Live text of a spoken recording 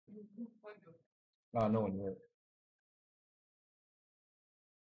No one yet.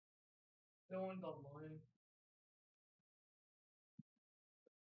 No one's online.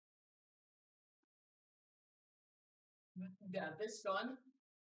 Yeah, this gun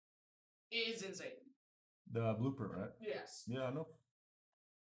is insane. The blueprint, right? Yes. Yeah, I know.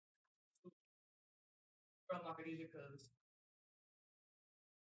 But I'm not gonna use it because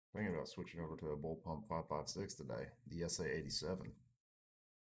Thinking about switching over to a Bull Pump 5.56 today, the SA87.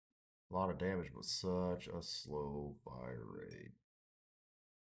 A lot of damage, but such a slow fire rate.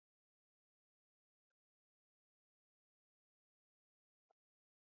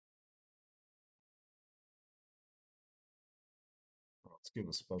 Let's give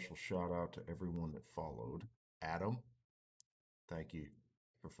a special shout out to everyone that followed. Adam, thank you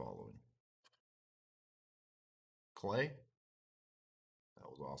for following. Clay, that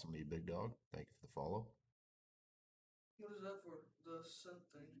was awesome. Me, big dog. Thank you for the follow. what is that for? The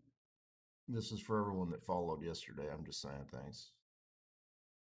something. This is for everyone that followed yesterday. I'm just saying thanks.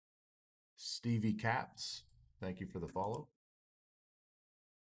 Stevie Caps, thank you for the follow.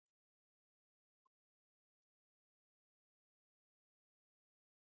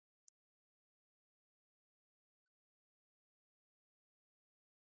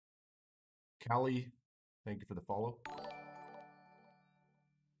 Callie, thank you for the follow.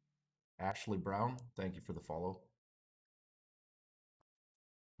 Ashley Brown, thank you for the follow.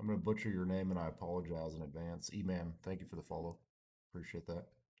 I'm going to butcher your name and I apologize in advance. E-Man, thank you for the follow. Appreciate that.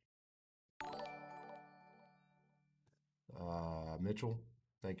 Mitchell,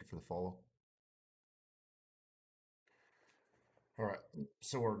 thank you for the follow. All right,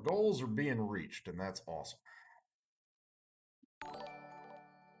 so our goals are being reached, and that's awesome.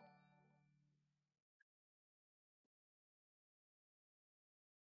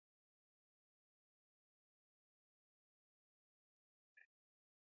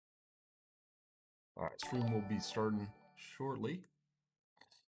 All right, stream will be starting shortly.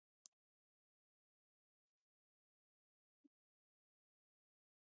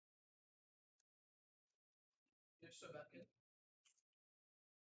 You're so bad, kid.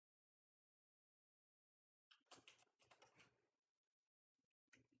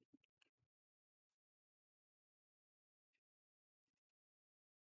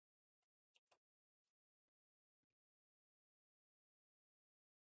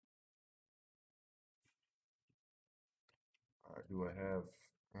 All right, do I have?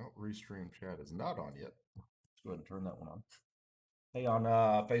 Well, restream chat is not on yet. Let's go ahead and turn that one on. Hey, on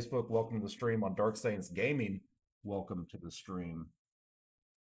Facebook, welcome to the stream. On Dark Saints Gaming, welcome to the stream.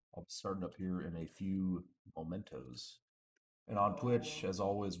 I'll be starting up here in a few momentos. And on Twitch, as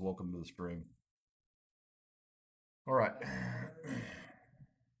always, welcome to the stream. All right.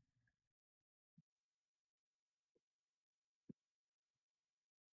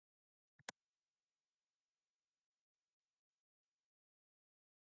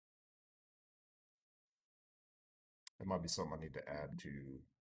 There might be something I need to add to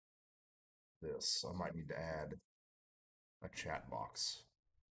this. I might need to add a chat box.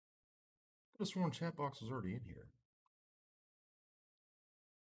 I could have sworn chat box was already in here.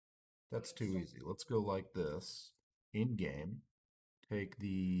 That's too easy. Let's go like this. In game, take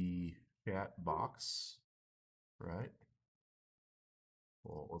the chat box, right?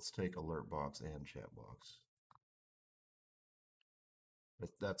 Well, let's take alert box and chat box.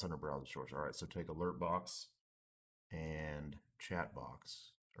 That's under browser source. All right, so take alert box and chat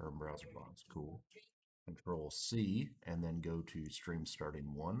box or browser box. Cool. Control C and then go to stream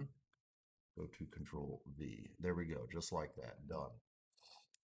starting one. Go to Control V. There we go, just like that. Done.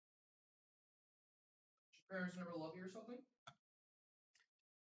 Your parents never love you or something?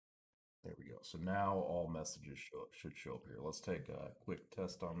 There we go. So now all messages should show up here. Let's take a quick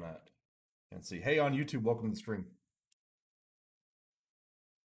test on that and see. Hey, on YouTube, welcome to the stream.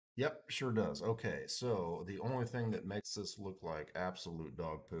 Yep, sure does. Okay, so the only thing that makes this look like absolute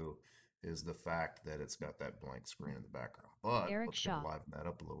dog poo is the fact that it's got that blank screen in the background. But Eric let's Shaw, liven that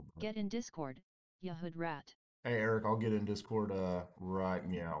up a little bit. Get in Discord, ya hood rat. Hey, Eric, I'll get in Discord right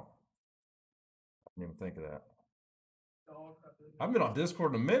meow. I didn't even think of that. I've been on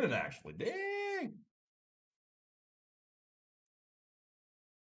Discord in a minute, actually. Dang!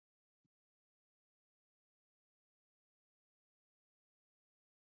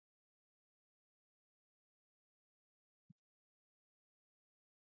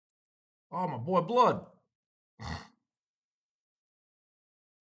 Oh, my boy, Blood.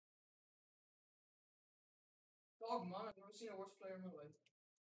 Dog, mom, I've never seen a worse player in my life.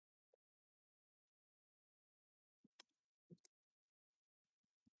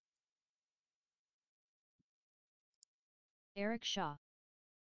 Eric Shaw,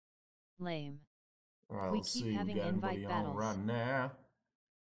 Lame. All right, We let's keep see. We having got invite anybody on battles. right now?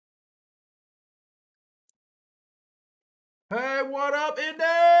 Hey, what up, Indy?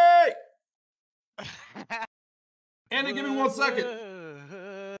 Andy, give me 1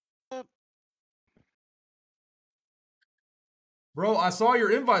 second. Bro, I saw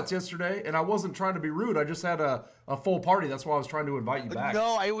your invites yesterday, and I wasn't trying to be rude. I just had a full party. That's why I was trying to invite you back.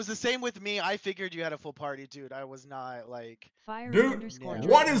 No, it was the same with me. I figured you had a full party, dude. I was not like. Fiery Dude, underscore yeah.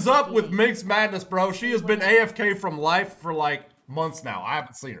 what dragon is up with 58. Minx Madness, bro? She Hey, has what been up? AFK from life for like months now. I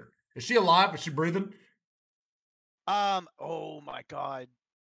haven't seen her. Is she alive? Is she breathing? Oh my god.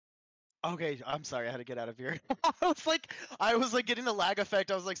 Okay, I'm sorry. I had to get out of here. I was like getting the lag effect.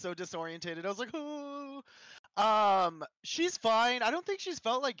 I was like so disorientated. I was like, oh. She's fine. I don't think she's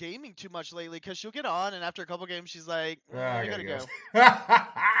felt like gaming too much lately because she'll get on and after a couple games she's like, I gotta go.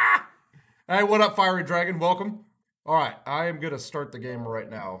 Hey, what up, Fiery Dragon? Welcome. All right, I am gonna start the game right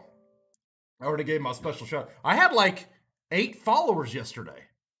now. I already gave my special shout. I had like 8 followers yesterday,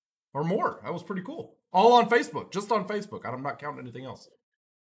 or more. That was pretty cool. All on Facebook, just on Facebook. I'm not counting anything else.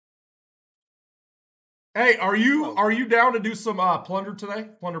 Hey, are you down to do some plunder today?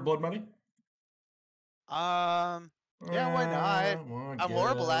 Plunder blood money? Yeah, why not? Well, I'm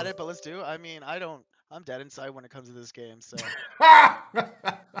horrible at it, but let's do it. I mean, I'm dead inside when it comes to this game, so.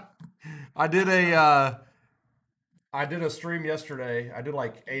 I did a stream yesterday. I did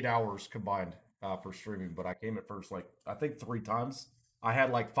like 8 hours combined for streaming, but I came at first like I think 3 times. I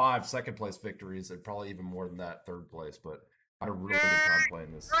had like 5 second place victories and probably even more than that third place, but I had a really good time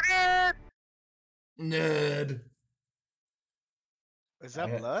playing this. Ned. Is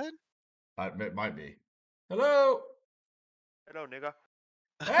that blood? It might be. Hello. Hello, nigga.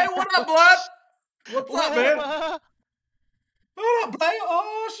 Hey, what up, blood? What's up, man? What up, play?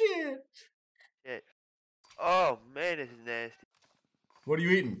 Oh shit. Shit. Oh man, this is nasty. What are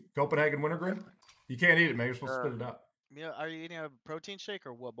you eating? Copenhagen wintergreen? You can't eat it, man. You're supposed to spit it out. Yeah, are you eating a protein shake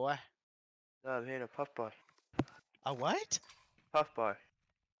or what, boy? No, I'm hitting a puff bar. A what? Puff bar.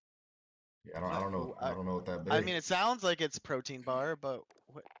 Yeah, I don't know. I don't know what that big. I mean, it sounds like it's protein bar, but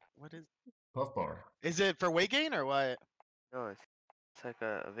what is? Puff bar. Is it for weight gain or what? No, it's like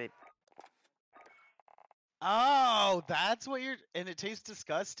a vape. Oh, that's what you're. And it tastes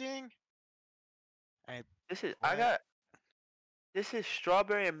disgusting. This is What? This is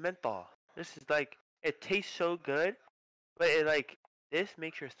strawberry and menthol. This is like it tastes so good, but it like this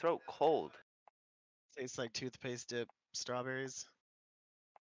makes your throat cold. Tastes like toothpaste dip strawberries.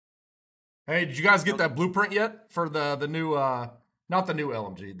 Hey, did you guys get that blueprint yet for the new not the new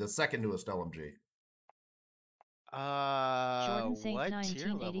LMG, the second newest LMG? Jordan Saint What tier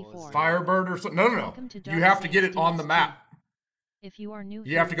level 1984. is it? Firebird or something? No, no, no. Welcome to You Dark have to get Saints it on the DSP. map. If you are new,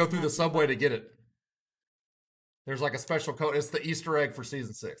 You have to go here, through the happy subway to fun. get it. There's like a special code. It's the Easter egg for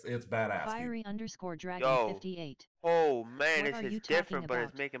season 6. It's badass. Dude. Fiery underscore dragon Yo. 58. Oh man, What are this you is talking different, but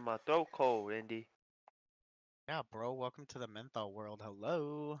it's about? making my throat cold, Indy. Yeah, bro. Welcome to the menthol world.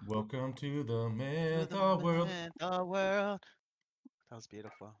 Hello. Welcome to the To menthol the world. menthol world. That was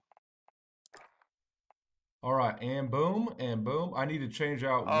beautiful. All right, and boom, and boom. I need to change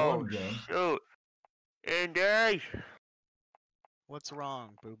out Oh one gun. shoot, Indy. What's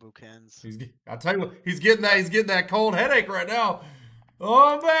wrong, Boo Boo Kins? I tell you what, he's getting that cold headache right now.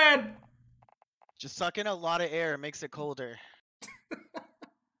 Oh man. Just suck in a lot of air. It makes it colder.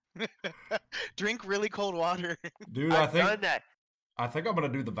 Drink really cold water. Dude, I've done that. I think I'm gonna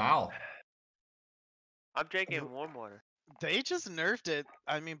do the Val. I'm drinking warm water. They just nerfed it.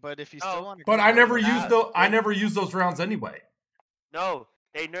 I mean, but if you still Oh, want to. But I never Yeah, used those rounds anyway. No,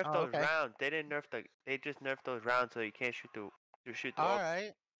 they nerfed Oh, those okay. rounds. They didn't nerf the. They just nerfed those rounds so you can't shoot the. You shoot the. All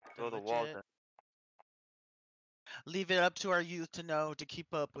right. Throw the Legit. walls down. Leave it up to our youth to know to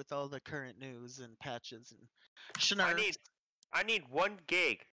keep up with all the current news and patches and schnurfs. I need 1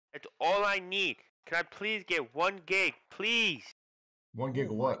 gig. That's all I need. Can I please get 1 gig, please? 1 gig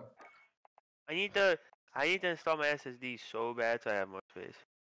of what? I need to install my SSD so bad so I have more space.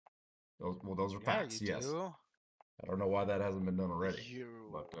 Those are Yeah, facts. you Yes. do. I don't know why that hasn't been done already. You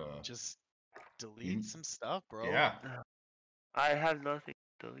But just delete some stuff, bro. yeah. I have nothing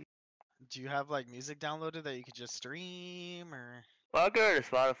to delete. Do you have like music downloaded that you could just stream or Well, I'll go to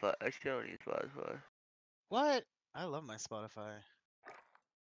Spotify. I still don't need Spotify. what? I love my Spotify.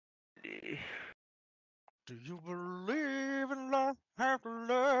 Eh. Do you believe in love after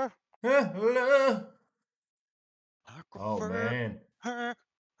love? Oh man. Man.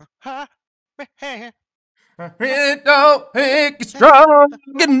 It don't make you strong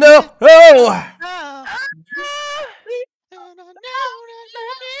enough. Oh.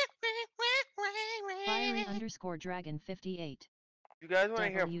 Fiery underscore dragon 58. You guys want to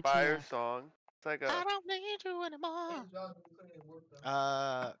hear a fire WTF. song? It's like I a. don't need you Hey, anymore. John, we couldn't even work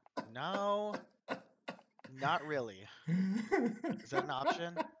though. No, not really. Is that an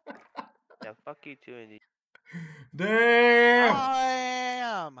option? Yeah, fuck you too, Indy.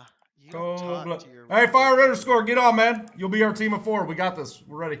 Damn. You don't talk Cold-blood. to your. Hey, fire your- underscore, get on, man. You'll be our team of 4. We got this.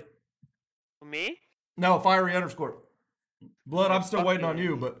 We're ready. Me? No, fiery underscore. Blood, Yeah, I'm still fuck waiting you, on you,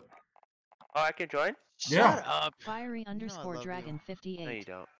 Andy. but Oh, I can join? Yeah. Shut up. Fiery I underscore love dragon you. No, you 58.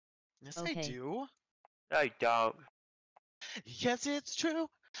 don't. Yes, I Okay. do. No, you don't. Yes, it's true.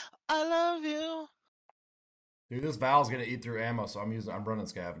 I love you. dude, this Val's gonna eat through ammo, so I'm running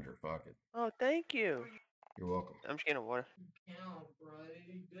scavenger. Fuck it. Oh, thank you. You're welcome. I'm just getting water. Count,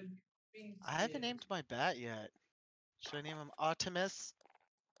 right? Good beans. I haven't named my bat yet. Should I name him Optimus?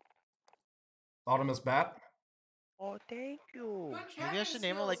 Optimus Bat. Oh, thank you. Maybe I should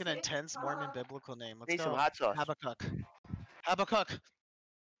name him like an intense Mormon biblical name. Let's Need go. some hot sauce. Habakkuk. Habakkuk.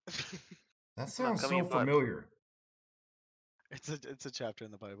 That sounds come in so your butt. familiar. It's a chapter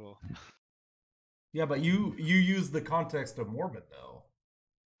in the Bible. Yeah, but you use the context of Mormon though.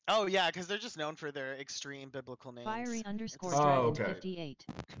 Oh yeah, because they're just known for their extreme biblical names. Fiery underscore Oh, dragon okay. 58.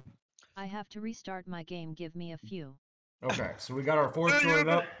 I have to restart my game. Give me a few. Okay, so we got our 4th joined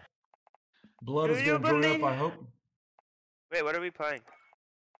up. Blood Do is you gonna join up, believe- I hope. Wait, what are we playing?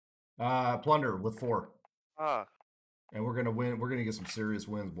 Plunder with 4. Oh, And we're gonna win. We're gonna get some serious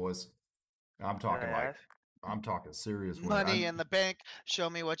wins, boys. I'm talking I like ask? I'm talking serious wins. Money in the bank. Show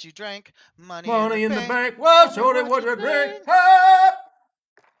me what you drank. Money, Money in the bank. bank. Whoa, show it what you drink. Hey!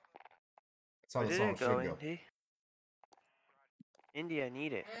 That's how Where the did song it should go, go. Indy? Indy, I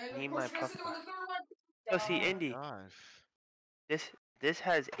need it. I need And my push puff. Jessica with the third one. Oh, see, Indy, Gosh. this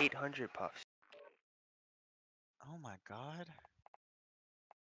has 800 puffs. Oh my god.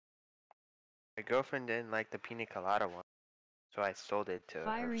 My girlfriend didn't like the pina colada one, so I sold it to her.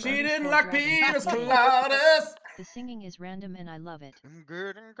 Fiery She friend. didn't underscore like dragon penis 58. coladas. The singing is random and I love it. I'm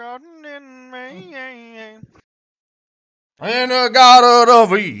good and gotten in me. And I got it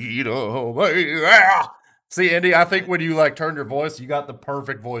of yeah. See, Andy, I think when you like turned your voice, you got the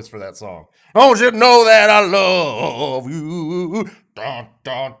perfect voice for that song. Don't you know that I love you? Dun,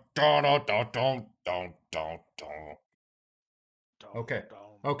 dun, dun, dun, dun, dun, dun, dun, dun. Okay.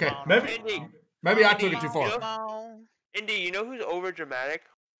 Okay. Maybe I took it too far. Indy, you know who's over dramatic?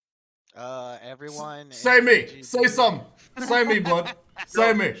 Everyone. Say in me. GG. Say something. Say me, blood.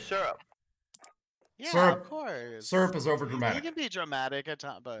 Say me. Syrup. Yeah, Syrup. of course. Syrup is over He dramatic. can be dramatic at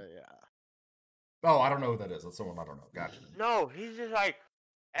times, but yeah. Oh, I don't know who that is. That's someone I don't know. Gotcha. No, he's just like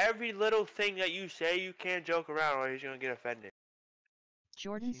every little thing that you say, you can't joke around or he's gonna get offended.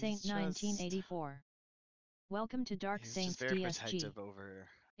 Jordan He's Saint just- 1984. Welcome to Dark He's Saints just very DSG. protective over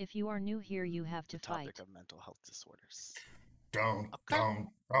If you are new here, you have the to fight. topic of mental health disorders. Don't, don't,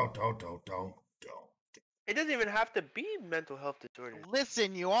 don't, don't, don't, don't. It doesn't even have to be mental health disorders.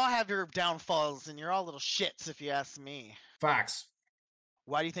 Listen, you all have your downfalls, and you're all little shits, if you ask me. Facts.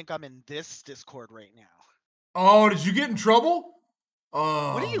 Why do you think I'm in this Discord right now? Oh, did you get in trouble?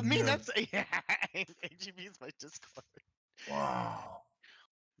 Oh, What do you mean? man. That's AGB is my Discord. Wow.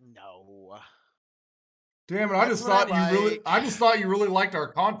 No. Damn it! I That's just what thought I you really. like. I just thought you really liked our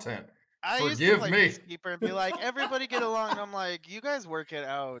content. I used to Forgive play me. Peacekeeper and be like, everybody get along. And I'm like, you guys work it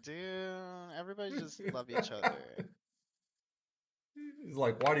out, dude. Everybody just love each other. He's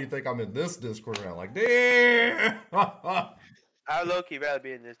like, why do you think I'm in this Discord now? Like, damn. I'd low-key rather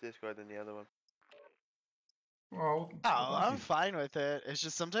be in this Discord than the other one. Oh, Oh, I'm fine with it. It's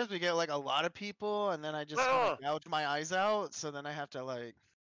just sometimes we get like a lot of people, and then I just kind Oh. of gouge my eyes out. So then I have to like,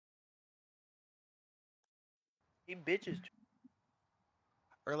 He bitches.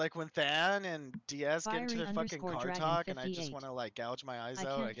 or like when Than and DS get into Fiery their fucking underscore car dragon talk, and I just 58. want to like gouge my eyes I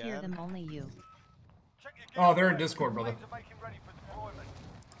out can't hear them, again. only you. Oh, they're in Discord, brother.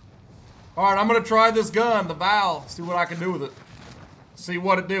 All right, I'm gonna try this gun, the Val. See what I can do with it. See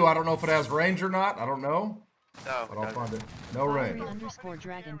what it do. I don't know if it has range or not. I don't know, No, but I'll no. find it. No Fiery range. underscore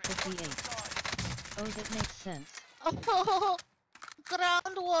dragon 58. Oh, that makes sense. Oh,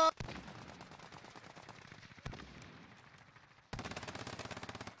 groundwork.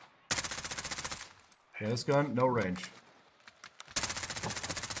 Yeah, this gun, no range.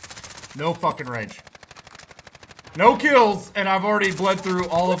 No fucking range. No kills, and I've already bled through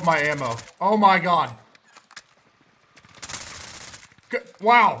all of my ammo. Oh my god.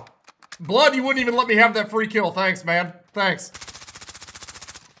 Wow. Blood, you wouldn't even let me have that free kill. Thanks, man. Thanks.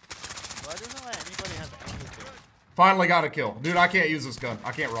 Why doesn't let anybody have anything? Finally got a kill. Dude, I can't use this gun.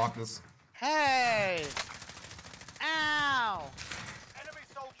 I can't rock this. Hey! Ow! Enemy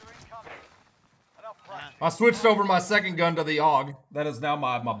soldier incoming. Enough practice. I switched over my second gun to the AUG. That is now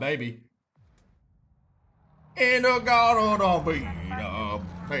my baby. In the garden of Eden,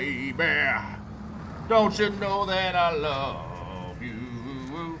 baby. Don't you know that I love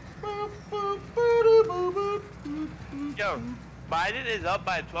you? Yo, Biden is up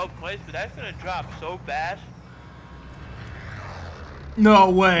by 12 points, but that's gonna drop so fast. No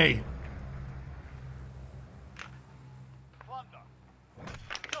way.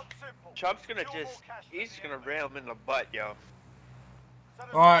 Trump's gonna he's just gonna rail him in the butt, yo.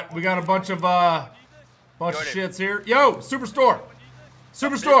 All right, we got a bunch of shits here. Yo, Superstore.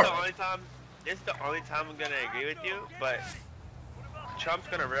 Superstore. This is the only time I'm gonna agree with you, but Trump's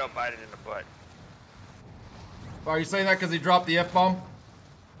gonna rail Biden in the butt. Are you saying that because he dropped the F-bomb?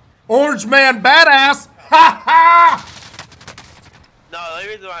 Orange man badass! Ha ha! No, the only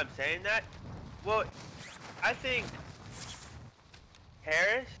reason why I'm saying that, well, I think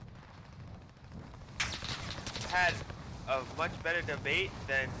Harris had a much better debate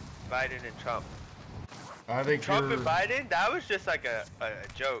than Biden and Trump. I think Trump and Biden, that was just like a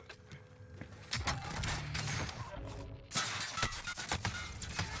joke.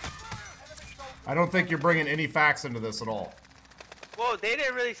 I don't think you're bringing any facts into this at all. Well, they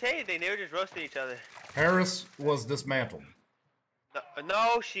didn't really say anything. They were just roasting each other. Harris was dismantled.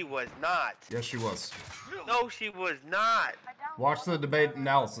 No, she was not. Yes, she was. No, she was not. Watch the debate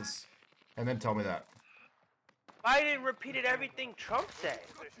analysis, and then tell me that. Biden repeated everything Trump said.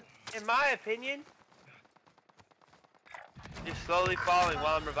 In my opinion, you're slowly falling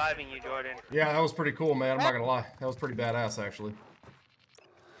while I'm reviving you, Jordan. Yeah, that was pretty cool, man. I'm not gonna lie. That was pretty badass, actually.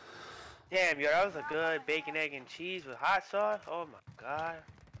 Damn, yo, that was a good bacon, egg, and cheese with hot sauce. Oh my god.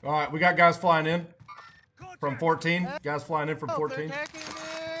 All right, we got guys flying in from 14. Guys flying in from Oh, 14. they're attacking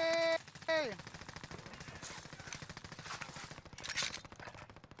me!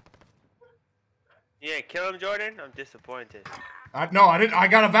 You didn't kill him, Jordan? I'm disappointed. No, I didn't. I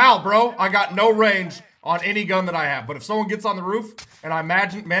got a Val, bro. I got no range on any gun that I have. But if someone gets on the roof and I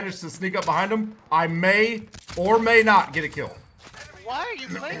manage to sneak up behind them, I may or may not get a kill. Why are you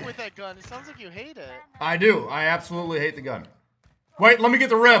playing with that gun? It sounds like you hate it. I do. I absolutely hate the gun. Wait, let me get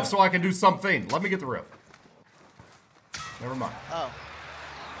the rev so I can do something. Let me get the rev. Never mind. Oh.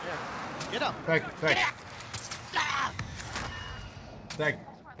 Here. Get up. Thank you. Thank you. Thank you.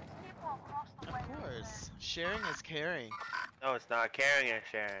 Of course. Sharing is caring. No, it's not. Caring and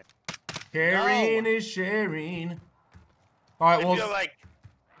sharing. Caring is sharing. All right, I well, feel like,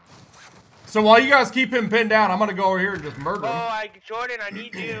 so while you guys keep him pinned down, I'm gonna go over here and just murder him. Jordan, I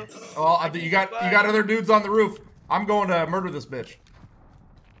need you. Well, you got other dudes on the roof. I'm going to murder this bitch.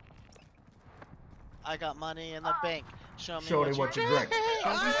 I got money in the bank. Show me what you drink.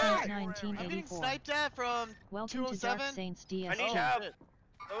 I'm 1984. getting sniped at from Welcome to 207. Dark Saints I need DSG. help. Shit.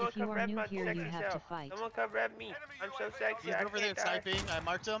 Someone If you come are rev new my here, you sexy have to self. fight. Someone come rev me. I'm so sexy. He's I over there can't die. sniping. I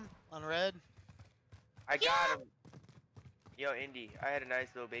marked him on red. I got him. Yo, Indy, I had a nice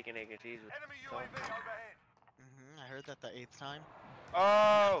little bacon, egg, and cheese with I heard that the 8th time.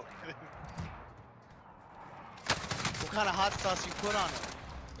 Oh! What kind of hot sauce you put on it?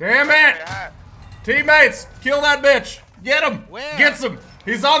 Damn it! Teammates, kill that bitch. Get him. Where? Gets him.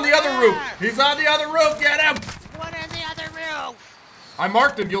 He's on the other roof. He's on the other roof. Get him. What in the other roof? I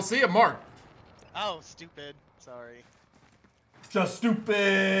marked him. You'll see him marked. Oh, stupid. Sorry. Just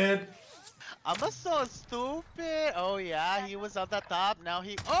stupid. I'm so stupid. Oh yeah, he was on the top. Now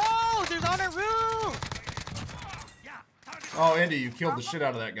he. Oh, there's on a roof. Oh, Andy, you killed the shit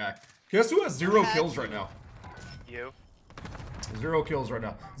out of that guy. Guess who has 0 kills right now? You. 0 kills right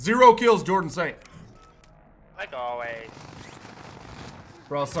now. 0 kills, Jordan Saint. Like always.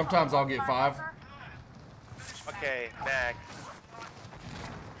 Bro, sometimes I'll get 5. Okay, Max.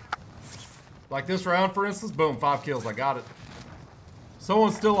 Like this round, for instance, boom, 5 kills. I got it.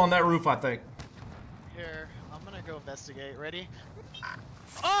 Someone's still on that roof, I think. Here, I'm gonna go investigate. Ready?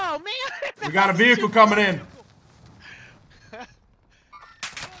 Oh man! We got a vehicle coming in.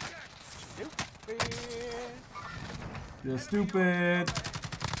 You're stupid.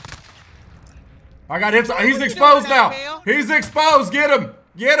 I got him. He's exposed now. He's exposed. Get him.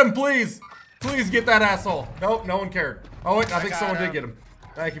 Get him, please. Please get that asshole. Nope, no one cared. Oh, wait, I think someone did get him.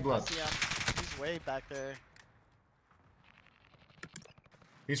 Thank you, Blood. Yeah, he's way back there.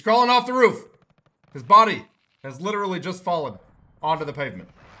 He's crawling off the roof. His body has literally just fallen onto the pavement.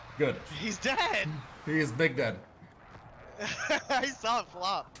 Good. He's dead. He is big dead. I saw it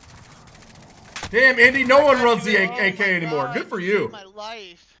flop. Damn, Andy, no one runs the AK anymore. God, Good for you you. saved my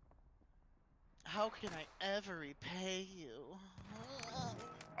life. How can I ever repay you?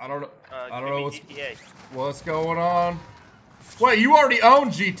 I don't know. I don't give know me what's GTA. what's going on. Wait, you already own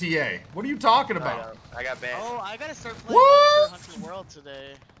GTA. What are you talking I about? don't. I got banned. Oh, I gotta start playing What? Monster Hunter World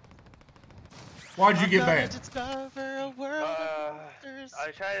today. Why'd you I'm get gonna banned? discover a world of monsters.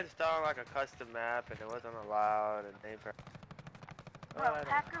 I tried to install like a custom map and it wasn't allowed and they. Bro,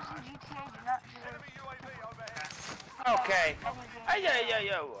 hackers in GTA do not deserve. Okay.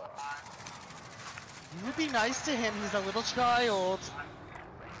 Yeah. You would be nice to him. He's a little child.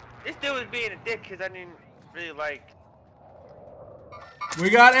 This dude was being a dick because I didn't really like. We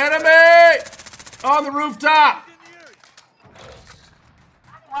got enemy on the rooftop.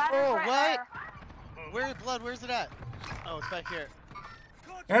 Oh, what? Where's blood? Where's it at? Oh, it's back here.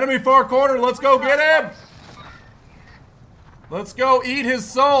 Enemy far corner. Let's go get him. Let's go eat his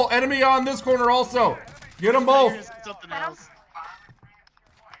soul. Enemy on this corner also. Get them both. Here's something else.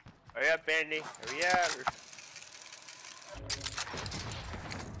 Hurry up, Bandy. Hurry up.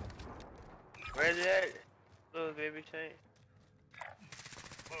 Where's it at? Little baby chain.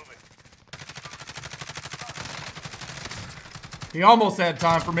 He almost had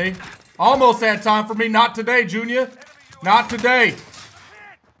time for me. Almost had time for me. Not today, Junior. Not today.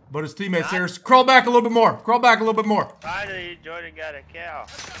 But his teammates here. Crawl back a little bit more. Crawl back a little bit more. Finally, Jordan got a kill.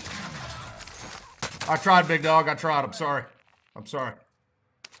 I tried, big dog. I tried. I'm sorry. I'm sorry.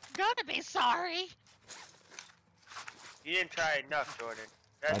 Gotta be sorry. You didn't try enough, Jordan.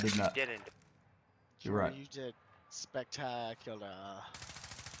 That's I did not. What you didn't. You're right. You did spectacular.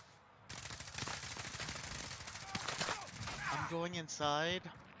 I'm going inside.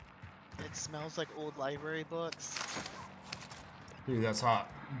 It smells like old library books. Dude, that's hot.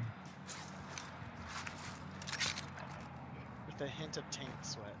 With a hint of taint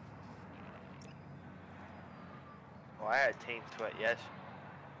sweat. Oh, I had taint sweat, yes.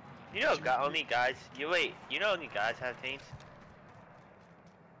 You know, only guys. You know, only guys have taints.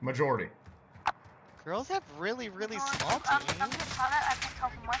 Majority. Girls have really, really small I'm taints. getting shot at. I can't tell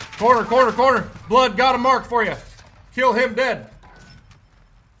from where. Corner, corner, corner. Blood got a mark for you. Kill him dead.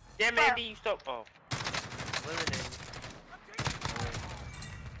 Damn, Andy, you so. Oh. Eliminated.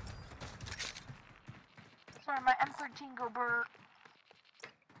 Sorry, my M13 go burr.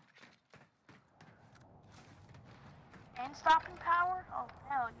 And stopping power? Oh,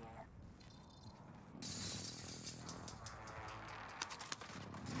 hell yeah.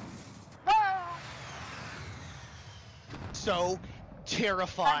 No! So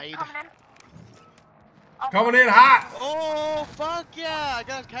terrified. Coming in. Coming in hot. Oh, fuck yeah. I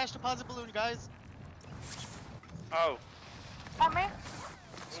got a cash deposit balloon, guys. Oh. On me?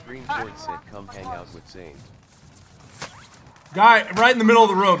 Screenboard said come hang out with Zane. Guy right in the middle of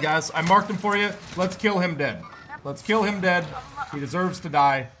the road, guys. I marked him for you. Let's kill him dead. Let's kill him dead. He deserves to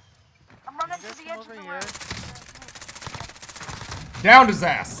die. I'm running You guys to the come edge of over the here. road. Downed his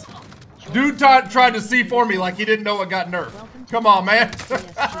ass. Dude tried to see for me like he didn't know it got nerfed. Come on, man.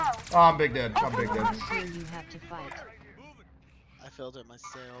 Oh, I'm big dead. I'm big dead. Here you have to fight. I filled it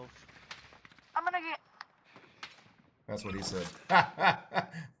myself. I'm gonna get. That's what he said.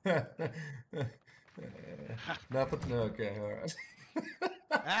 Nothing. Okay, all right.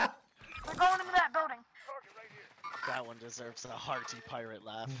 Ah, We're going into that building. that one deserves a hearty pirate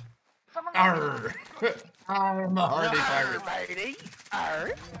laugh. Someone. Arr. I'm a hardy pirate. Lady.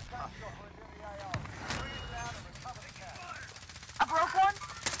 Arr. I broke one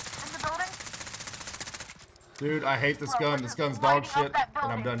in the building. Dude, I hate this gun. This gun's dog shit,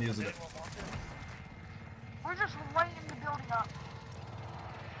 and I'm done using it. We're just lighting the building up.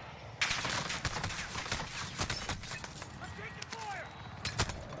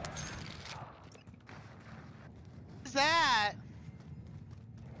 What is that?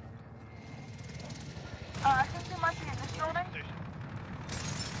 I think they might be in this building.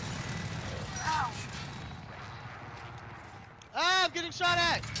 Ow. Ah, I'm getting shot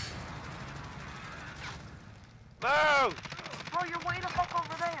at. Move! Bro, you're way the fuck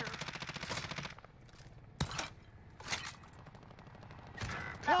over there.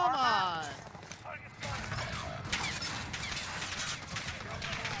 Come on.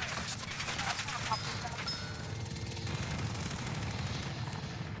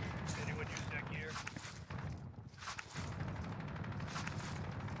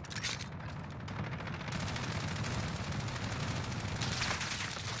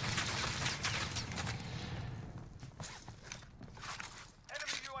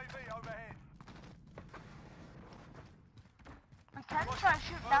 We can try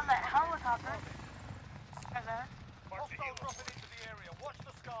shooting down that helicopter. Right there.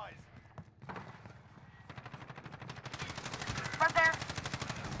 Right there.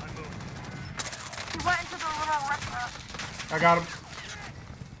 He went into the little restaurant. I got him.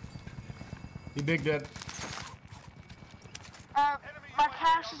 He big dead.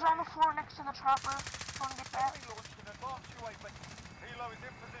 Cash is on the floor next to the chopper. Wanna get that?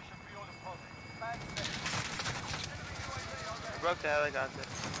 I broke the helicopter.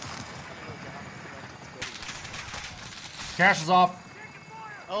 Cash is off.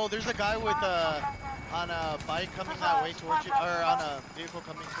 Oh, there's a guy with on a bike coming that way towards you, or on a vehicle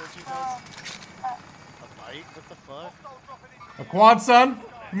coming towards you guys. A bike? What the fuck? A quad, son?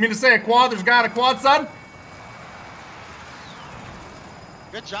 You mean to say a quad? There's a guy on a quad, son?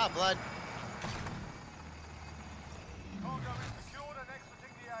 Good job, Blood.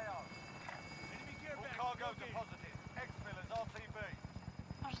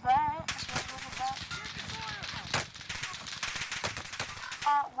 There's that.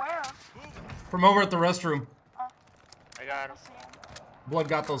 Where? From over at the restroom. I got him. Blood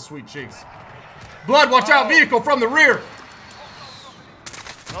got those sweet cheeks. Blood, watch out! Vehicle from the rear!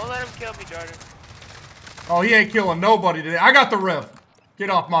 Don't let him kill me, Jordan. Oh, he ain't killing nobody today. I got the rev. Get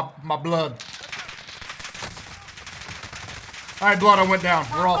off my blood. Alright, Blood, I went down.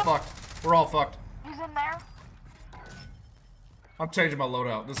 We're all fucked. We're all fucked. He's in there. I'm changing my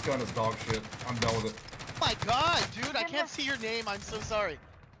loadout. This gun is dog shit. I'm done with it. Oh my god, dude, I can't see your name. I'm so sorry.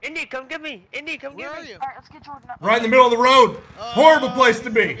 Indy, come get me. Indy, come Where get are me. you? Alright, let's get Jordan up. Right in the middle of the road. Horrible place to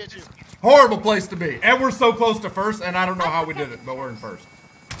I'll be. get you. Horrible place to be. And we're so close to first, and I don't know how we did it, but we're in first.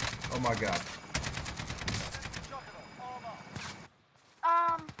 Oh my god.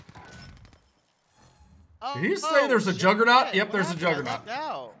 Oh, Did he say there's a juggernaut? shit. Yep, What there's a happened? I juggernaut. knocked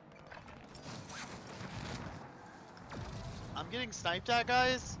out. I'm getting sniped at,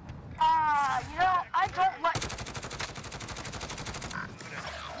 guys. You know, I don't like.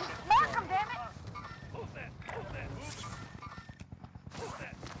 Mark him, damn it!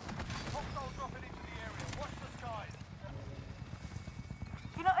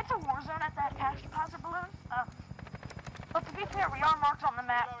 You know, it's a war zone at that cash deposit balloon. But to be fair, we are marked on the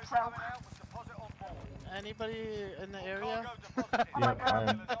map, so. Anybody in the area? Yep, I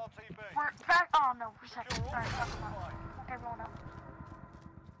am. We're back. Oh no, we're second. Alright, okay, rolling up.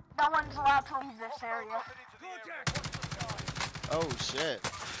 No one's allowed to leave this area. Oh shit.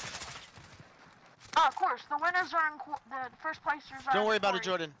 Oh, of course, the winners are in the first placers are. Don't in worry about it,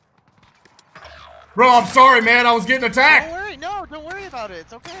 quarry. Jordan. Bro, I'm sorry, man. I was getting Don't attacked. worry, no, don't worry about it.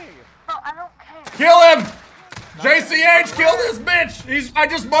 It's okay. No, I don't care. Kill him! JCH, kill this bitch! I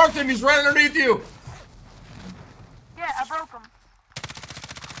just marked him. He's right underneath you. Yeah, I broke him.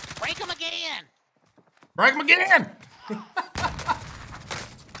 Break him again! Break him again!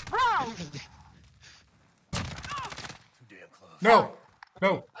 Bro! No.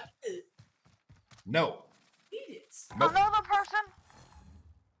 No. No. Nope. Another person?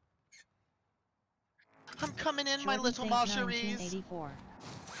 I'm coming in, my Jordan little Saint marcheries. 1984.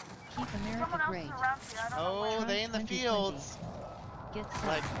 Keep America Someone else great. is around here. I don't know Oh, where. they in the 2020. fields. Get set.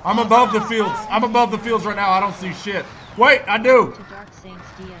 Like, I'm above the fields. I'm above the fields right now. I don't see shit. Wait, I do. To Dark Saints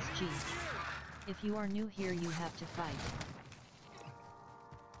DSG. If you are new here, you have to fight.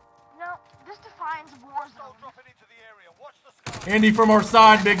 No, this defines war zone. Andy from our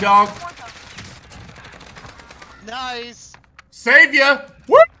side, big dog. War zone. nice. Save ya.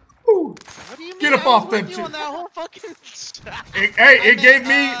 Woo! What do you mean? Get up I was off with them you shit. on that whole fucking It gave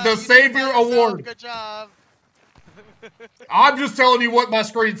me the Savior Award. Good job. I'm just telling you what my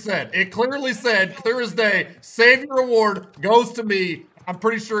screen said. It clearly said, clear as day, Savior Award goes to me. I'm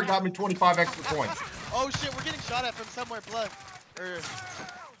pretty sure it got me 25 extra points. Oh shit, we're getting shot at from somewhere. Blood.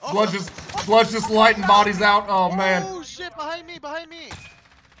 Oh. Blood's just lighting bodies out. Oh man. Oh shit, behind me, behind me.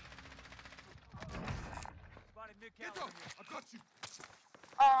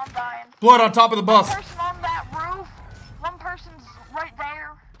 Oh, I'm dying. Blood on top of the bus. One person on that roof. One person's right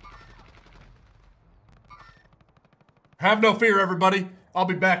there. Have no fear, everybody. I'll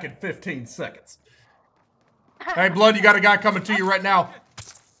be back in 15 seconds. Hey, Blood, you got a guy coming to you right now.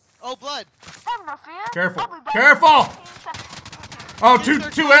 Oh, Blood. Have no fear. Careful. I'll be back Careful. in 15 seconds. Oh,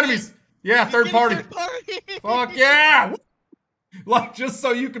 Third two party. enemies. Yeah, He's third getting party. Third party. Fuck yeah. Like, just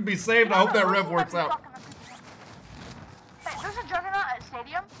so you can be saved, I hope that rev works out. Hey, there's a juggernaut at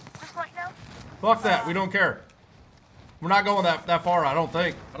stadium, just like now. Fuck that. We don't care. We're not going that far, I don't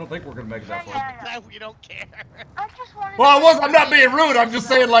think. I don't think we're going to make it that far. Yeah. We don't care. I just wanted Well, to I'm not being rude. I'm just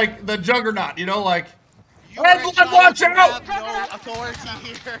saying, like, the juggernaut, you know, like... You Hey, are Blood, trying watch to out! have no authority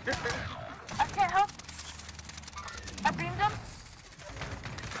here. I can't help. I beamed him.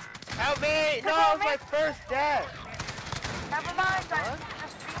 Help me! No, it's my first death. Never mind. I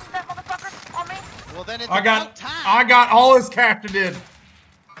just beamed that motherfucker on me. Well, then it's I about time. I got all his captain in.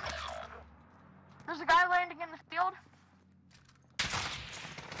 There's a guy landing in the field.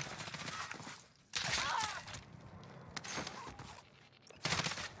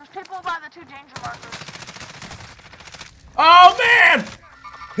 people by the 2 danger markers. Oh, man!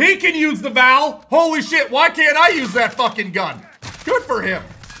 He can use the Val. Holy shit, why can't I use that fucking gun? Good for him.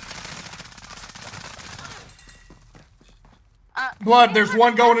 Blood, there's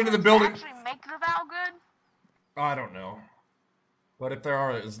one going into the building. Actually make the Val good? I don't know. But if there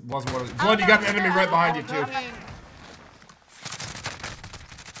are, it wasn't one of the... Blood, you got an enemy right behind you, too.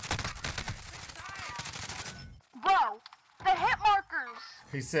 Bro, the hit markers.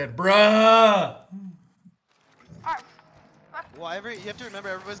 He said, bruh. Alright. Well, you have to remember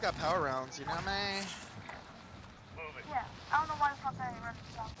everybody's got power rounds, you know what I mean? Yeah, I don't know why it's not that running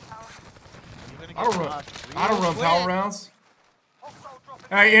south power. I don't run power rounds.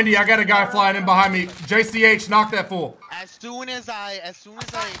 Hey, Indy, I got a guy flying in behind me. JCH, knock that fool. As soon as I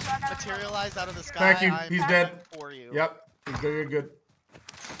materialize out of the sky, Thank you. He's dead. For you. Yep. He's good.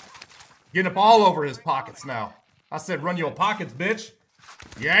 Getting up all over his pockets now. I said, run your pockets, bitch.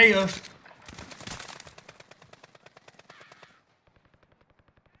 Yeah. Hey,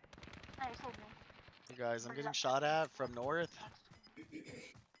 You guys, I'm getting shot at from north.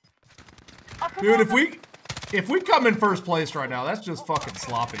 Dude, if we come in first place right now, that's just fucking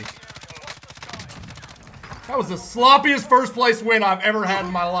sloppy. That was the sloppiest first place win I've ever had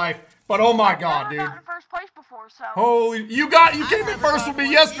in my life. But oh my god, dude. I've never gotten first place before, so. Holy, you came in first with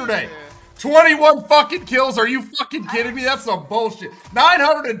me yesterday. 21 fucking kills. Are you fucking kidding me? That's some bullshit.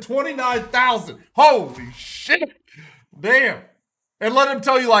 929,000. Holy shit. Damn. And let him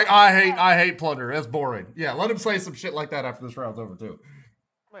tell you like I hate plunder. That's boring. Yeah, let him say some shit like that after this round's over too.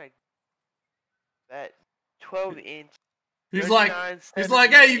 My that 12-inch. He's like,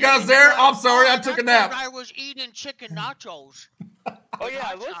 hey, you guys there? I'm sorry, I took a nap. I was eating chicken nachos. Oh yeah,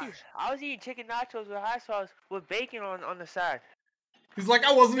 I was eating chicken nachos with hot sauce with bacon on the side. He's like,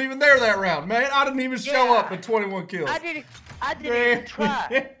 I wasn't even there that round, man. I didn't even show up at 21 kills. I didn't even try.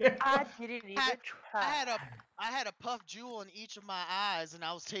 I didn't even try. I had a puff jewel in each of my eyes, and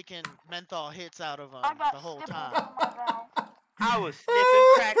I was taking menthol hits out of them the whole time. I was sniffing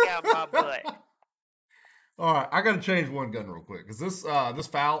crack out my butt. All right, I gotta change one gun real quick because this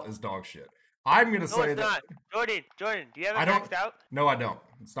foul is dog shit. I'm gonna say that. Jordan, do you have it maxed out? No, I don't.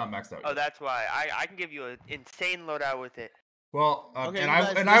 It's not maxed out. Oh, that's why. I can give you an insane loadout with it. Well, okay, and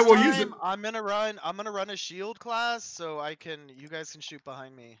guys, I will use it. I'm gonna run a shield class so you guys can shoot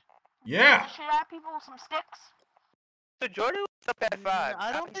behind me. Yeah. Should I have people with some sticks? So Jordan was up at 5.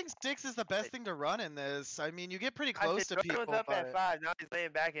 I don't think sticks is the best thing to run in this. I mean, you get pretty close to people. Jordan was up at 5. Now he's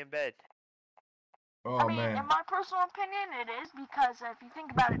laying back in bed. Oh, I mean, man. in my personal opinion, it is because if you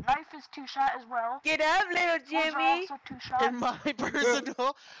think about it, knife is 2-shot as well. Get up, little Jimmy. Also 2-shot.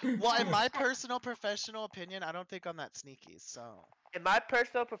 In my personal professional opinion, I don't think I'm that sneaky. So. In my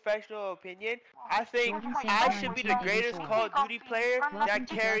personal professional opinion, I think I should be the greatest Call of Duty player that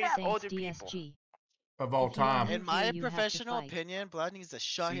carries older people. Of all time. In my professional opinion, Blood needs to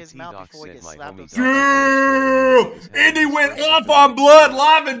shut his mouth before he gets slapped. Indy went off on Blood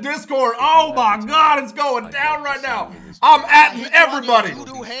live in Discord. Oh my god, it's going down right now. I'm at everybody. I'm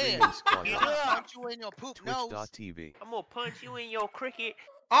gonna punch you in your cricket.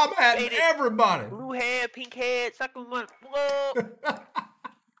 I'm at everybody. Blue head, pink head, suck him on.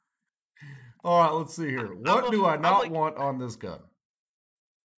 All right, let's see here. What do I not want on this gun?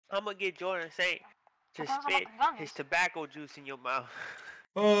 I'm gonna get Jordan Saint to spit his tobacco juice in your mouth.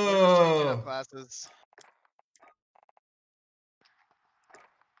 Classes.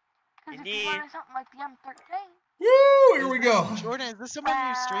 Because if you run something like the M13. Woo! Here we go. Jordan, is this someone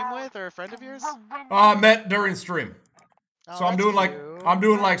you stream with or a friend of yours? I met during stream. Oh, so I'm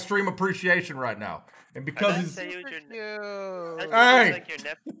doing like stream appreciation right now. And because he's Hey!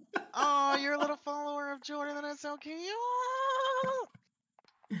 Oh, you're a little follower of Jordan, and that's so cute.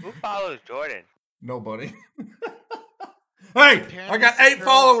 Who follows Jordan? Nobody. Hey, I got 8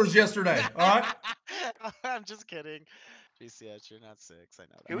 followers yesterday. All right. I'm just kidding. GCH, you're not 6. I know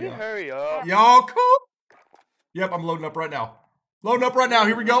that. Can we hurry up? Y'all cool? Yep, I'm loading up right now. Loading up right now.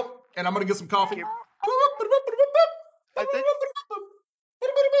 Here we go. And I'm gonna get some coffee.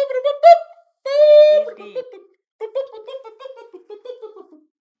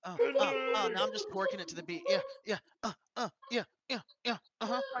 Oh, now I'm just porking it to the beat. Yeah.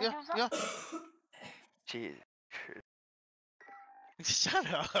 Jeez. Shut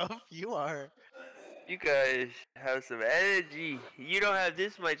up. You are. You guys have some energy. You don't have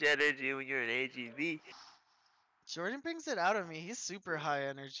this much energy when you're an AGB. Jordan brings it out of me. He's super high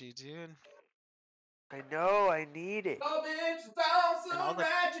energy, dude. I know, I need it. And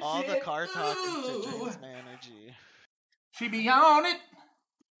all the car talk drains my energy. She be on it.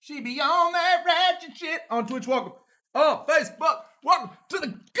 She be on that ratchet shit. On Twitch, welcome. Oh, Facebook, welcome to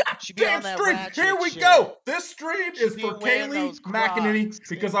the gotcha. She be on damn that stream. ratchet Here we shit. go. This stream She is be for wearing Kayleigh those McEnany Crocs.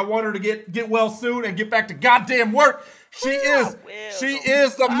 because I want her to get well soon and get back to goddamn work. She is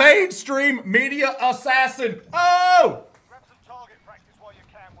the mainstream media assassin. Oh!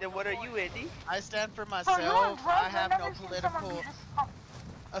 Then what are you, Andy? I stand for So you're on myself. drugs? I I've have never no seen someone political be this. Oh,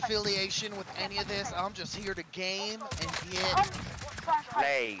 affiliation with any of this. I'm just here to game and get flashlight.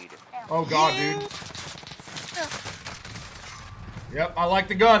 Blade. Oh god, dude. Yep, I like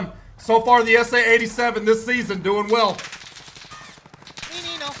the gun. So far, the SA-87 this season doing well.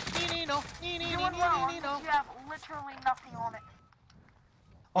 Doing well, you have literally nothing on it.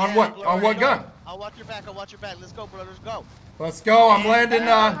 On what? On what gun? I'll watch your back. I'll watch your back. Let's go, bro. Let's go. Let's go. I'm landing.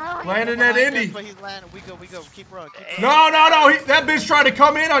 Landing at Indy. But he's landing. We go. We go. Keep running. Keep running. No, no, no. That bitch tried to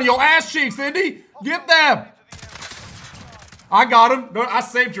come in on your ass cheeks, Indy. Get them. I got him. No, I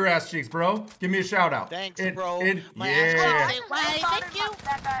saved your ass cheeks, bro. Give me a shout out. Thanks, bro. My yeah. ass cheeks. Thank you.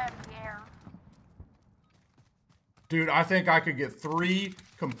 That guy in the air. Dude, I think I could get 3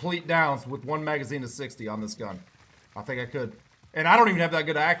 complete downs with 1 magazine of 60 on this gun. I think I could. And I don't even have that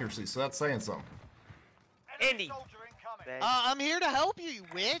good accuracy, so that's saying something. Andy. I'm here to help you, you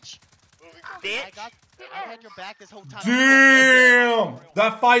witch. Bitch. I had your back this whole time. Damn!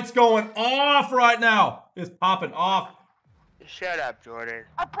 That fight's going off right now. It's popping off. Shut up, Jordan.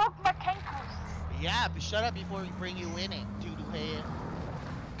 I broke my cankles. Yeah, but shut up before we bring you in it, doo-doo head.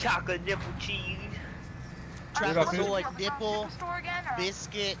 Chocolate nipple cheese. Trapezoid like nipple, Store again, or?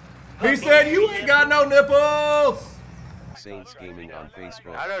 biscuit. He said you ain't got no nipples. Saints Gaming on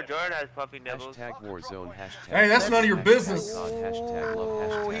Facebook. I know Jordan has puffy nipples. Hashtag Warzone. Hashtag. Hey, that's none of your business. Hashtag love.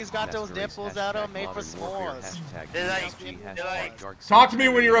 Oh, Hashtag he's got those masturbate, nipples out of hashtag made for modern warfare, s'mores. hashtag They're like- PSG, they're like- hashtag dark Talk to side, me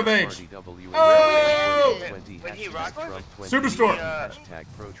when you're of age. RDW, Oh! 20, When he hashtag rocks- Trump 20, Superstore. hashtag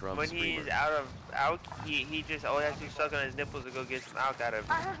pro Trump When he's screamer. out of alk, he just always has to suck on his nipples to go get some alk out of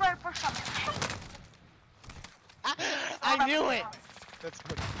him. Here's where I push something. I knew it. That's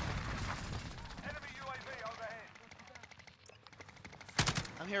good.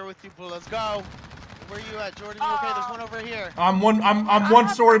 I'm here with you, Blue. Let's go. Where are you at, Jordan? You okay? There's one over here. I'm one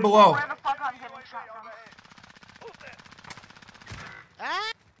story below. Where the fuck I'm getting shot from.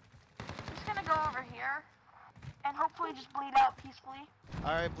 Ah! Just gonna go over here and hopefully just bleed out peacefully.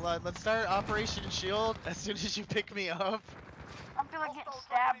 All right, Blood. Let's start Operation Shield as soon as you pick me up. I feel like getting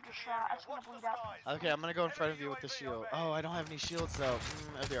stabbed or shot. I just wanna bleed out. Okay, I'm gonna go in front of you with the shield. Oh, I don't have any shields though.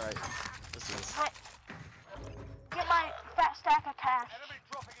 I'll be alright. Let's do this. Wait. Get my fat stack of cash.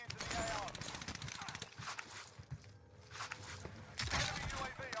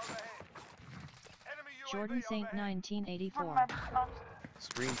 Jordan Saint Where's 1984. my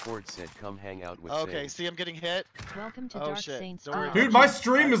Streamford said, "Come hang out with." Okay, Saints." see, I'm getting hit. Welcome to Oh, Dark shit. Saints. Don't worry Studio. Dude, my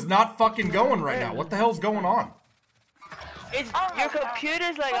stream is not fucking going right now. What the hell's going on? It's your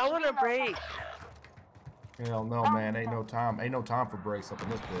computer's like, I want to break. Hell no, man. Ain't no time. Ain't no time for breaks up in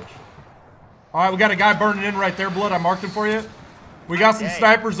this bitch. All right, we got a guy burning in right there, Blood. I marked him for you. We got some Okay.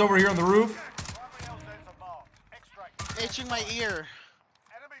 snipers over here on the roof. Itching my ear.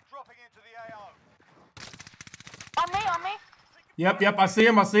 On me. Yep, I see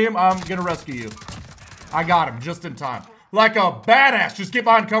him. I'm gonna rescue you. I got him just in time. Like a badass. Just get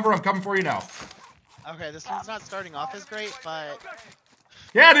behind cover. I'm coming for you now. Okay, this one's not starting off as great, but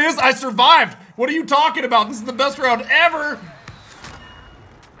Yeah, it is. I survived. What are you talking about? This is the best round ever.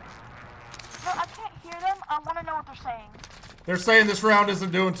 No, I can't hear them. I wanna know what they're saying. They're saying this round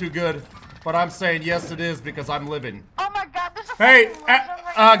isn't doing too good, but I'm saying yes, it is because I'm living. Oh my god, this is a Hey, fucking war zone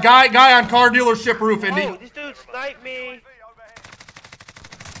right here. guy on car dealership roof, Indy. Oh, this dude sniped me.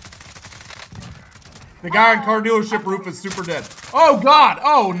 The guy on car dealership roof is super dead. Oh God!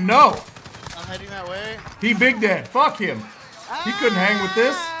 Oh no! I'm heading that way. He big dead. Fuck him. He couldn't hang with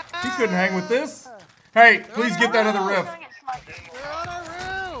this. He couldn't hang with this. Hey, please get that other riff. Gonna get sniped. They're on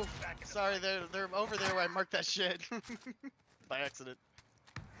our roof. Sorry, they're over there where I marked that shit by accident.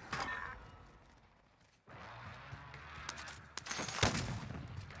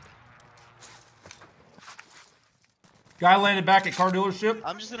 Guy landed back at car dealership.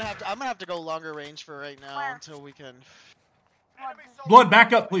 I'm gonna have to go longer range for right now Where? until we can. Blood,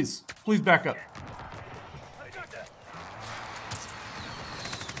 back up, please. Please back up.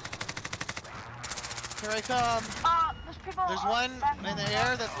 Here I come. There's people. There's one in the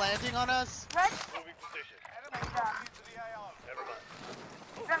air that's landing on us. Red?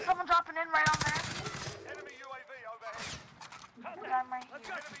 Got someone dropping in right on there. I'm right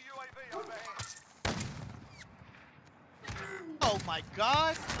here. Oh my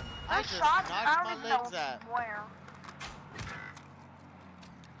god! I Nice just shot. I knocked don't my even know legs at. where.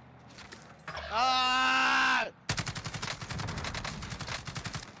 Ah!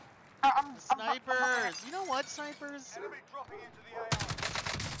 Snipers! You know what, snipers?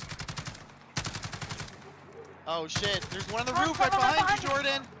 Oh shit, there's one on the roof right behind you,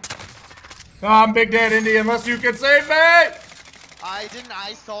 Jordan! Oh, I'm big dead, Indy, unless you can save me! I didn't,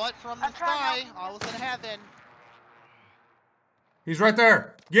 I saw it from the sky. I was in heaven. He's right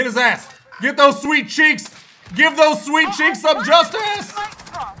there. Get his ass. Get those sweet cheeks. Give those sweet cheeks some justice!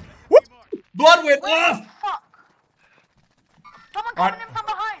 Woo! Blood went off! Fuck. Someone coming in from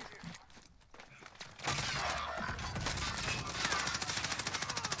behind.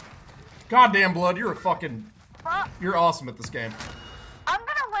 Goddamn, Blood, you're a fucking... You're awesome at this game. I'm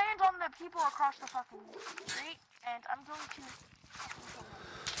gonna land on the people across the fucking street, and I'm going to...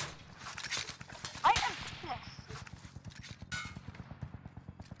 I am pissed.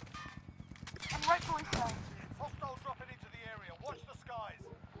 And rightfully so. Hostiles dropping into the area. Watch the skies.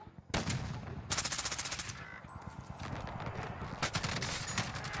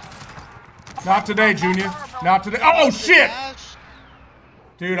 Not today, Junior. Not today. Oh, shit!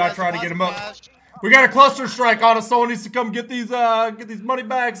 Dude, I tried to get him up. We got a cluster strike on us. Someone needs to come get these money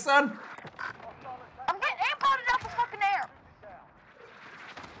bags, son. I'm getting aimbotted out the fucking air.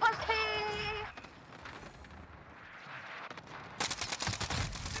 Pussy.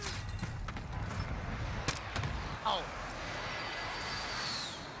 Oh.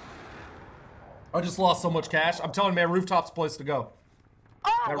 I just lost so much cash. I'm telling you, man, Rooftop's the place to go.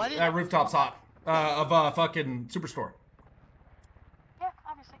 Oh, That Rooftop's hot. Of fucking Superstore. yeah,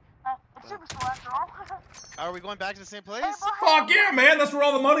 obviously. It's Superstore after all. Are we going back to the same place? Fuck yeah, man. That's where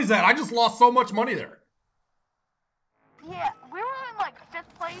all the money's at. I just lost so much money there. Yeah, we were in like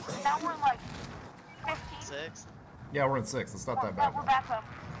 5th place, and now we're in like 15th. 6th. Yeah, we're in 6th. It's not that bad. We're back up.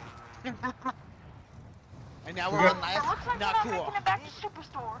 And now we're got- on It looks last. like Not we're not cool. making it back to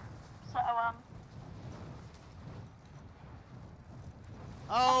Superstore. So,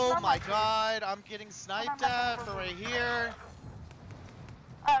 Oh my god, I'm getting sniped at from right here.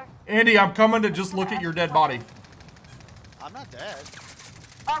 Andy, I'm coming to just look at your dead body. I'm not dead.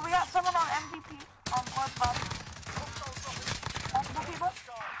 we got someone on MVP on Blood's body. Multiple people.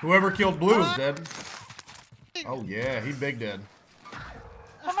 Whoever killed Blue is dead. Oh yeah, he big dead.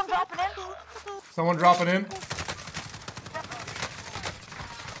 Someone dropping in. Someone dropping in.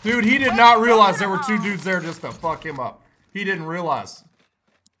 Dude, he did not realize there were 2 dudes there just to fuck him up. He didn't realize.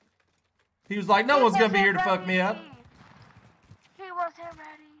 He was like, no one's gonna be here to fuck me up. He wasn't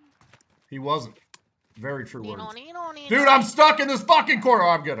ready. He wasn't. Very true words. Dude, I'm stuck in this fucking corner. Oh,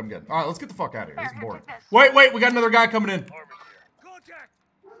 I'm good, I'm good. All right, let's get the fuck out of here. This is boring. Wait, we got another guy coming in.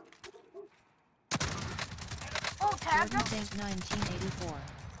 Oh, tagged Jordan him. Think 1984.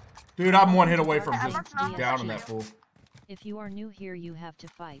 Dude, I'm 1 hit away from just downing that fool. If you are new here, you have to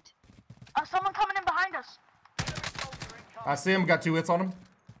fight. Someone coming in behind us. I see him, got 2 hits on him.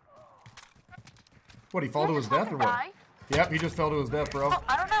 What, he fell to his death or what? Yep, he just fell to his death, bro. Oh,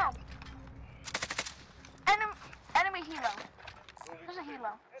 I don't know. Enemy helo. There's a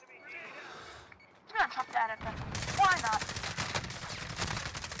helo. I'm gonna chuck that at them. Why not?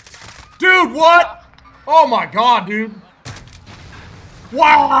 Dude, what? Oh my god, dude.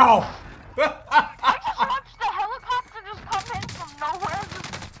 Wow! I just watched the helicopter just come in from nowhere and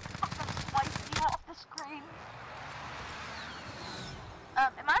just fucking slice me off the screen.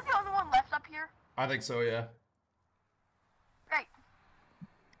 Am I the only one left up here? I think so, yeah. Great.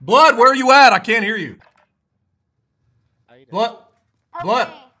 Blood, where are you at? I can't hear you. Blood. Help Blood.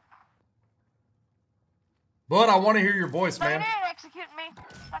 me. Blood, I want to hear your voice, But man. they didn't execute me.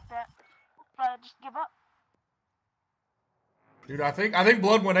 Fuck that. But just give up. Dude, I think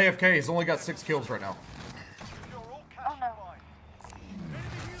Blood went AFK. He's only got 6 kills right now. Oh no.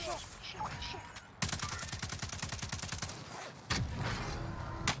 Shit.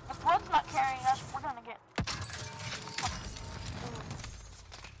 If Blood's not carrying us, we're gonna get...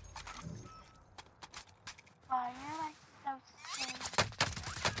 Fire like those things.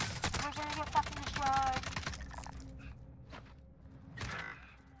 We're gonna get fucking destroyed.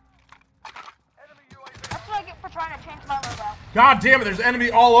 That's what I get for trying to change my loadout. God damn it, there's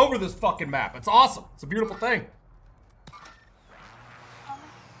enemy all over this fucking map. It's awesome. It's a beautiful thing.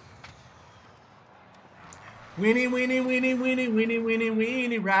 Weenie, weenie, weenie, weenie, weenie, weenie,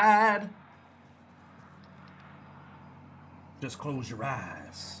 weenie ride. Just close your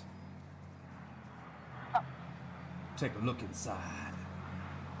eyes. Take a look inside.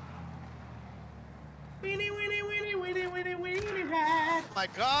 Weenie, weenie, weenie, weenie, weenie, weenie ride. My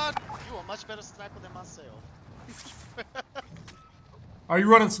god, you are a much better sniper than myself. Are you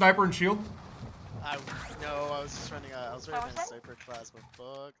running sniper and shield? No, I was just running I was running a sniper class, but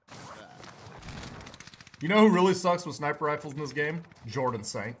fuck that. You know who really sucks with sniper rifles in this game? Jordan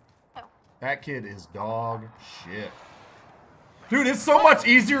Saint. That kid is dog shit. Dude, it's so much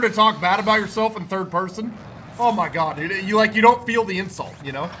easier to talk bad about yourself in third person. Oh my god, dude. You don't feel the insult,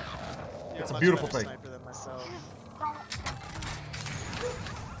 you know? You're It's a much beautiful better thing. sniper than myself.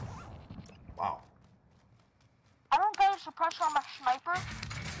 Wow. I don't get a suppressor on my sniper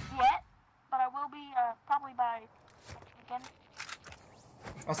yet, but I will be probably by next weekend.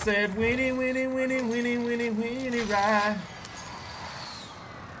 I said, winnie, winnie, winnie, winnie, winnie, winnie, ride.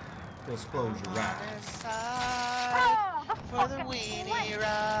 Just close your eyes. Oh, the For the fucking weenie twin.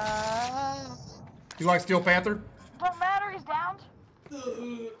 ride. You like Steel Panther? Don't matter, he's downed.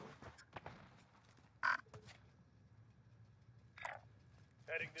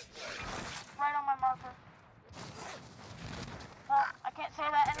 Heading this way. Right on my marker. Well, I can't say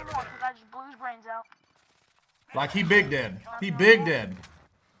that anymore because I just blew his brains out. Like he big dead. He big dead.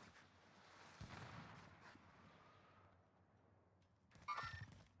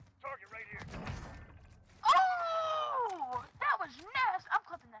 Target right here. Oh! That was nasty. I'm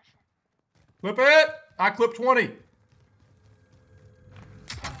clipping that shit. Clip it. I clipped 20.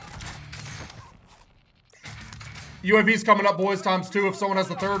 UAV's coming up, boys, ×2. If someone has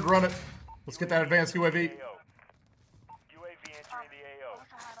the third, run it. Let's get that advanced UAV. UAV entering the AO. I wish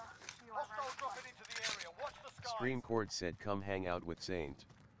I had a CO Hostiles dropping into the area. Watch the skies. Stream Cord said come hang out with Saint.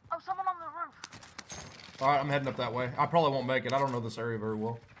 Oh, someone on the roof. Alright, I'm heading up that way. I probably won't make it. I don't know this area very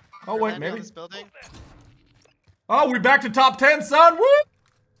well. Oh, You're wait, landing on maybe. this building? Oh, we back to top 10, son.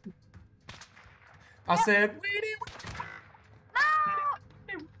 Woo! I said, No!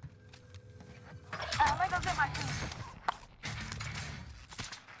 Let me go get my food.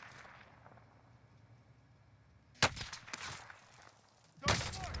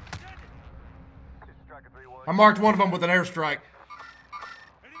 I marked one of them with an airstrike.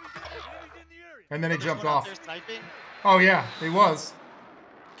 And then he jumped Someone out off. there sniping? Oh, yeah, he was.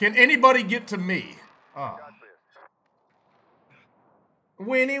 Can anybody get to me? Oh.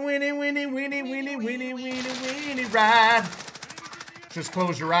 Winnie, winnie, winnie, winnie, winnie, winnie, winnie, winnie, ride. Just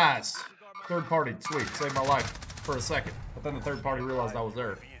close your eyes. Third party, sweet, saved my life for a second. But then the third party realized I was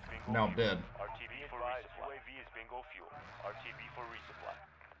there. Now I'm dead. RTB for resupply. UAV is bingo fuel. RTB for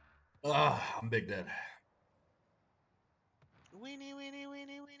resupply. I'm big dead. Weenie, weenie,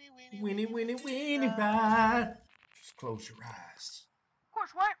 weenie, weenie, weenie, Winnie, winnie, winnie, ride. Just close your eyes. Of course,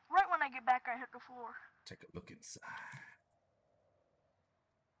 right when I get back, I hit the floor. Take a look inside.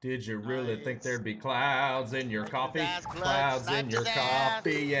 Did you really think Nice. there'd be clouds in your coffee? ass, blood, Clouds slapped in your his ass.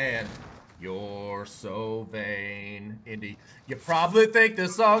 coffee, and you're so vain, Indy. You probably think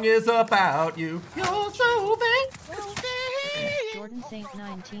this song is about you. You're so vain. Jordan Saint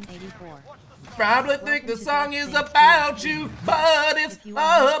 1984. Probably think the song is about you, but it's If you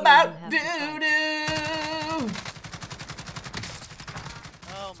are not about here, you have doo-doo.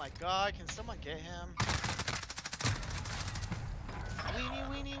 Oh my god, can someone get him? Weenie,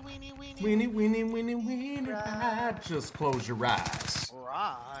 weenie, weenie, weenie. Winnie, winnie, winnie, winnie, ride. Just close your eyes.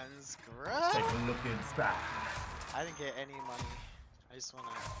 Bronze, Take grunt. a look inside. I didn't get any money. I just want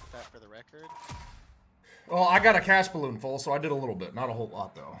to put that for the record. Well, I got a cash balloon full, so I did a little bit. Not a whole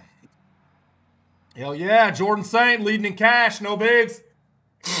lot, though. Hell yeah, Jordan Saint leading in cash, no bigs.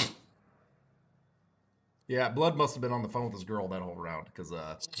 Yeah, Blood must have been on the phone with his girl that whole round, because,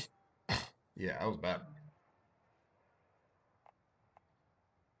 yeah, that was bad.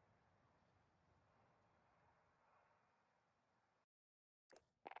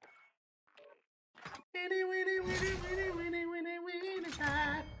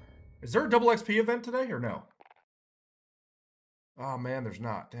 Is there a double XP event today, or no? Oh, man, there's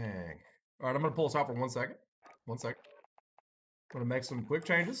not. Dang. All right, I'm going to pull us out for 1 second. 1 second. I'm going to make some quick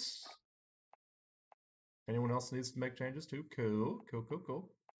changes. Anyone else needs to make changes too? Cool, cool, cool, cool.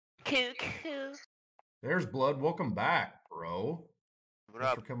 Cool. There's Blood. Welcome back, bro. What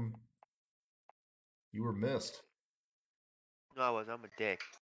Thanks up? for coming. You were missed. No, I was. I'm a dick.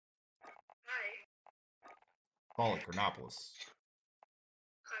 Call it Chronopolis.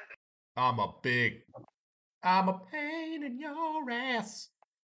 I'm a pain in your ass.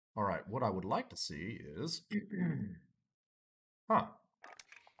 All right, what I would like to see is, huh?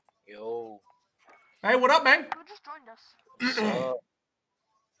 Yo, Hey, what up, man? Who just joined us?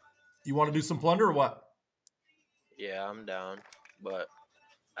 You want to do some plunder or what? yeah, I'm down, but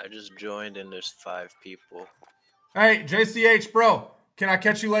I just joined and there's 5 people. Hey, JCH, bro, can I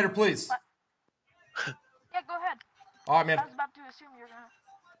catch you later, please? What? Yeah, go ahead. All right, man. I was about to assume you're gonna.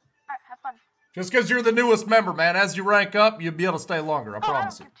 Alright, have fun. Just because you're the newest member, man, as you rank up, you'll be able to stay longer. I Oh, I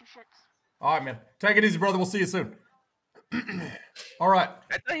promise don't you. give two shits. All right, man. Take it easy, brother. We'll see you soon. All right.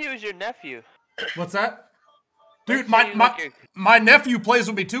 I thought he was your nephew. What's that? Dude, Let's say you like your- my nephew plays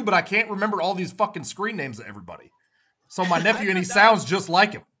with me too, but I can't remember all these fucking screen names of everybody. So my nephew, and he sounds just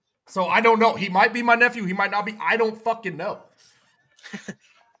like him. So I don't know. He might be my nephew. He might not be. I don't fucking know.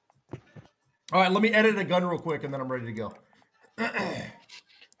 All right, let me edit a gun real quick, and then I'm ready to go.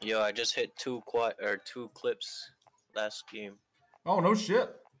 Yo, I just hit two clips last game. Oh, no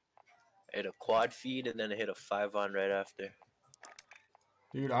shit. I hit a quad feed and then I hit a 5-on right after.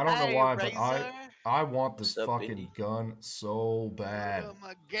 Dude, I don't know Hey, why, but Razor. I want this What's up, fucking Indy? gun so bad. I'm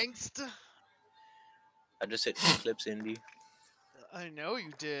a gangster. I just hit 2 clips, Indy. I know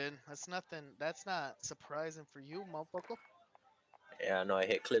you did. That's nothing. That's not surprising for you, motherfucker. Yeah, I know I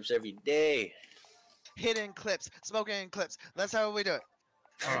hit clips every day. Hidden clips, smoking clips. That's how we do it.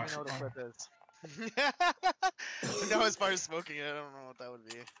 I don't even know what a clip is. No, as far as smoking it, I don't know what that would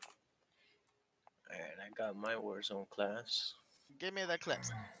be. Alright, I got my Warzone class. Give me the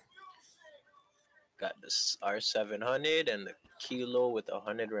clips. Got the R700 and the Kilo with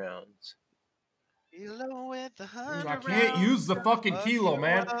 100 rounds. Kilo with the Dude, 100 I can't use the fucking rounds, Kilo, fuck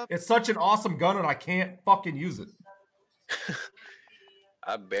man. you up. It's such an awesome gun, and I can't fucking use it.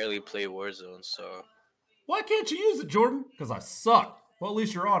 I barely play Warzone, so Why can't you use it, Jordan? Because I suck. Well, at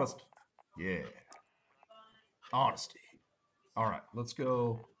least you're honest. Yeah. Honesty. All right, let's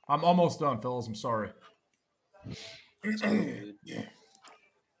go. I'm almost done, fellas. I'm sorry. it's all good.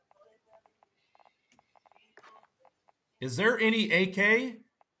 Is there any AK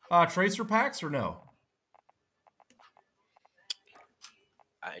tracer packs or no?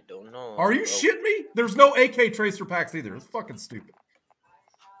 I don't know. Are you shitting me? There's no AK tracer packs either. It's fucking stupid.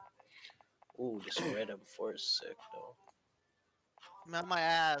 Ooh, this red M4 is sick though. I'm on my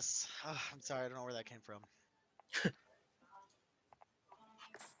ass. Ugh, I'm sorry, I don't know where that came from.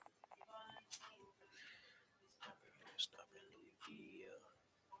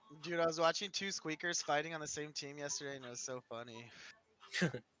 Dude, I was watching 2 squeakers fighting on the same team yesterday, and it was so funny.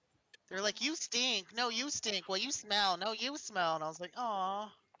 They're like, "You stink." No, you stink. Well, you smell. No, you smell. And I was like,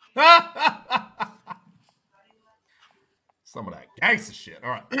 "Aw." Some of that gangsta shit. All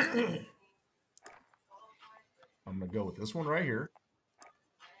right. I'm going to go with this one right here.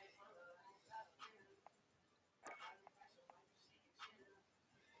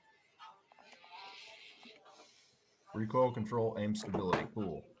 Recoil control, aim stability.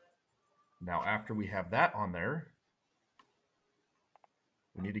 Cool. Now, after we have that on there,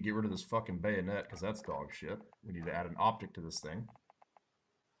 we need to get rid of this fucking bayonet because that's dog shit. We need to add an optic to this thing.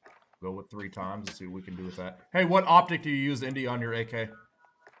 Go with 3 times and see what we can do with that. Hey, what optic do you use, Indy, on your AK?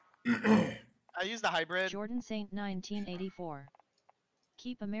 I use the hybrid. Jordan Saint 1984.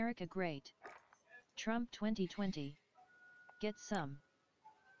 Keep America great. Trump 2020. Get some.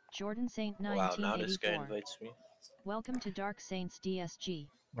 Jordan Saint Wow, now this guy 1984. invites me. Welcome to Dark Saints DSG.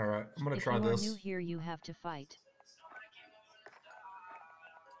 All right, I'm going to try If you are this. new here, you have to fight.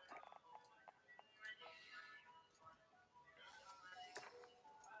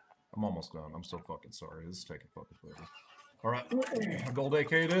 I'm almost done. I'm so fucking sorry. This is taking fucking forever. All right, a gold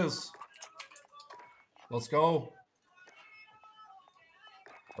AK it is. Let's go.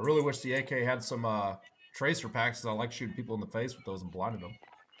 I really wish the AK had some tracer packs because I like shooting people in the face with those and blinding them.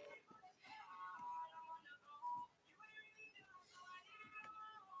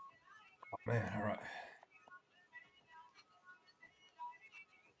 Oh, man, all right.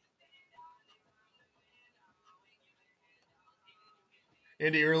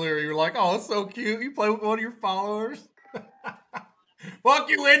 Indy, earlier you were like, "Oh, it's so cute. You play with one of your followers." Fuck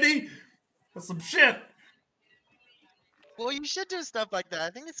you, Indy. That's some shit. Well, you should do stuff like that. I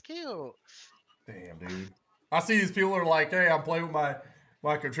think it's cute. Damn, dude. I see these people are like, "Hey, I'm playing with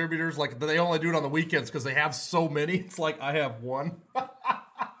my contributors." Like, they only do it on the weekends because they have so many. It's like I have one.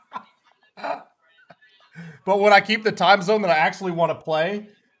 But when I keep the time zone that I actually want to play,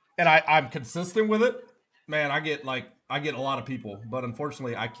 and I'm consistent with it, man, I get a lot of people. But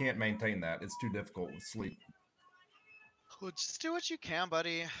unfortunately, I can't maintain that. It's too difficult with sleep. Well, just do what you can,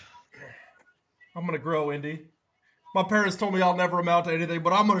 buddy. I'm gonna grow, Indy. My parents told me I'll never amount to anything,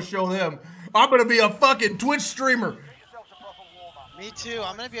 but I'm gonna show them. I'm gonna be a fucking Twitch streamer. Me too.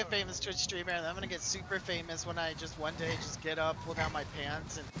 I'm gonna be a famous Twitch streamer, and I'm gonna get super famous when I just one day just get up, pull down my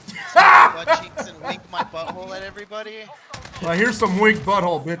pants, and my butt cheeks and wink my butthole at everybody. Well, here's some wink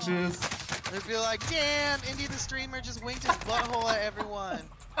butthole, bitches. They'd be like, "Damn, Indy the streamer just winked his butthole at everyone."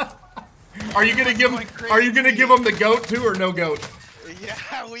 Are you gonna give them the goat too, or no goat?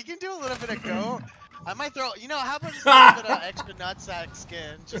 Yeah, we can do a little bit of goat. I might throw, how about just a little bit of extra nutsack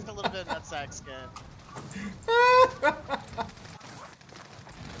skin? Just a little bit of nutsack skin.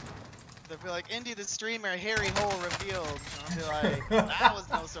 They'll be like, "Indy the streamer, hairy hole revealed." And I'll be like, "That was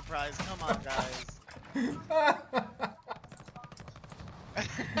no surprise. Come on, guys." Woo!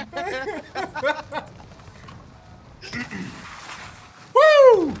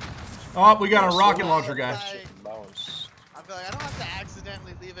 Oh, we got a rocket launcher guy. Bounce. I feel like I don't have to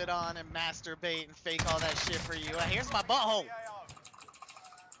accidentally leave it on and masturbate and fake all that shit for you. Here's my butthole.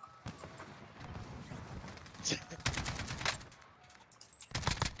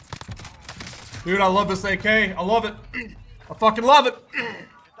 Dude, I love this AK. I love it. I fucking love it.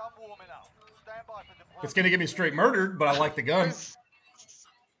 It's gonna get me straight murdered, but I like the gun.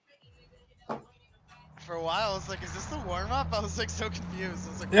 For a while, I was like, "Is this the warm up?" I was like so confused.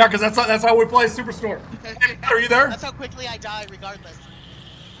 I was like, Yeah, because that's how we play Superstore. Are you there? That's how quickly I die, regardless.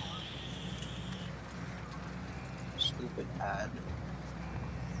 Stupid ad.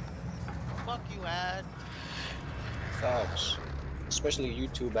 Fuck you, ad. Facts. Especially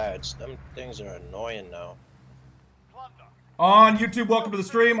YouTube ads. Them things are annoying now. On YouTube, welcome to the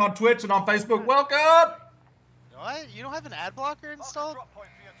stream. On Twitch and on Facebook, welcome. What? You don't have an ad blocker installed?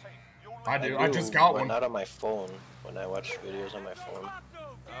 I do. I just got but one. not on my phone. When I watch videos on my phone.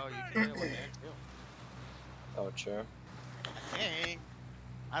 Oh, you can get one there too. Oh, sure. Dang.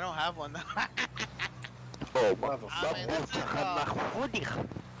 I don't have one though. Oh, I mean, that's it,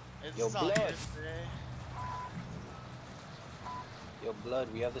 it's Yo, all blood. good today. Yo, blood,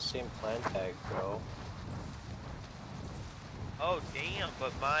 we have the same clan tag, bro. Oh damn!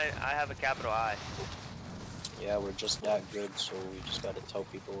 But I have a capital I. Yeah, we're just that good, so we just gotta tell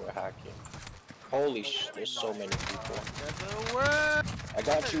people we're hacking. Holy sh! There's so many people. I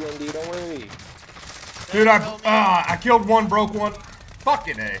got you, Indy. Don't worry. Dude, I killed one, broke one.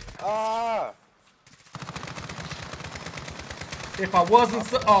 Fucking A. Ah! If I wasn't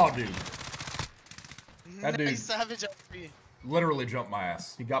so... Oh, dude. That dude Nice savage RP. literally jumped my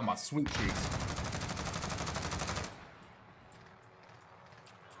ass. He got my sweet cheeks.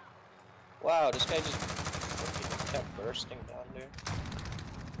 Wow, this guy just fucking kept bursting down there.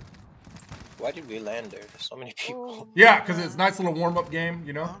 Why did we land there? There's so many people. Yeah, because it's a nice little warm-up game,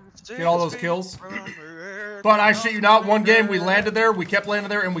 you know? Get all those kills. But I shit you not, one game we landed there, we kept landing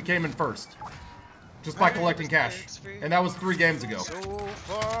there, and we came in first. Just by collecting cash. And that was 3 games ago. So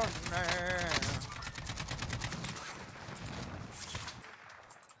far now.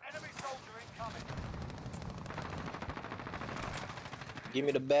 Give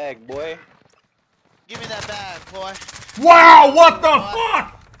me the bag, boy. Give me that bag, boy. Wow, what the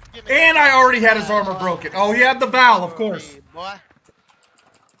fuck? And I already had his armor broken. Oh, he had the Val, of course. Boy.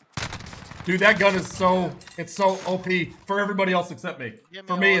 Dude, that gun is so, it's so OP for everybody else except me.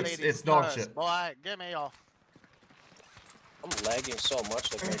 For me, it's dog shit. Boy, give me all. I'm lagging so much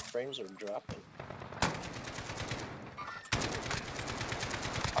that my frames are dropping.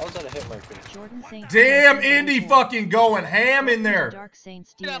 How was that a hit marker? Jordan Saint Damn, Indy fucking going ham in there. Dark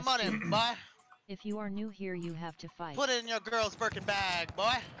Saints Get that money, DSG. boy. If you are new here, you have to fight. Put it in your girl's Birkin bag,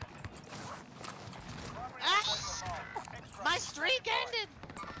 boy. Ah! My streak ended.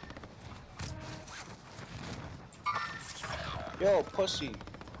 Yo, pussy,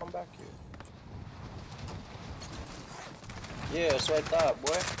 come back here. Yeah, so I thought,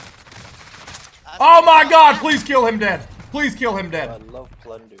 boy. Oh my god, please kill him dead. Please kill him dead. I love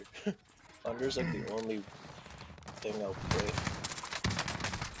plunder. Plunder's like the only thing I'll play.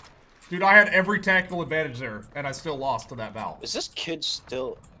 Dude, I had every tactical advantage there, and I still lost to that Val. Is this kid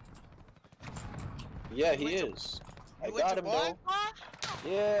still? Yeah, he is. I got him though.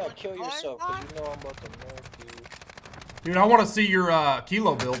 Yeah, kill yourself, cause you know I'm about to murk you. Dude, I want to see your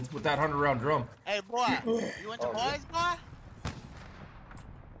kilo build with that 100-round drum. Hey, boy. You went to boys, boy?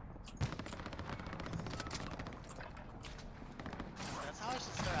 That's how I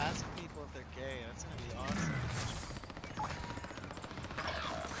should start asking people if they're gay. That's gonna be awesome.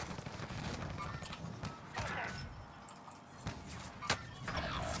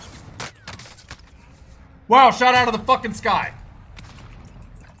 Wow, shot out of the fucking sky.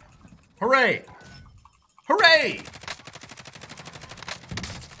 Hooray. Hooray!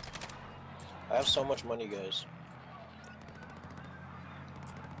 I have so much money, guys.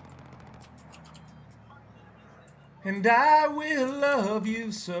 And I will love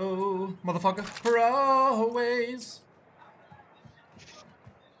you so, motherfucker, for always.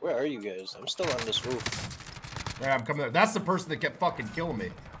 Where are you guys? I'm still on this roof. Yeah, I'm coming there. That's the person that kept fucking killing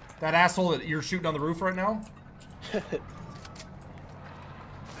me. That asshole that you're shooting on the roof right now?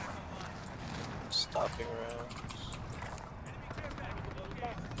 Stopping around.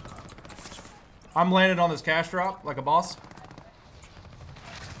 I'm landing on this cash drop like a boss.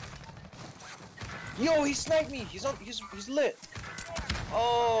 Yo, he sniped me. He's lit.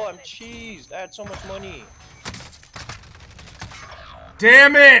 Oh, I'm cheesed. I had so much money.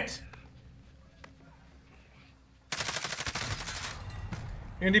 Damn it!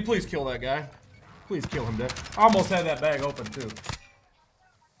 Andy, please kill that guy. Please kill him, Dick. I almost had that bag open, too.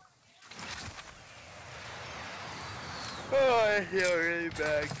 Oh, I feel a really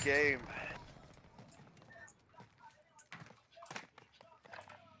bad game.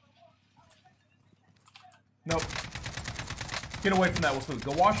 Nope. Get away from that, Will Smooth.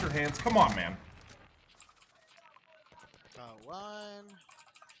 Go wash your hands. Come on, man. One.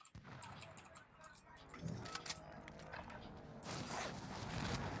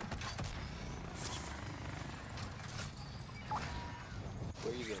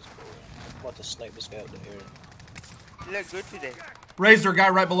 Where you guys going? I'm about to snipe this guy out the air. You look good today. Razor guy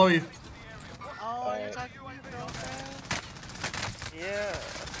right below you. Oh, you're talking to my girlfriend? Yeah.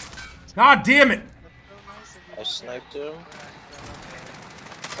 God damn it. I sniped him.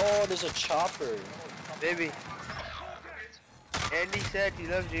 Oh, there's a chopper. Baby. Andy said he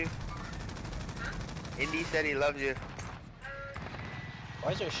loves you. Andy said he loves you.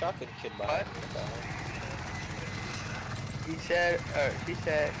 Why is there a shotgun kid behind me? He said, or she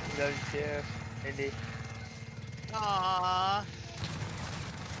said he loves you, Andy. Aww.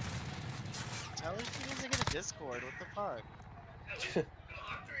 Tell her she needs to get a Discord. What the fuck?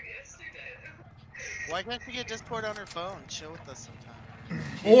 Why can't she get Discord on her phone? Chill with us sometime.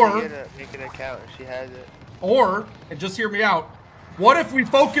 Or, make an account if she has it. or, and just hear me out, what if we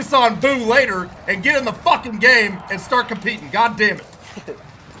focus on Boo later and get in the fucking game and start competing? God damn it.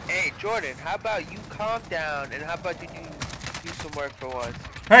 Hey, Jordan, how about you calm down and how about you do some work for once?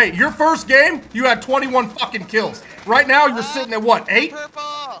 Hey, your first game, you had 21 fucking kills. Right now, you're sitting at what, 8? Purple!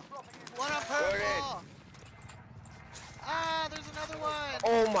 One on purple! Jordan. Ah, there's another one!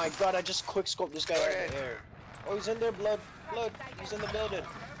 Oh my god, I just quick scoped this guy out of the air. Oh, he's in there, blood. Blood. He's in the building.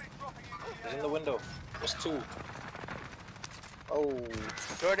 He's in the window. There's 2. Oh.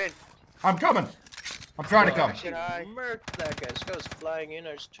 Jordan. I'm coming. I'm trying to come. Shit, hi. Murked that guy. This guy was flying in.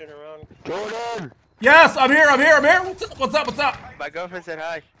 I just turned around. Jordan! Yes, I'm here, I'm here, I'm here. What's up, what's up? My girlfriend said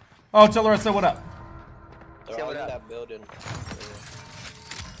hi. Oh, tell her I said what up. They're Say all what in up. that building.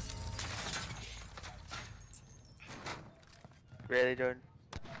 Really, Jordan?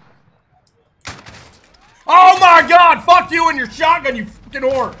 Oh my god, fuck you and your shotgun, you fucking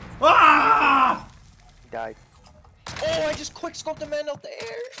whore. Ah! He died. Oh, I just quick scoped the man out the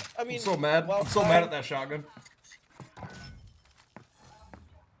air. I mean, I'm so mad. I'm so mad at that shotgun.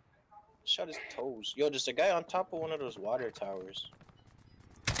 Shot his toes. Yo, there's a guy on top of one of those water towers.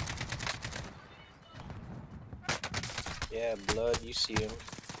 Yeah, blood, you see him.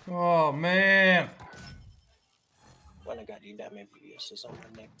 Oh man. When I got you that maybe this is on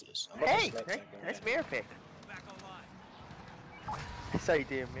my necklace. I'm about to Hey, snipe that guy. nice mirror pick. I saw you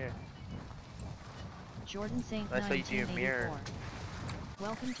do a mirror. Jordan Saint I saw you do a mirror. 1984.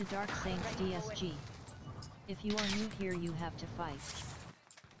 Welcome to Dark Saints DSG. If you are new here, you have to fight.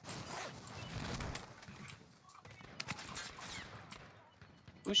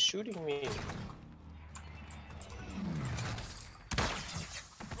 Who's shooting me?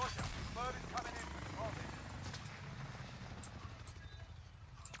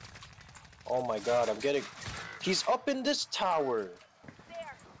 Oh my god, I'm getting... He's up in this tower!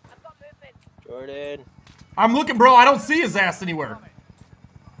 Jordan! I'm looking, bro. I don't see his ass anywhere.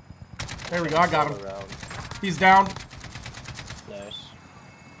 There we go. I got him. Around. He's down. Nice.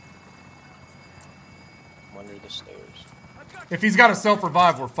 I'm under the stairs. If he's got a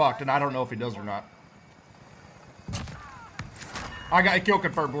self-revive, we're fucked, and I don't know if he does or not. I got a kill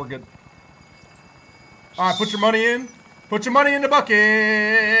confirmed. We're good. All right, put your money in. Put your money in the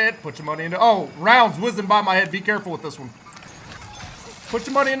bucket. Put your money in the... Oh, rounds whizzing by my head. Be careful with this one. Put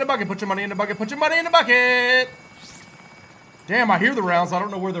your money in the bucket. Put your money in the bucket. Put your money in the bucket. Damn, I hear the rounds. I don't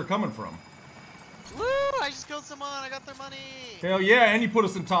know where they're coming from. Woo! I just killed someone. I got their money. Hell yeah, and you put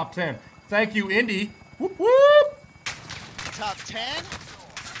us in top 10. Thank you, Indy. Whoop, whoop. Top 10?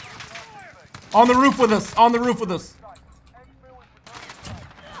 On the roof with us. On the roof with us.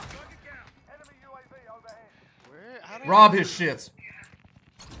 Where? How do Rob his shits.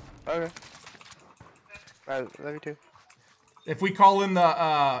 Okay. Right, let me too. If we call in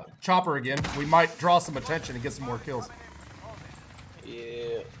the chopper again, we might draw some attention and get some more kills.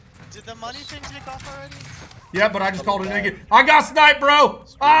 Yeah. Did the money thing take off already? Yeah, but I just called it in again. I got sniped, bro!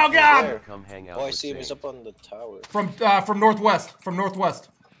 Oh, God! Come hang out Oh, I with see him. He's Saint. up on the tower. From northwest. From northwest.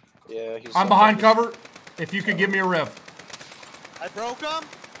 Yeah, he's I'm up behind on cover. If you could give me a rev. I broke him.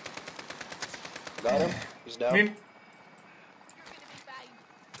 Got him. He's down. I mean,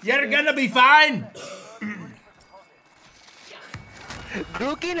 you're gonna be fine.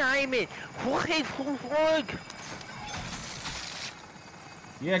 Guggenheimen!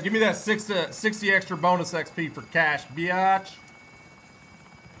 Yeah, give me that 60 extra bonus XP for cash, biatch.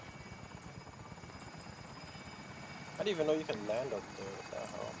 I didn't even know you can land up there. What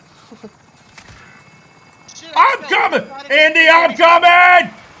the hell? Shit, I'm coming! Indy, I'm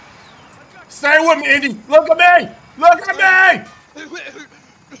coming! Stay with me, Indy! Look at me! Look at me!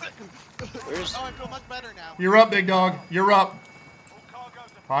 Where's... Oh, I feel much better now. You're up, big dog. You're up.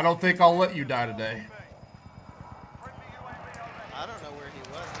 I don't think I'll let you die today. I don't know where he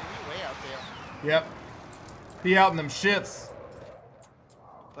was, dude. He's way out there. Yep. He out in them shits.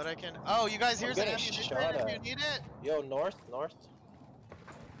 But I can. Oh, you guys, here's an getting ammunition shot if at. you need it. Yo, north.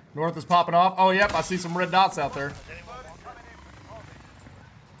 North is popping off. Oh, yep. I see some red dots out there.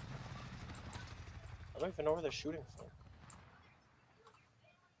 I don't even know where they're shooting from.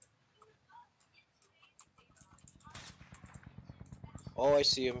 Oh, I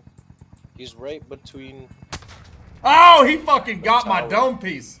see him. He's right between... Oh, he fucking got my tower. dome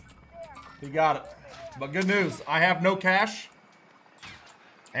piece. He got it. But good news. I have no cash.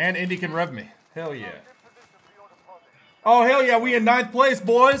 And Indy can rev me. Hell yeah. Oh, hell yeah. We in 9th place,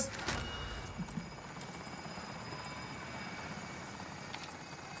 boys.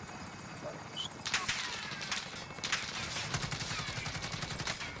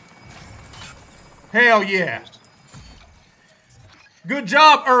 Hell yeah. Good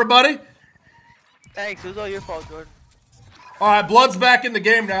job, everybody. Thanks, it was all your fault, Jordan. All right, Blood's back in the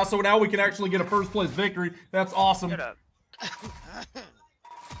game now, so now we can actually get a first place victory. That's awesome. Shut up.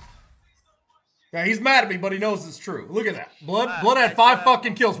 Yeah, he's mad at me, but he knows it's true. Look at that. Blood Wow, Blood had that's 5 bad.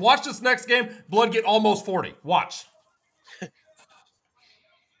 fucking kills. Watch this next game. Blood get almost 40. Watch.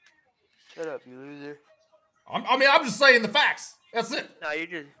 Shut up, you loser. I mean, I'm just saying the facts. That's it. No, you're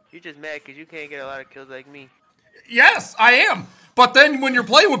just mad because you can't get a lot of kills like me. Yes, I am. But then when you're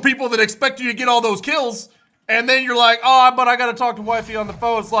playing with people that expect you to get all those kills, and then you're like, oh, but I got to talk to wifey on the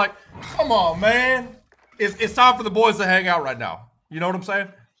phone. It's like, come on, man. It's time for the boys to hang out right now. You know what I'm saying?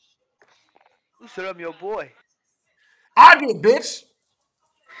 Who said I'm your boy? I did, bitch.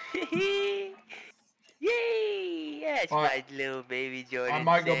 Yay! That's All my right. little baby Jordan. I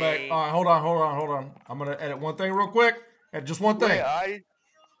might go back. All right, hold on. I'm going to edit one thing real quick. And just one thing. Wait,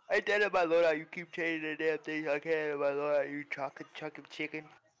 I did it my loadout. You keep changing the damn things. I can't edit my loadout. You chocolate chucking chicken.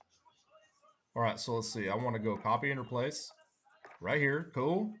 All right, so let's see. I want to go copy and replace right here.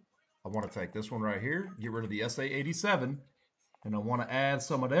 Cool. I want to take this one right here, get rid of the SA87, and I want to add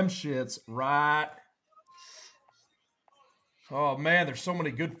some of them shits right. Oh, man, there's so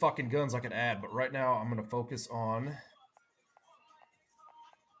many good fucking guns I could add, but right now I'm going to focus on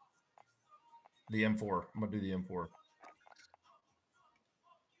the M4. I'm going to do the M4.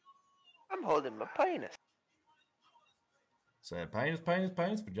 I'm holding my penis. Said penis,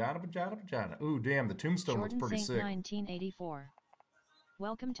 vagina. Ooh, damn, the tombstone Jordan looks pretty Saint sick. 1984.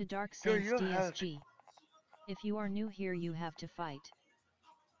 Welcome to Dark Sure, Saints you have- DSG. If you are new here, you have to fight.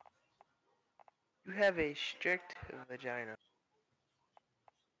 You have a strict vagina.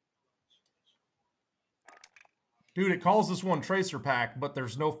 Dude, it calls this one Tracer Pack, but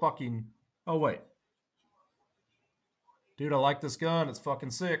there's no fucking... Oh, wait. Dude, I like this gun. It's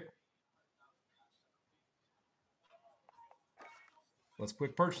fucking sick. Let's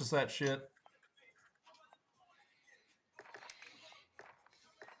quick purchase that shit.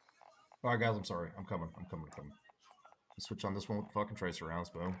 All right, guys, I'm sorry. I'm coming. Let's switch on this one with the fucking tracer rounds.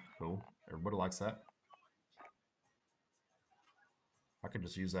 Boom. Cool. Everybody likes that. I could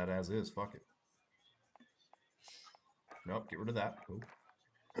just use that as is. Fuck it. Nope, get rid of that. Cool.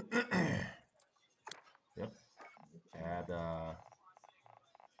 Yep. Add,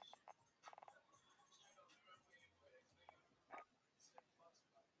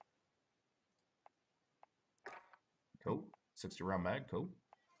 cool. 60 round mag. Cool.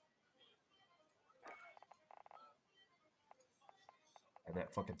 Add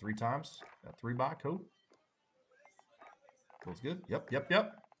that fucking 3 times. That 3 by. Cool. Feels good. Yep.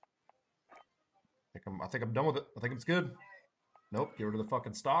 I think I'm done with it. I think it's good. Nope. Get rid of the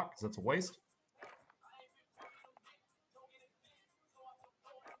fucking stock because that's a waste.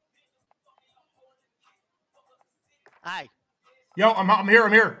 Hi. Yo, I'm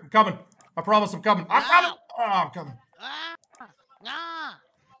here. I'm coming. I promise I'm coming. I'm coming. Oh, I'm coming.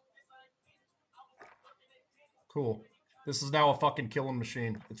 Cool. This is now a fucking killing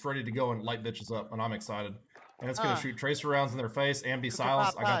machine. It's ready to go and light bitches up, and I'm excited. And it's gonna shoot tracer rounds in their face and be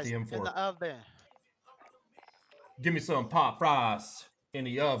silenced. I got the M4. In the oven. Give me some pot fries in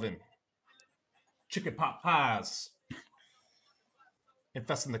the oven. Chicken pot pies.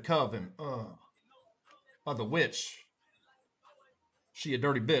 Infesting the coven. Of the witch. She a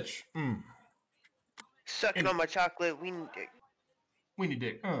dirty bitch. Sucking on my chocolate weenie dick. Weenie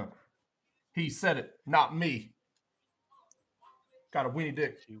dick. He said it, not me. Got a weenie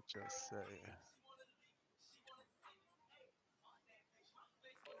dick. You just say.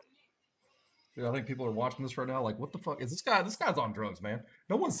 Dude, I think people are watching this right now like, what the fuck? Is this guy? This guy's on drugs, man.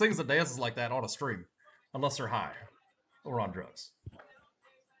 No one sings and dances like that on a stream. Unless they're high. Or on drugs.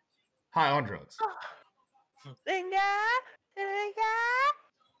 High on drugs.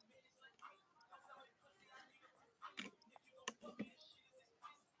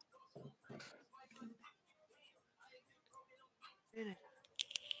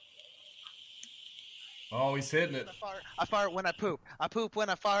 Oh, he's hitting it. I fart when I poop. I poop when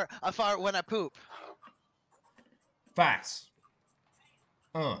I fart. I fart when I poop. Facts.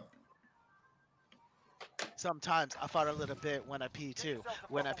 Sometimes I fart a little bit when I pee too.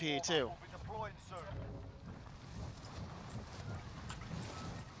 When I pee too.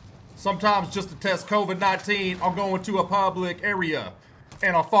 Sometimes just to test COVID-19, I'll go into a public area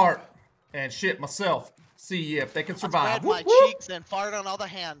and I'll fart and shit myself. See if they can survive. Spread my cheeks and fart on all the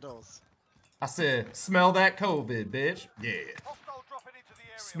handles. I said, smell that COVID, bitch. Yeah.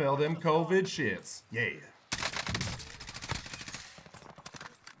 Smell them COVID shits. Yeah.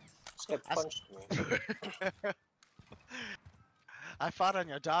 This guy punched me. I fought on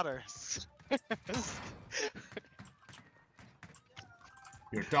your daughter.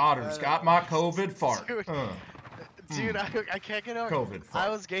 Your daughter's got my COVID fart. Dude, I can't get over COVID fart. I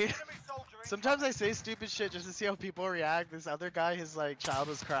was gay. Sometimes I say stupid shit just to see how people react. This other guy, his like child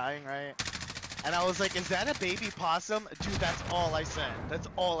was crying, right? And I was like, is that a baby possum? Dude, that's all I said. That's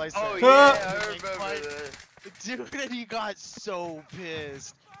all I said. Oh yeah, I remember that. Dude, and he got so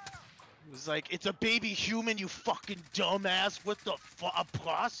pissed. He was like, it's a baby human, you fucking dumbass. What the fuck? A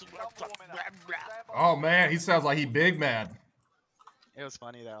possum? Oh man, he sounds like he big mad. It was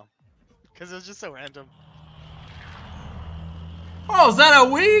funny though. Because it was just so random. Oh, is that a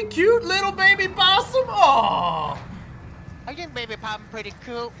wee cute little baby possum? Oh. I think baby possum pretty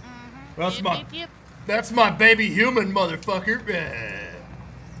cool. That's my baby human, motherfucker. Yeah.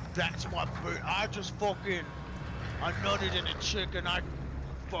 That's my I just fucking I nutted in a chick and I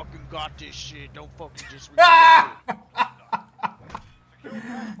fucking got this shit. Don't fucking just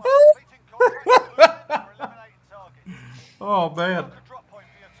Oh man.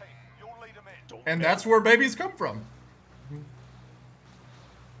 And that's where babies come from.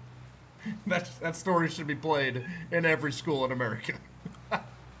 That story should be played in every school in America.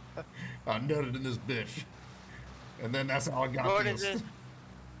 I nutted in this bitch. And then that's how I got this.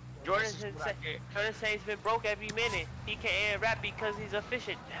 Jordan says he's been broke every minute. He can't rap because he's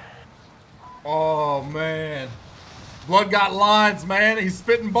efficient. Oh man. Blood got lines, man. He's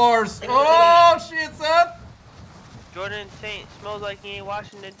spitting bars. Oh shit, son. Jordan Saint smells like he ain't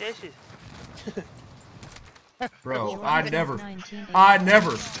washing the dishes. Bro, I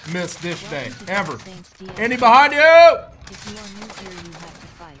never miss dish day. Ever. Any behind you?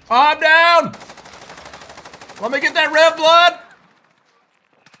 I'm down. Let me get that red blood.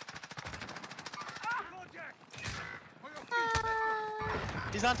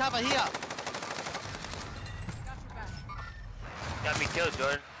 He's on top of here. Got me killed,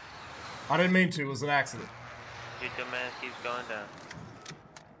 Jordan. I didn't mean to. It was an accident. Your dumb ass keeps going down.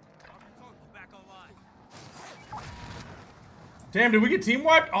 Damn, did we get team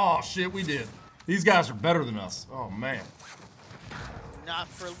wiped? Oh shit, we did. These guys are better than us. Oh man. Not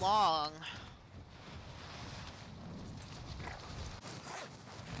for long.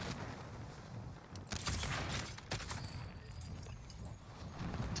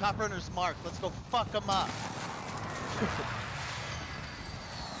 Top runner's mark. Let's go fuck him up.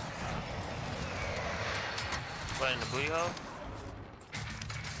 What, in the booty hole?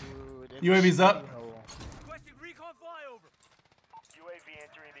 Dude, UAV's up. Requesting recon flyover. UAV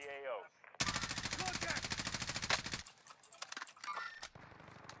entering the AO. Contact.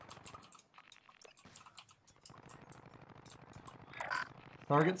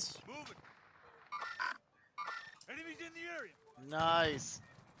 Targets. Moving. Enemies in the area. Nice.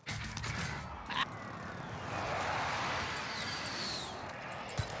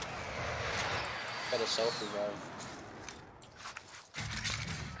 Got a self-revive.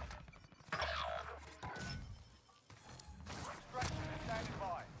 Standing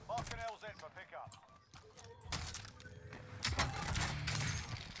by. Marking LZ for pickup.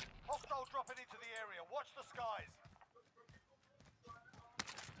 Hostile dropping into the area. Watch the skies.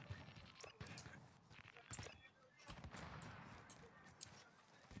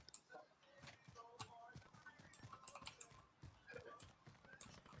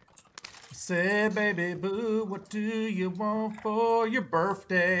 Say, baby boo, what do you want for your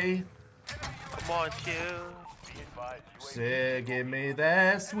birthday? Come on, chill. Be advised. Say, give me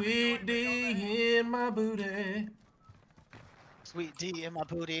that sweet D in my booty. Sweet D in my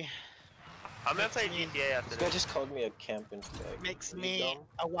booty. I'm gonna play GTA after This guy this. just called me a camping fag. Makes Are you me dumb?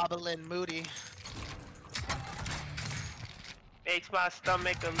 a wobbling moody. Makes my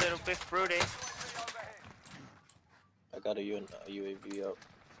stomach a little bit fruity. I got a UAV up.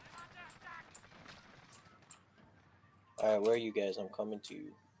 Alright, where are you guys? I'm coming to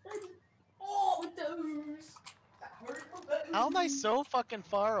you. Oh, those. How am I so fucking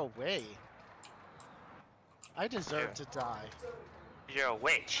far away? I deserve to die. You're a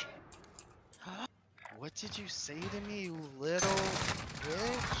witch. What did you say to me, you little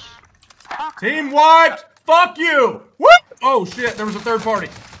bitch? Team wiped! Fuck you! Woo! Oh shit, there was a third party.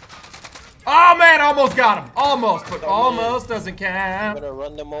 Oh man, almost got him. Almost, but almost doesn't I'm count. gonna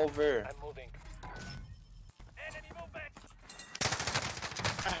run them over. I'm moving. Enemy movement.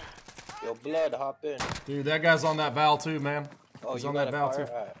 Yo, blood, hop in. Dude, that guy's on that Val too, man. Oh, He's you on got that a Val car?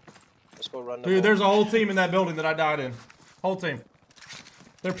 too. Alright. Let's go run them Dude, over. there's a whole team in that building that I died in. Whole team.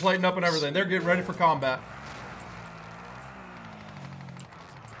 They're plating up and everything. They're getting ready for combat.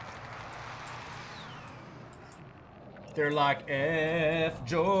 They're like F.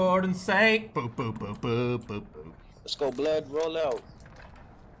 Jordan Saint. Boop, boop, boop, boop, boop, boop. Let's go, blood. Roll out.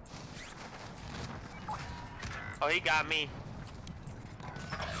 Oh, he got me.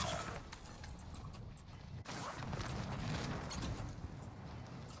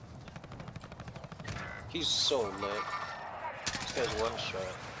 He's so lit. This guy's one shot.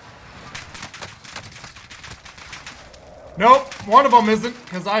 Nope, one of them isn't,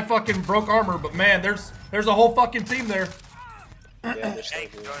 because I fucking broke armor, but man, there's a whole fucking team there. Yeah, they're still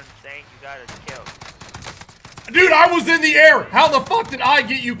Thanks, here. Jordan. Thank you. Got us killed. Dude, I was in the air. How the fuck did I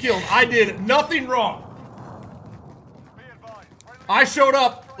get you killed? I did nothing wrong. I showed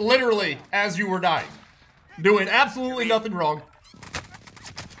up literally as you were dying. Doing absolutely nothing wrong.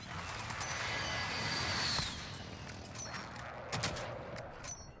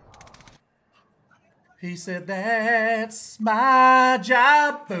 He said, that's my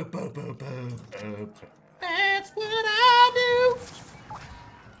job. Boop, boop, boop, boop, boop. That's what I do.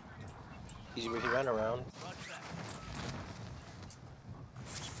 He ran around.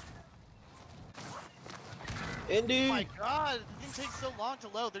 Indy! Oh my god, it didn't take so long to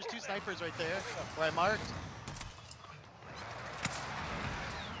load. There's two snipers right there where I marked.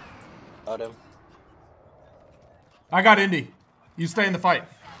 Got him. I got Indy. You stay in the fight.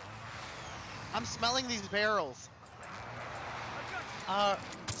 I'm smelling these barrels.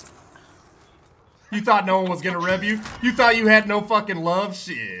 You thought no one was gonna rev you? You thought you had no fucking love?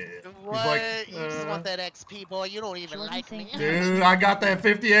 Shit. What? He's like, You just want that XP, boy. You don't even Jordan like me. Saint dude, I got that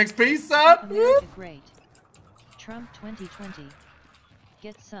 50 XP, son. America great. Trump 2020.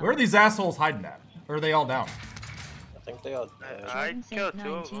 Get some. Where are these assholes hiding at? Or are they all down? I think they all. I Jordan killed Saint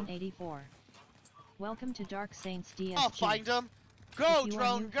two of them. 1984. Welcome to Dark Saints DSG. I'll find them. Go, If you are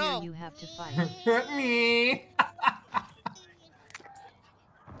drone, new go. here, you have to fight. Me.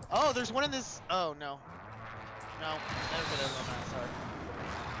 Oh, there's one in this. Oh no. No, never put it on that. Sorry.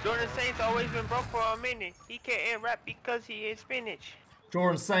 Jordan Saint's always been broke for a minute. He can't rap because he is spinach.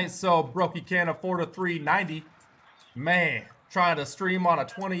 Jordan Saint so broke he can't afford a 390. Man, trying to stream on a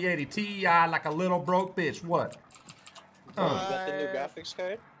 2080 Ti like a little broke bitch. What? Oh, you got the new graphics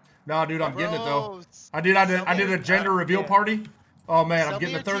card? No, dude, I'm getting it though. Bros. I did a gender reveal party. Oh man, I'm Sell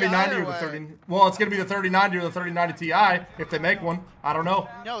getting me the a TI 3090 or or the what? 30. Well, it's gonna be the 3090 or the 3090 Ti if they make one. I don't know.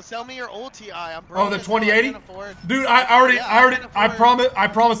 No, sell me your old TI. I'm broke. Oh, the as hell, I 2080? can't afford- Dude, Yeah, I can afford- I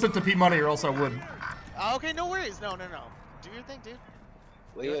promised it to P Money or else I wouldn't. Okay, no worries. No. Do your thing, dude.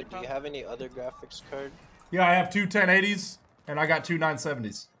 Leo, do you have any other graphics card? Yeah, I have two 1080s and I got two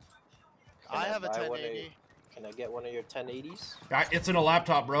 970s. I have a buy one of 1080. Can I get one of your 1080s? It's in a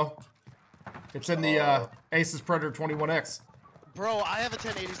laptop, bro. It's in the Asus Predator 21X. Bro, I have a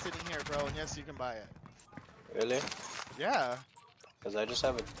 1080 sitting here, bro, and yes, you can buy it. Really? Yeah. Because I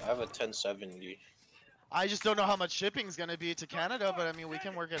have a 1070. I just don't know how much shipping's gonna be to Canada, but I mean, we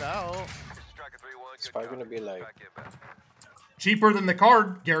can work it out. It's probably gonna be like. Cheaper than the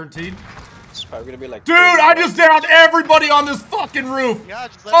card, guaranteed. It's probably gonna be like. Dude, I just downed everybody on this fucking roof. Yeah,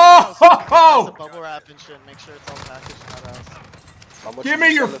 just let me know so we can Oh! buy some bubble wrap and shit. Make sure it's all packaged, not us. How much Give did me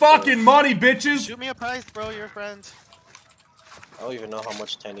you your sell it fucking for? money, bitches. Shoot me a price, bro. You're a friend. I don't even know how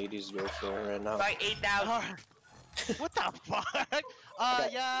much 1080s go for right now. Like 8,000. What the fuck?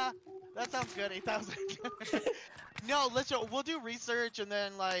 Yeah, that sounds good. 8,000. No, we'll do research and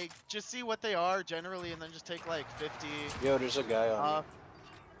then like just see what they are generally, and then just take like 50. Yo, there's a guy on.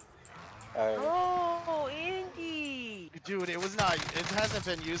 Oh, Indy. Dude, it hasn't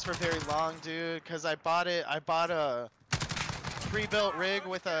been used for very long, dude. Cause I bought a pre-built rig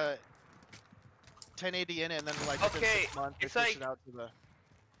with a 1080 in it, and then like within 6 months, it's they switched like- it out to the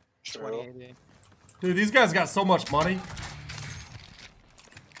True. 2080. Dude, these guys got so much money.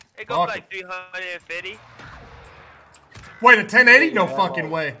 It goes Fuck. like 350. Wait, a 1080? Yeah, No ammo. fucking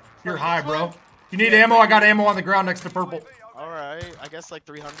way. You're For high, this bro. one? You need Yeah, ammo? I got ammo on the ground next to purple. All right, I guess like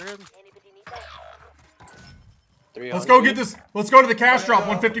 300. 300? Let's go get this. Let's go to the cash drop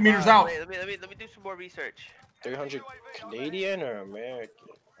 150 meters out. Wait, let me do some more research. 300 Canadian or American?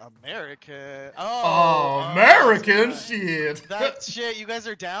 American. Oh, Oh, American that's shit. that shit. You guys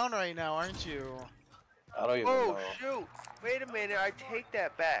are down right now, aren't you? I don't even Oh know. shoot! Wait a minute, I take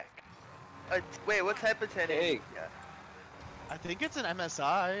that back. Wait, what type of 1080? Hey. Yeah. I think it's an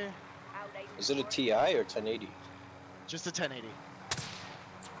MSI. Is it a TI or 1080? Just a 1080.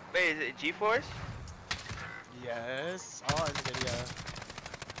 Wait, is it GeForce? Yes. All NVIDIA.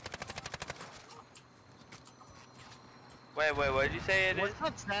 Wait, what did you say it Well, is?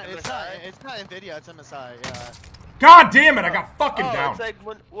 it's not NVIDIA. It's MSI. Yeah. God damn it! I got fucking Oh, down. it's like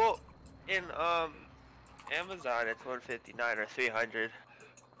in Amazon it's 159 or 300.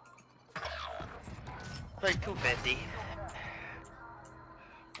 It's like 250.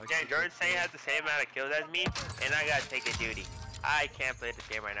 Okay, Jordan Saint has the same amount of kills as me, and I gotta take a duty. I can't play this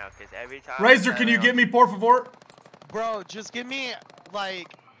game right now because every time. Razor, can you get me por favor? Bro, just give me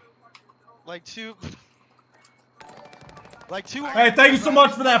like two. Like two. Hey, thank you so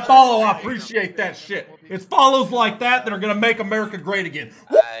much for that follow. I appreciate that shit. It's follows like that that are gonna make America great again.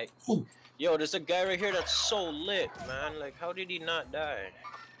 Woo! Yo, there's a guy right here that's so lit, man. Like, how did he not die?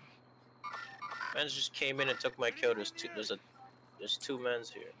 Man just came in and took my kill. There's two men's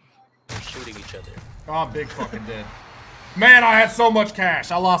here. They're shooting each other. Oh, I'm big fucking dead. Man, I had so much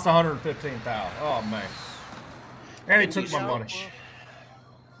cash. I lost 115,000. Oh man. And he took my money.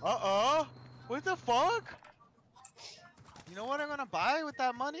 What the fuck? You know what I'm gonna buy with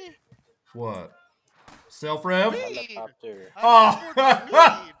that money? What? Self-rev? Helicopter. Oh.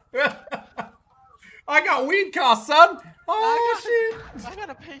 I got weed costs, son. Oh shit. I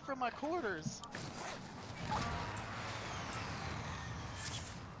gotta pay for my quarters.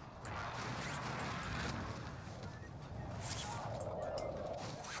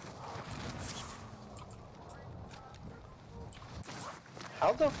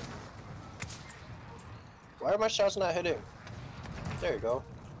 How the? Why are my shots not hitting? There you go.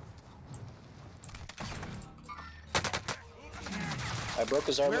 I broke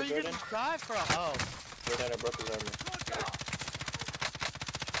his armor, Where are you Jordan. getting shot from? Oh. Jordan, I broke his armor.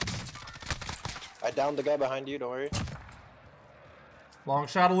 I downed the guy behind you, don't worry. Long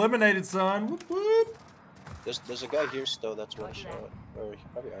shot eliminated, son. Whoop, whoop. There's a guy here still that's one shot. Or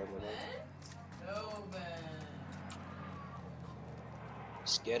probably armor. No, man.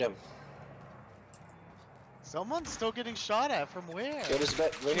 Let's get him. Someone's still getting shot at from where? Yo, this guy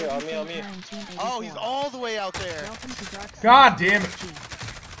right here, on me. Oh, he's all the way out there. God damn it.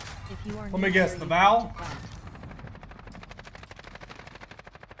 If you are Let me new guess, here, the you Val? have to plant.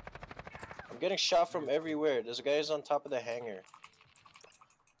 I'm getting shot from everywhere. This guy's on top of the hangar.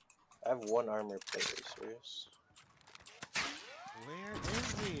 I have one armor plate, are you serious? Where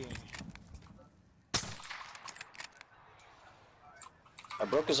is he? I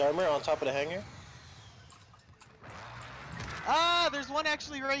broke his armor on top of the hangar. Ah, there's one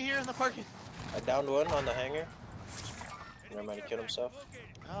actually right here in the parking. I downed one on the hangar. Never mind, he killed himself.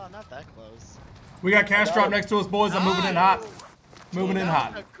 Oh, not that close. We got cash drop next to us, boys. I'm moving in hot. Moving in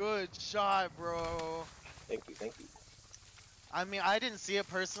hot. That's a good shot, bro. Thank you. I mean, I didn't see it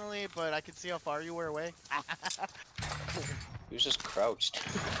personally, but I could see how far you were away. He was just crouched.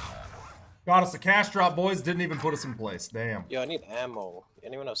 Got us a cash drop, boys. Didn't even put us in place. Damn. Yo, I need ammo.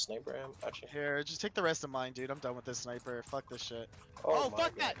 Anyone have sniper ammo? Actually. Here, just take the rest of mine, dude. I'm done with this sniper. Fuck this shit. Oh, Oh, my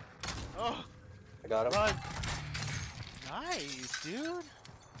fuck God. that! Oh, I got him. run. Nice, dude.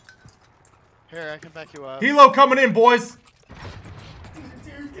 Here, I can back you up. Helo coming in, boys.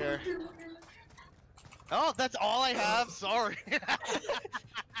 Here. Oh, that's all I have. Sorry.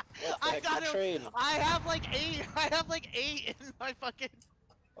 I got him. I have like 8. I have like 8 in my fucking.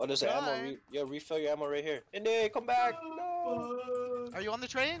 Oh, there's ammo. Yo, refill your ammo right here. Indy, come back. No. Are you on the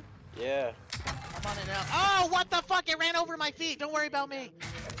train? Yeah. I'm on it now. Oh, what the fuck? It ran over my feet. Don't worry about me.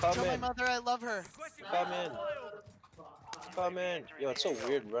 Come Tell my in. mother I love her. Come in. Come in. Yo, it's so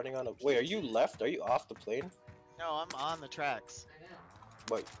weird running on a. Wait, are you left? Are you off the plane? No, I'm on the tracks.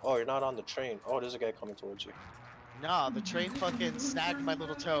 Wait. Oh, you're not on the train. Oh, there's a guy coming towards you. No, the train fucking snagged my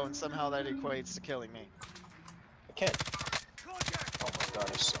little toe, and somehow that equates to killing me. I can't. Oh my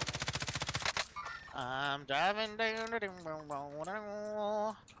God, I suck. I'm driving down the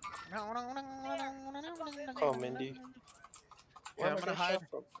Come, Mindy. Yeah, I'm gonna hide.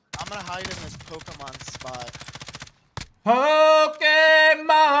 I'm gonna hide in this Pokemon spot.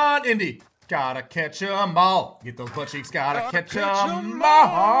 Pokemon Indy. Gotta catch 'em all. Get those butt cheeks. Gotta catch 'em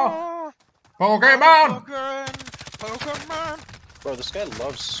all. Pokemon. Pokemon. Bro, this guy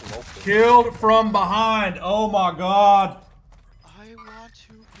loves smoking. Killed from behind. Oh my god. I want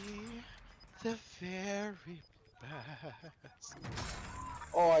to be the very best.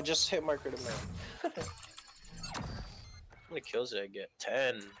 Oh, I just hit marker to man. How many kills did I get?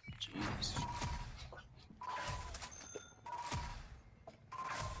 10. Jeez.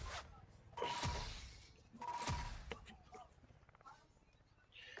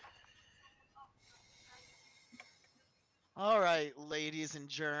 All right, ladies and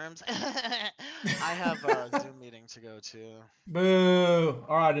germs. I have a Zoom meeting to go to. Boo.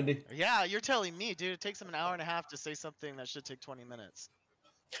 All right, Indy. Yeah, you're telling me, dude. It takes them an hour and a half to say something that should take 20 minutes.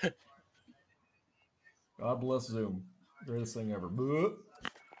 God bless Zoom. Greatest thing ever. Boo.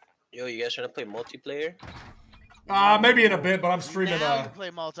 Yo, you guys trying to play multiplayer? Maybe in a bit, but I'm streaming. Now you play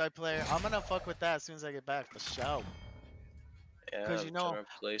multiplayer. I'm gonna fuck with that as soon as I get back to the show. Yeah, Cause I'm you know, trying to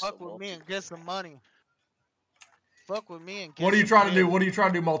play fuck some with me and get some money. Fuck with me and get What are you some trying to do? pay. What are you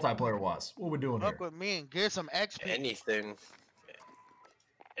trying to do multiplayer wise? What are we doing Fuck here? with me and get some XP. Anything.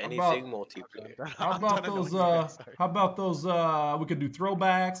 How Anything multiplayer. How about those? How about those? We could do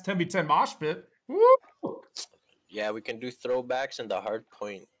throwbacks, 10v10 mosh pit. Woo! Yeah, we can do throwbacks and the hard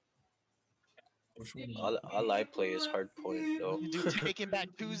point. All I play is hard point though. We could do Taking Back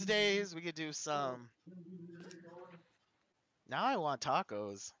Tuesdays. We could do some. Now I want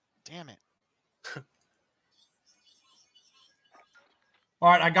tacos. Damn it. All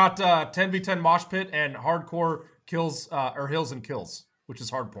right, I got 10v10 mosh pit and hardcore kills or hills and kills, which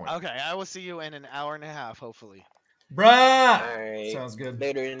is hard point. Okay, I will see you in an hour and a half, hopefully. Bruh! Right. Sounds good.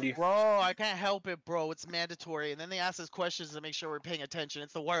 Later, Indy. Bro, I can't help it, bro. It's mandatory. And then they ask us questions to make sure we're paying attention.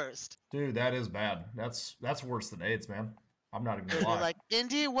 It's the worst. Dude, that is bad. That's worse than AIDS, man. I'm not even gonna They're lie. like,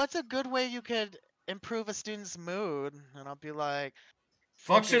 Indy, what's a good way you could improve a student's mood? And I'll be like,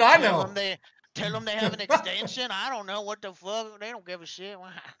 Fuck fucking should I tell know? them tell them they have an extension. I don't know what the fuck. They don't give a shit.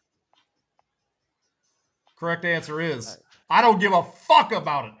 Correct answer is I don't give a fuck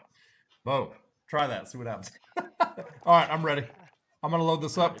about it. Bo, try that. See what happens. All right, I'm ready. I'm gonna load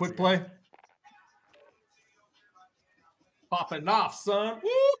this up. Quick play. Popping off, son. Woo!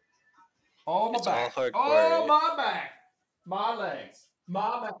 Oh my It's all back. hardcore, Oh right? my back. My legs.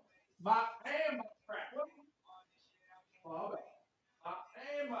 My back. My and my crack. My back. My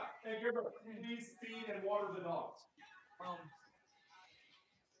and my. Hey, give her. Please feed and water the dogs.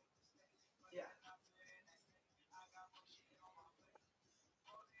 Yeah.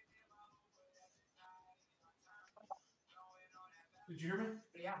 Did you hear me?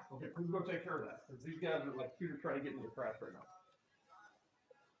 Yeah. Okay, who's gonna take care of that? Because these guys are like trying to get into the crash right now.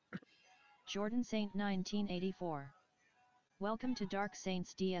 Jordan Saint 1984. Welcome to Dark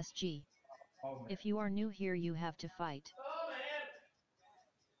Saints DSG. Oh, man. If you are new here, you have to fight. Oh, man.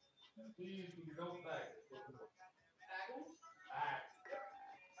 Please, you don't back.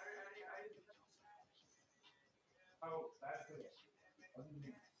 Oh, that's it.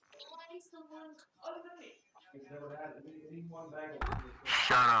 Never had any one bag of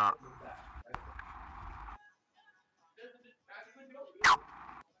Shut up.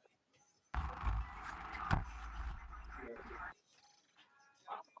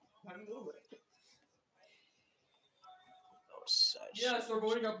 Oh, such. Yes, we're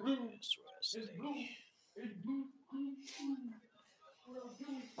going up blue. It's It's blue. It's blue.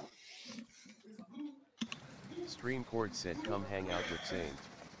 Stream Cord said come hang out with Saint.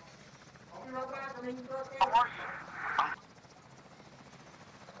 I'll be right back. I'm in the dark.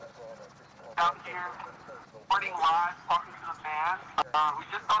 Down here, recording live, talking to the fans. We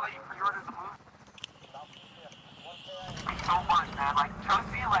just saw that you pre-ordered the movie. Thanks so much, man. Like,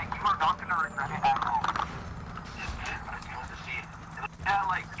 trust me, like, you are not gonna regret it at all. Yeah,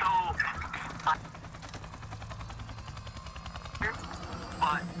 like, yo. But.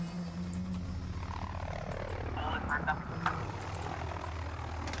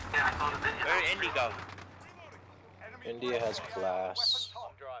 Yeah, I saw the video. Where did Indy go? India has class.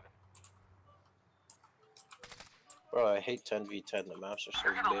 Bro, I hate 10v10. The maps are so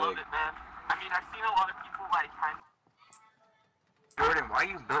You're gonna love big. it, man. I mean, I've seen a lot of people, like, kind of... Jordan, why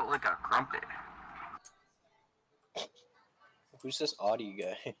you built like a crumpet? Who's this Audi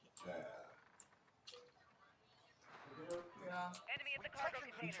guy? Yeah. Enemy at the cargo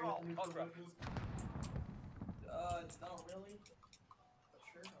control. Not really. But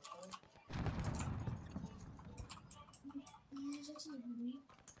sure, that's fine.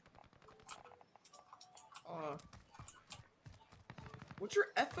 What's your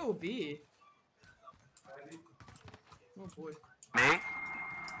FOB? Oh boy. Me?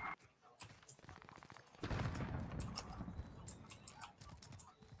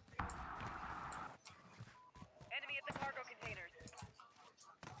 Enemy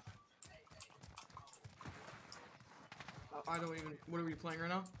I don't even. What are we playing right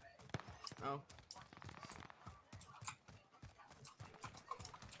now? Oh.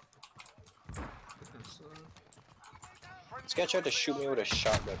 This guy tried to shoot me with a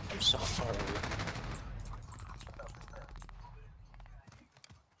shotgun from so far away.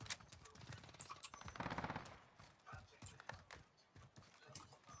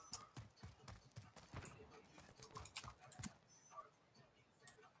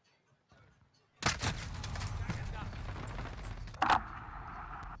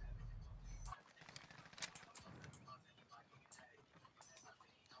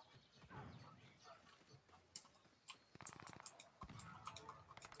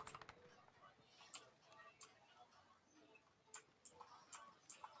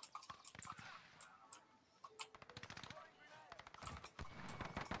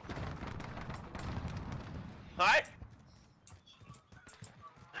 Hi.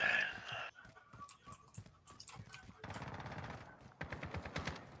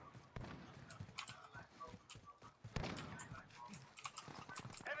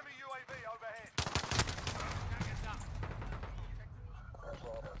 Enemy UAV overhead.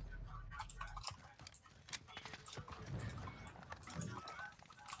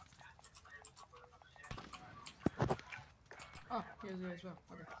 Oh, he has it as well.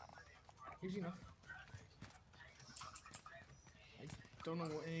 Okay. Easy enough. I don't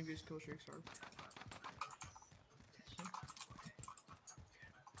know what any of his kill streaks are.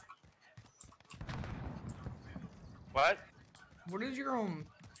 What? What is your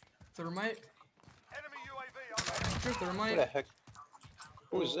thermite? Enemy UAV overhead. What's your Who thermite? the heck?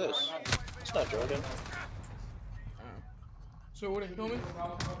 Who is this? It's not Jordan. So what did he tell me?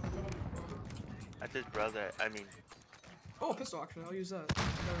 That's his brother. I mean, Oh, pistol actually. I'll use that.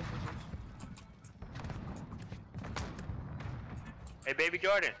 hey, baby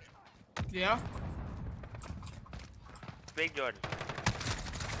Jordan. Yeah. Big Jordan.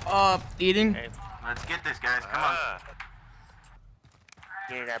 Eating. Hey. Let's get this, guys. Come on.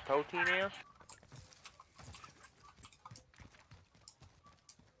 Getting that protein now?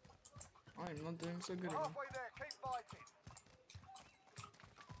 I'm not doing so good. Halfway there. Keep fighting.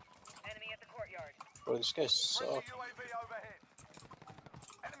 Enemy at the courtyard. Bro, this guy Friendly sucks. UAV overhead.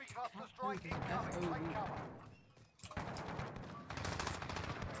 Enemy cluster strike incoming. Take cover.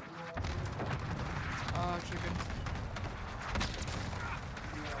 Chicken.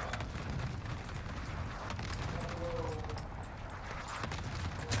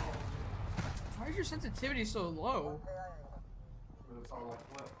 Why is your sensitivity so low?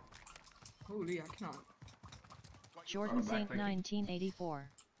 Holy, I cannot. Jordan Saint 1984.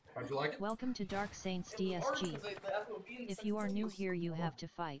 How'd you like it? Welcome to Dark Saints DSG. If you are new here, you have to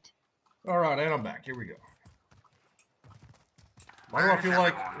fight. All right, and I'm back. Here we go. Why do I feel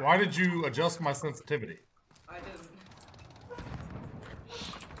like? Why did you adjust my sensitivity? I didn't.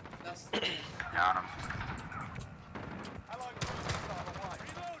 That's Got him.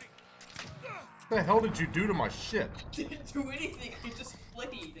 What the hell did you do to my shit? didn't do anything. I just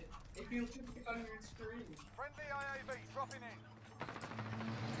played. If you look on your screen. Friendly IAV dropping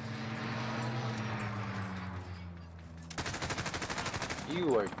in.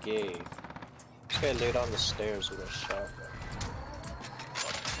 You are gay. This guy laid on the stairs with a shotgun.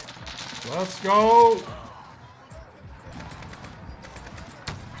 Let's go.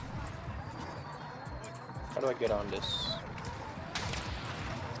 How do I get on this?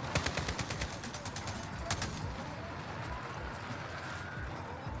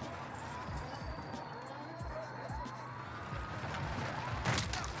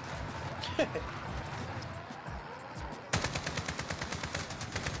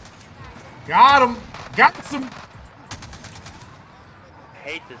 Got him. Got some.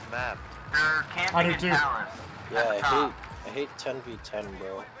 Hate this map. They're camping I do in too. Palace. Yeah, I hate 10v10,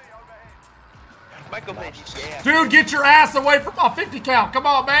 bro. Michael made you gay. Dude, get your ass away from my 50 count. Come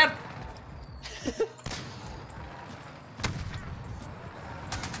on, man.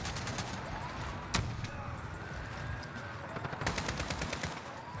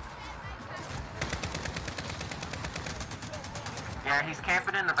 Yeah, he's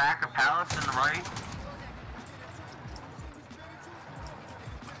camping in the back of Palace in the right.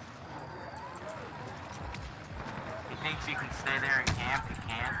 He thinks you can stay there and camp. You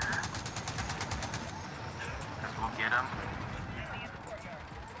can't. Because we'll get him.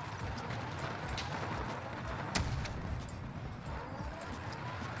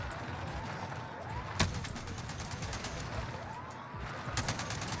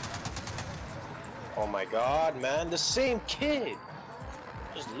 Oh my god, man, the same kid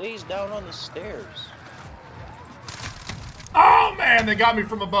just lays down on the stairs. Oh man, they got me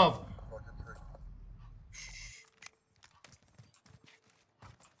from above.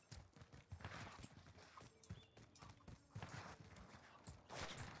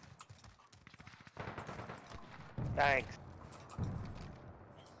 Thanks.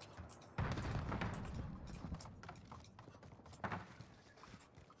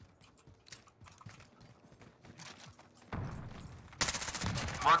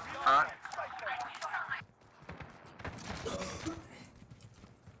 What?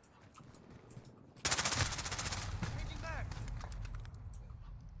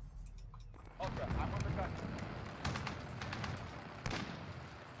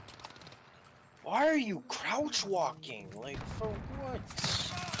 Why are you crouch walking? Like, for what?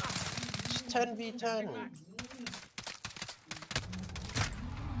 It's 10v10.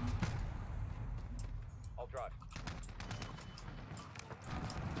 I'll drive.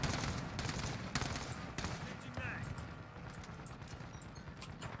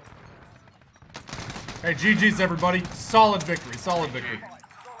 Hey, GG's everybody. Solid victory. Solid victory.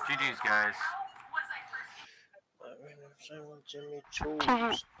 GG's, guys. Jimmy Choo's.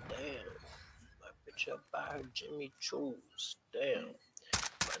 Damn. My bitch up by Jimmy Choo's. Damn.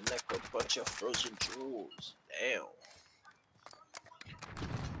 My neck a bunch of frozen jewels. Damn.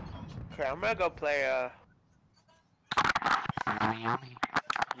 Okay, I'm gonna go play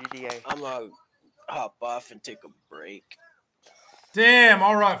GTA. I'm gonna hop off and take a break. Damn.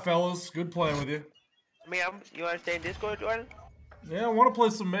 All right, fellas. Good playing with you. I mean, you wanna stay in Discord, Jordan? Yeah, I want to play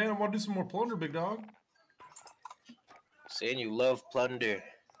some, man. I want to do some more plunder, big dog. Saying you love plunder.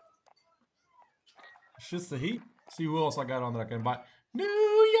 It's just the heat. See who else I got on that I can invite. New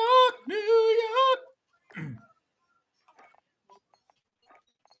York, New York.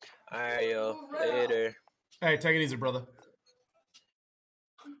 Alright, yo. Later. Hey, take it easy, brother.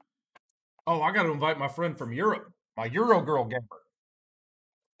 Oh, I got to invite my friend from Europe. My Euro girl gamer.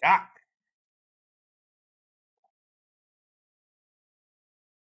 Ah.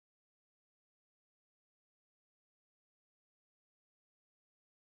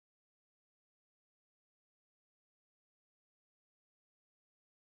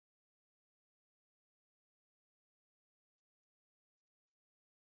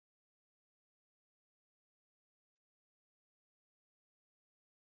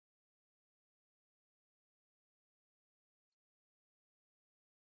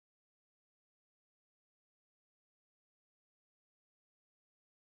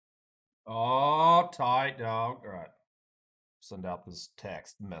 Oh, tight dog. All right. Send out this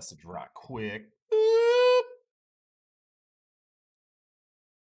text message right quick. Boop.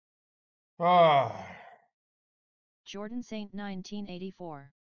 Ah. Jordan Saint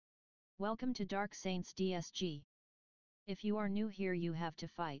 1984. Welcome to Dark Saints DSG. If you are new here, you have to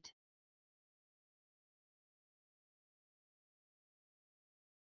fight.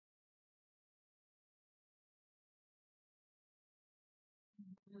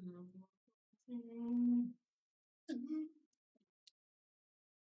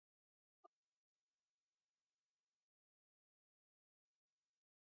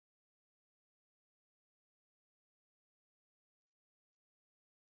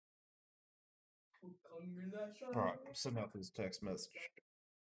 All right. Send out this text message.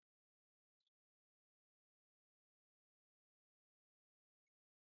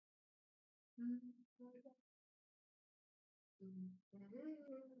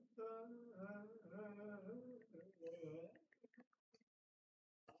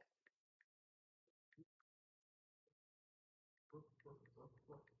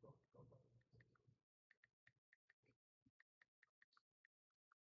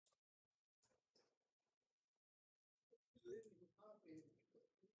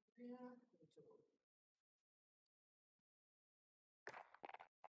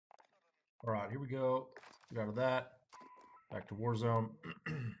 All right, here we go. Get out of that. Back to Warzone.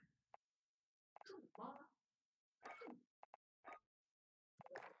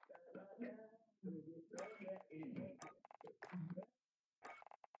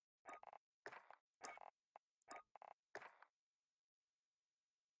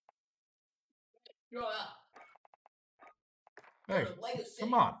 Hey,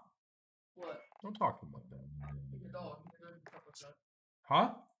 come on. What? Don't talk to him like that. He's a dog. He deserves to be talked like that.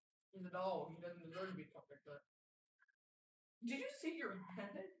 Huh? He's a dog. He doesn't deserve to be talked like that. Did you see your head?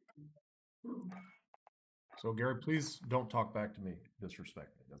 So, Gary, please don't talk back to me.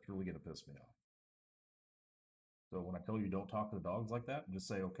 Disrespect me. That's really going to piss me off. So when I tell you don't talk to the dogs like that, just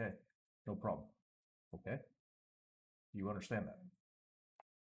say, okay, no problem. Okay? You understand that?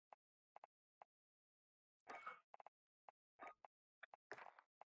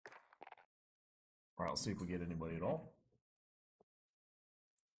 All right, let's see if we get anybody at all.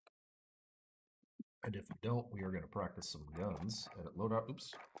 And if we don't, we are going to practice some guns. Edit loadout.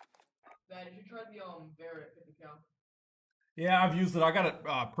 Oops. Dad, you should try the Barrett 50 cal. Yeah, I've used it. I got it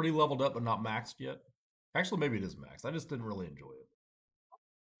pretty leveled up, but not maxed yet. Actually, maybe it is max. I just didn't really enjoy it.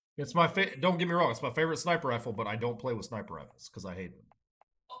 It's my don't get me wrong, it's my favorite sniper rifle, but I don't play with sniper rifles because I hate them.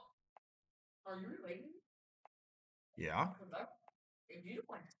 Are you related? Yeah. If you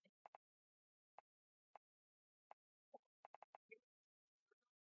don't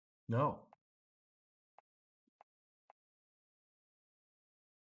No.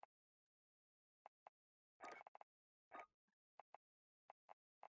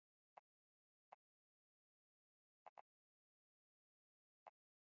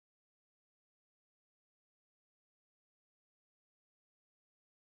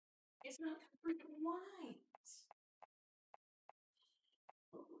 it's not freaking white. It's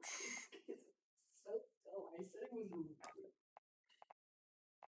so dull. I said it was.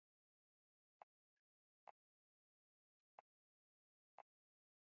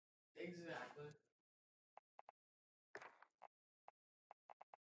 Exactly.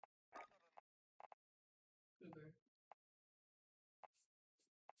 Super.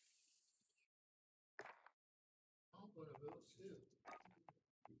 I'll put a vote too.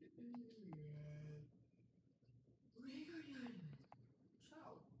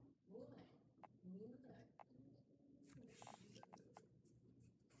 Ciao.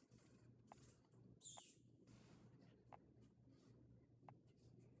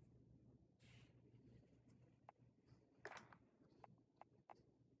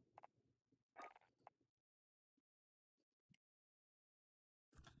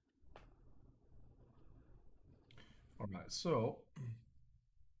 All right, so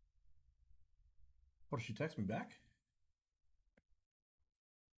what did she text me back?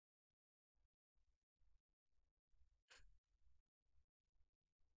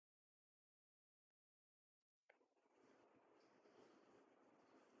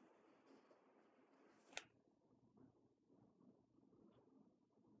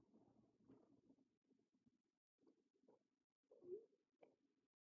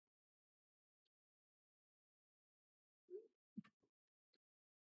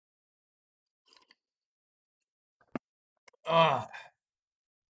 Ah.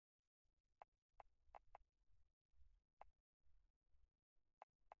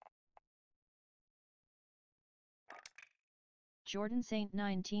 Jordan Saint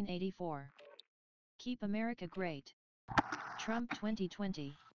 1984. Keep America great. Trump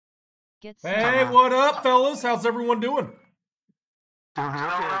 2020. Get Hey, what up, fellas? How's everyone doing? All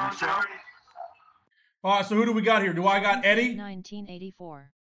right, so who do we got here? Do I got Eddie?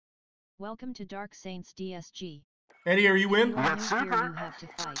 1984. Welcome to Dark Saints DSG. Eddie, are you in? You got Super.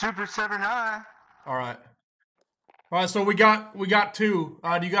 Super 7-9. All right. All right, so we got two.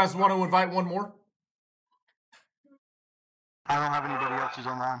 Do you guys want to invite one more? I don't have anybody else who's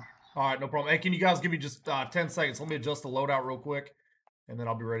online. All right, no problem. Hey, can you guys give me just 10 seconds? Let me adjust the loadout real quick, and then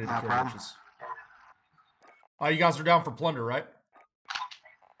I'll be ready to kill witches. You guys are down for plunder, right?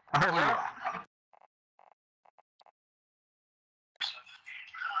 Yeah.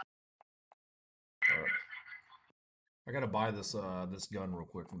 I gotta buy this this gun real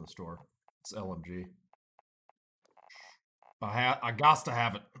quick from the store. It's LMG. I got to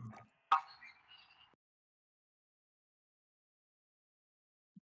have it.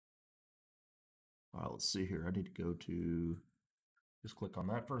 All right, let's see here. I need to go to, just click on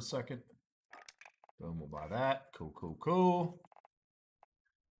that for a second. Boom, we'll buy that. Cool, cool, cool.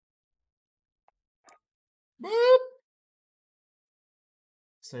 Boop.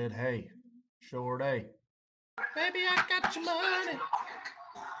 Said, hey, sure day. Baby, I got your money.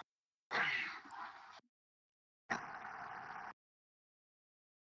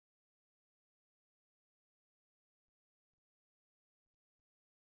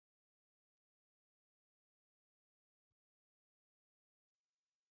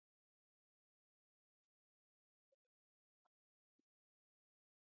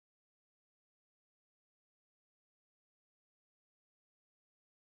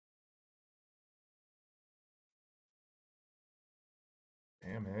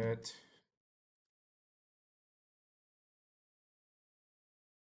 Damn it.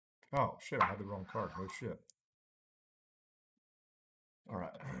 Oh, shit, I had the wrong card. Oh, shit. All right.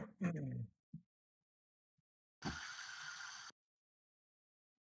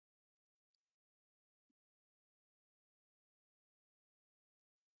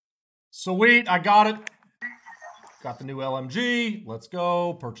 Sweet, I got it. Got the new LMG. Let's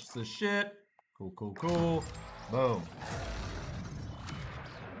go. Purchase this shit. Cool, cool, cool. Boom.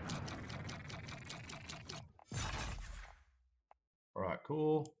 All right,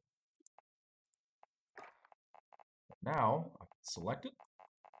 cool. Now, I can select it.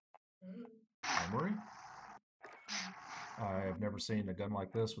 Memory. I've never seen a gun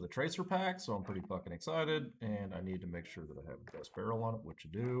like this with a tracer pack, so I'm pretty fucking excited. And I need to make sure that I have the best barrel on it, which I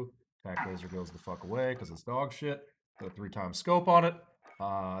do. Tac laser goes the fuck away because it's dog shit. Got a 3-time scope on it.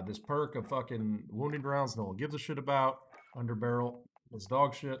 This perk of fucking wounding rounds no one gives a shit about. Under barrel is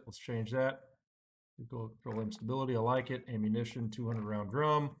dog shit. Let's change that. Control instability, I like it. Ammunition, 200 round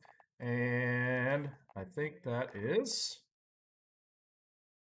drum. And I think that is...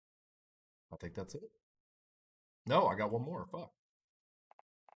 I think that's it. No, I got one more. Fuck.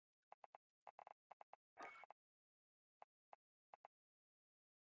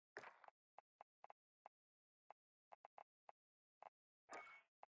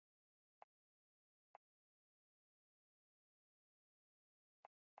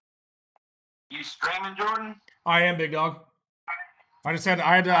 You streaming, Jordan? I am, big dog. I just had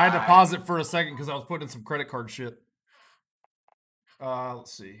to pause it for a second because I was putting in some credit card shit.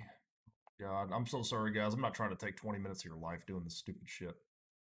 Let's see. God, I'm so sorry, guys. I'm not trying to take 20 minutes of your life doing this stupid shit.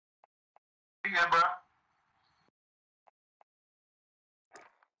 Yeah, bro. I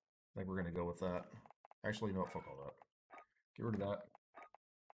think we're gonna go with that. Actually, you know what? Fuck all that. Get rid of that.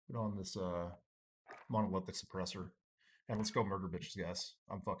 Put on this monolithic suppressor. And let's go murder bitches, guys.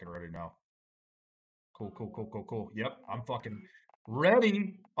 I'm fucking ready now. Cool, cool, cool, cool, cool. Yep, I'm fucking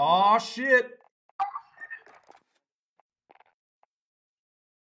ready. Aw, shit.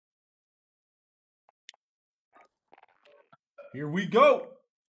 Here we go.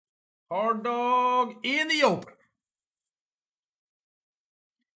 Hard dog in the open.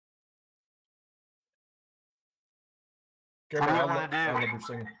 What do you want to do? I love your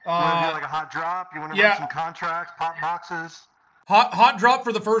singing. You want to do like a hot drop? You want to run some contracts, pop boxes? Hot drop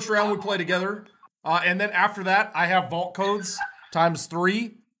for the first round we play together. And then after that, I have vault codes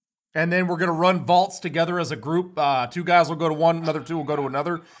 ×3. And then we're going to run vaults together as a group. 2 guys will go to one, another 2 will go to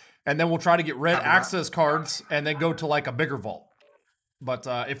another. And then we'll try to get red access cards and then go to like a bigger vault. But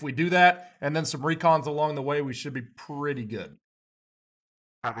if we do that and then some recons along the way, we should be pretty good.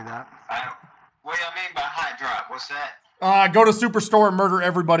 Copy that. What do you mean by hot drop? What's that? Go to Superstore and murder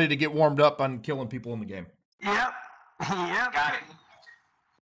everybody to get warmed up on killing people in the game. Yep. Yep. Got it.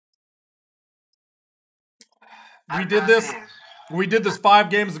 We did this 5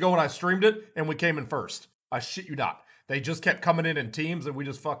 games ago when I streamed it, and we came in first. I shit you not. They just kept coming in teams, and we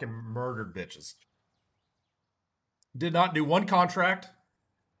just fucking murdered bitches. Did not do one contract.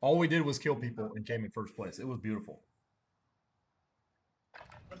 All we did was kill people and came in first place. It was beautiful.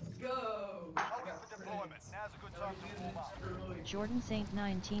 Let's go. Jordan Saint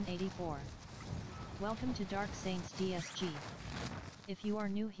 1984. Welcome to Dark Saints DSG. If you are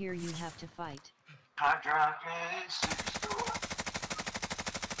new here, you have to fight. Hot drop is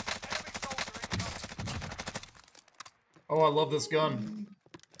Oh, I love this gun.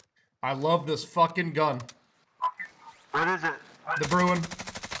 I love this fucking gun. What is it? The Bruin.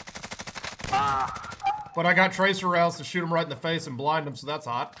 But I got tracer rounds to shoot him right in the face and blind him, so that's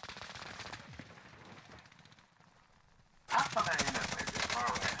hot.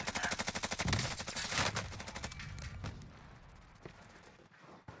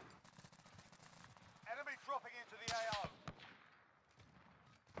 Enemy dropping into the AO.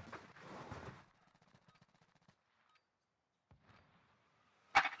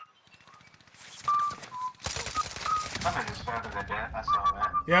 Somebody just fell to their death. I saw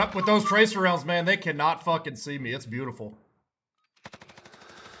that. Yep, with those tracer rounds, man, they cannot fucking see me. It's beautiful.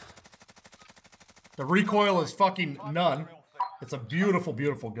 The recoil is fucking none. It's a beautiful,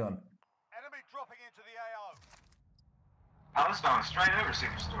 beautiful gun. Enemy dropping into the AO. I was going straight over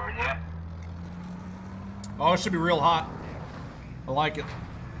Superstore, yeah. Oh, it should be real hot. I like it.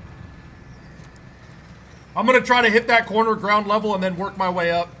 I'm going to try to hit that corner ground level and then work my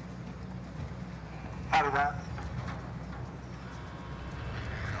way up. Out of that.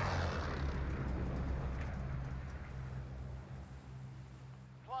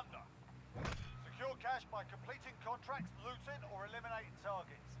 Plunder. Secure cash by completing contracts, looting, or eliminating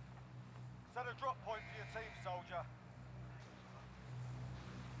targets. Set a drop point for your team, soldier.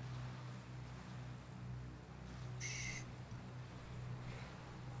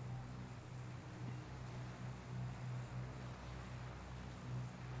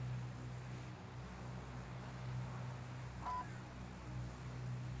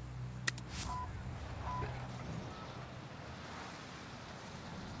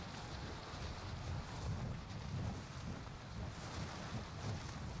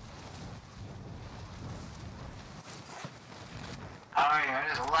 Oh yeah,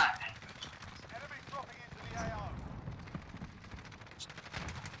 there's a lot. Enemy dropping into the AO.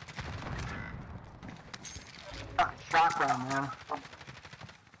 Fucking shotgun, man.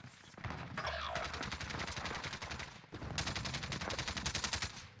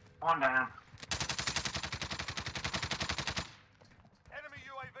 One down. Enemy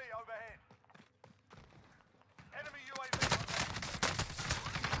UAV overhead. Enemy UAV overhead.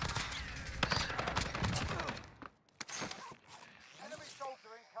 Enemy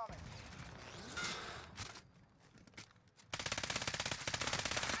soldier incoming.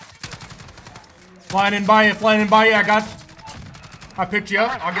 Flying in by you, flying in by you. I picked you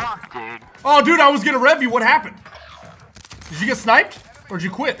up. Dude. Oh, dude, I was gonna rev you. What happened? Did you get sniped? Or did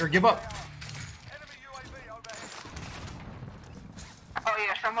you quit or give up? Enemy UAV overhead. Oh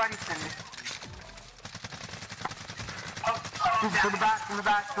yeah, somebody send me. Dude, from the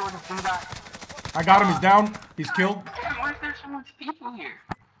back, Jordan, from the back. I got him. He's down. He's killed. Dude, why is there so much people here?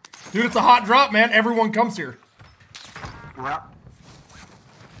 Dude, it's a hot drop, man. Everyone comes here. Well.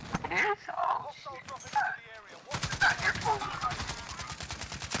 It is? Oh, Hostile dropping into the area. Watch the not your fault.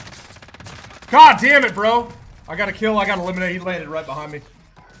 God damn it, bro. I got a kill. I got eliminated. He landed right behind me.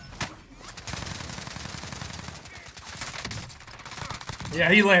 Yeah,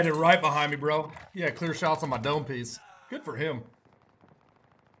 he landed right behind me, bro. Yeah, clear shots on my dome piece. Good for him.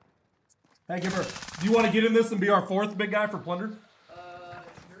 Hey, Gimmer, do you want to get in this and be our fourth big guy for plunder? Sure.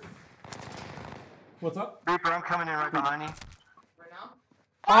 What's up? Reaper, I'm coming in right behind you. Right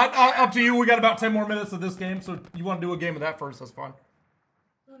now? Up to you. We got about 10 more minutes of this game, so you want to do a game of that first, that's fine.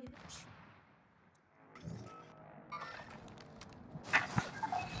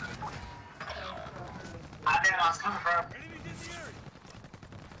 I didn't know I was coming, bro.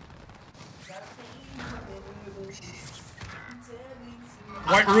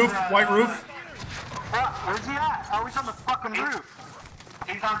 White roof, white roof. Where's he at? Oh, he's on the fucking roof.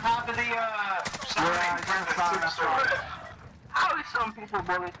 He's on top of the, yeah, he's inside the store. How is some people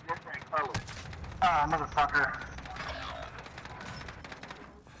bullets different colors? Ah, motherfucker.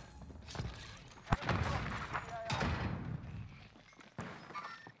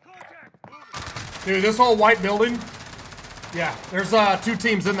 Dude, this whole white building. Yeah, there's 2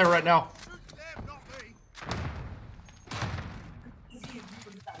 teams in there right now.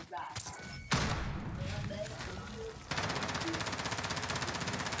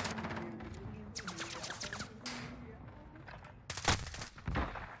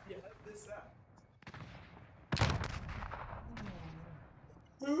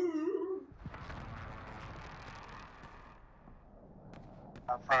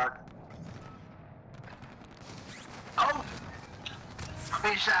 Oh, fuck. Oh! I'm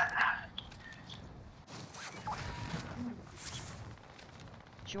being shot.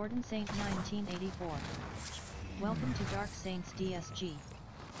 Jordan Saint 1984. Welcome to Dark Saints DSG.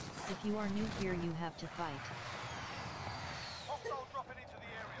 If you are new here, you have to fight. hostile dropping into the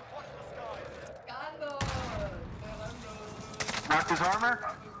area. Watch the skies. Knocked his armor?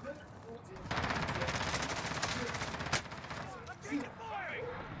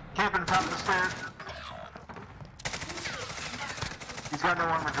 Camping top of the stairs. He's got no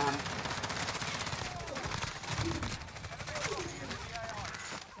armor, Jordan.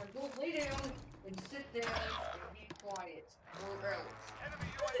 Go lay down and sit down and be quiet. Or else. Enemy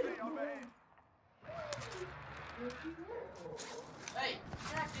UAV overhead. Hey,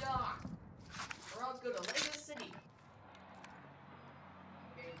 knock it off! Or else go to Lego City.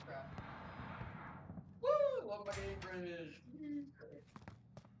 Game crap. Woo! Love my game fridge.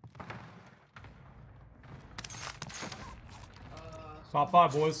 Top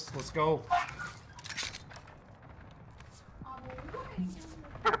 5, boys. Let's go.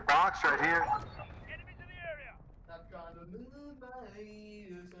 Got a box right here. Enemies in the area. Stop trying to move my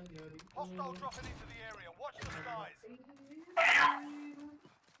Hostile dropping into the area. Watch the skies.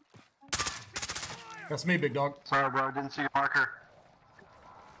 That's me, big dog. Sorry, bro. Didn't see your marker.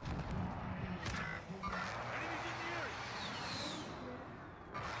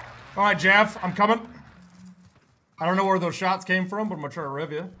 All right, Jeff, I'm coming. I don't know where those shots came from, but I'm gonna try to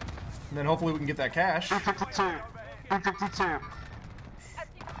rev you, and then hopefully we can get that cash. 352. 352.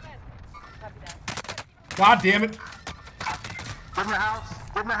 God damn it! Get in the house.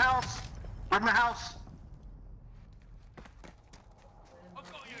 Get in the house. Get in the house.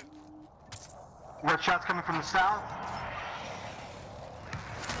 We got shots coming from the south.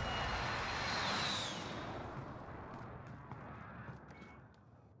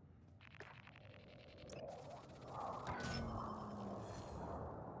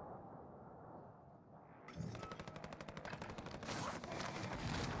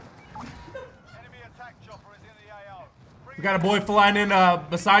 Enemy attack chopper is in the AO. We got a boy flying in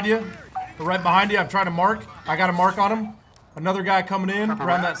beside you, or right behind you. I'm trying to mark. I got a mark on him. Another guy coming in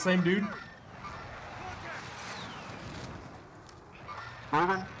around that same dude.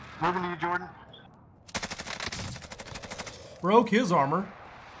 Moving to you, Jordan. Broke his armor.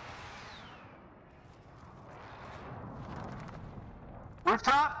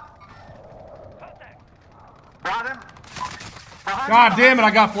 Rooftop. Got him. God damn it,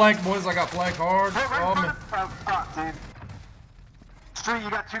 I got flanked, boys. I got flanked hard. Hey, Oh, man. Oh, fuck, dude. Street, you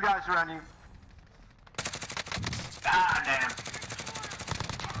got 2 guys around you. Ah, damn.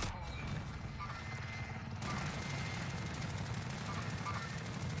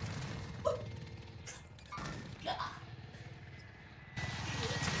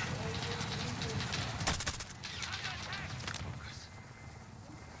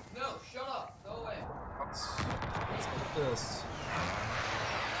 No, shut up. Go away. Let's get this.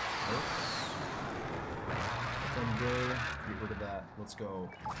 Oops. Thunder. Get rid of that. Let's go.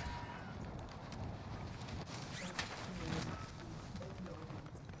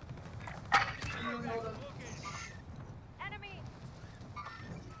 Enemy!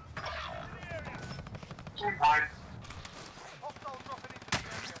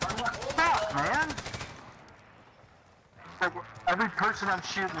 Fuck, man! Like, every person I'm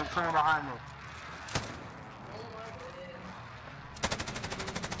shooting is someone behind me.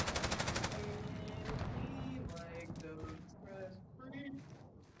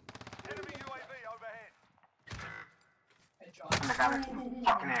 Enemy UAV overhead. And I got it in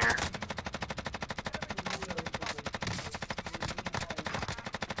fucking air.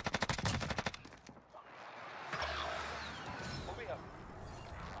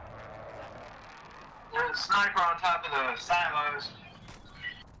 There's a sniper on top of the silos.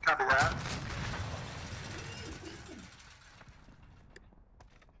 Copy that.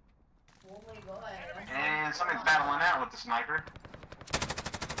 Oh my god. And somebody's battling out with the sniper.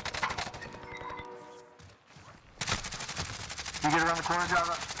 You get around the corner,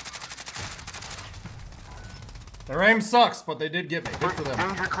 Java? Their aim sucks, but they did get me. Good for them.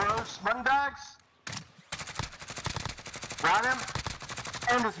 Danger close. Money bags. Got him.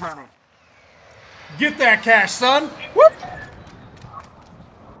 And his money. Get that cash, son. Whoop!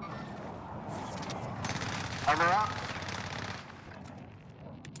 Other out.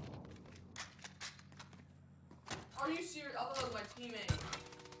 Are you serious? I thought that was my teammate.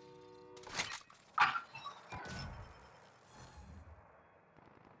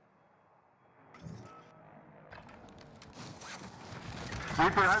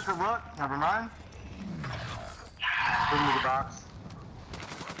 Reaper has a look. Never mind. Bring me the box.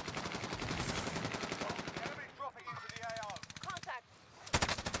 Enemies dropping into the AO. Contact!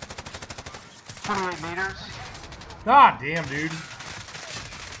 28 meters. God damn, dude.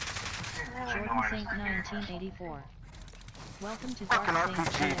 Jordan Saint 1984. Welcome to Dark Fucking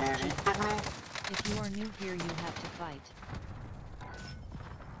Saints RPG, dude. You DSG. kidding me? If you are new here, you have to fight.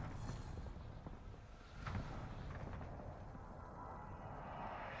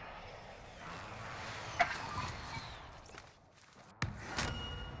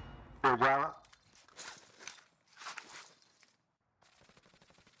 Here, Java.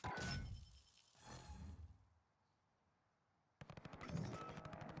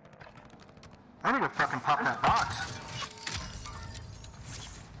 I need to fucking pop that box.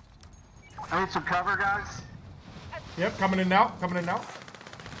 I need some cover, guys. Yep, coming in now. Coming in now.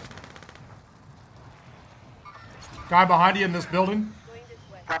 Guy behind you in this building.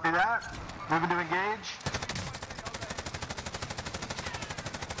 Copy that. Moving to engage.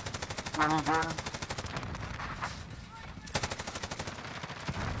 Running good.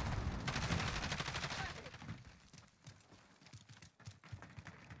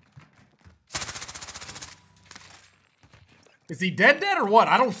 Is he dead or what?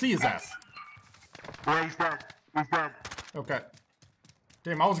 I don't see his ass. Yeah, he's dead. He's dead. Okay.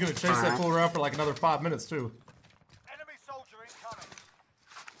 Damn, I was gonna chase that fool around for like another 5 minutes too. Enemy soldier incoming.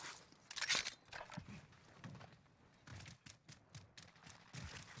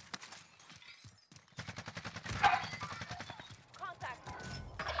 Contact!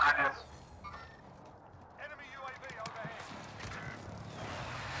 Enemy UAV overhead.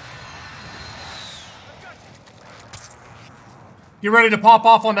 Get ready to pop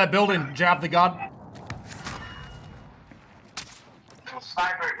off on that building, Jab the God.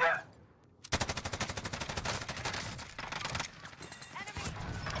 Sniper, yeah.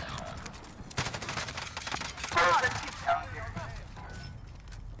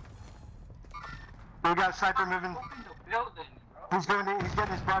 We got a sniper moving. He's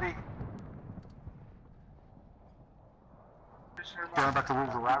getting his buddy. They're about to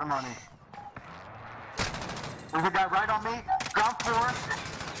lose a lot of money. There's a guy right on me. Ground floor.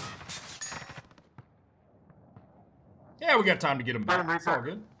 Yeah, we got time to get him back. It's all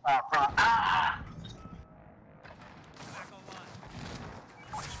good. Ah!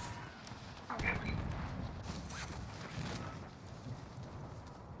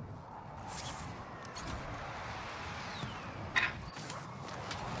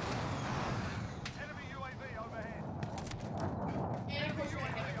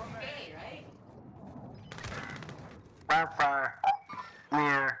 Fire, fire. In the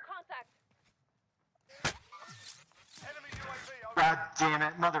air. Enemy UAV over. God damn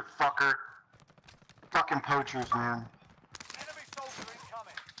it, motherfucker. Fucking poachers, man. Enemy soldier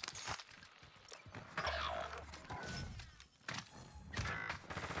incoming.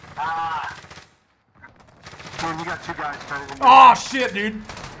 Ah. Man, you got two guys better than me. Oh shit, dude.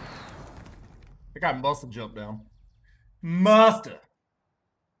 That guy must have jumped down. Musta.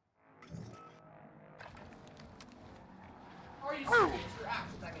 How are you serious? You're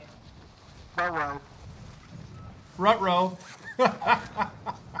actually that game. Bye-bye. Rut-row. There's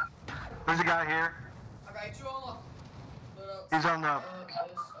a guy here. I got two on left. He's on the... I'll think,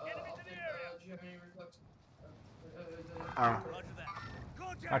 do you have any reflex? Oh.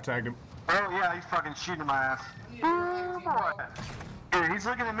 I tagged him. Oh, yeah, he's fucking shooting my ass. Oh, boy. Here, he's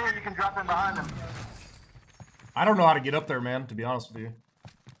looking at me. You can drop in behind him. I don't know how to get up there, man, to be honest with you.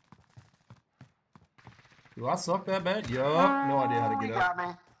 Do I suck that bad? Yup. No idea how to get up. He got me.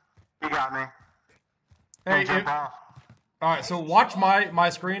 He got me. Hey, Don't jump off. all right, so watch my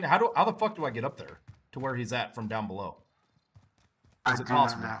screen. How the fuck do I get up there to where he's at from down below? Is it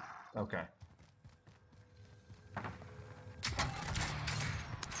possible? Okay.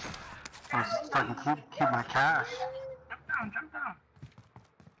 I just fucking keep my cash. Jump down, jump down.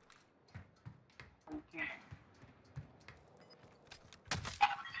 Okay.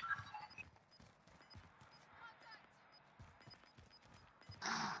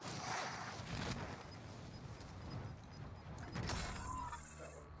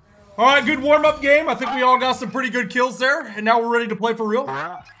 All right, good warm-up game. I think we all got some pretty good kills there, and now we're ready to play for real.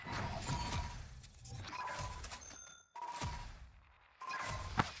 Yeah.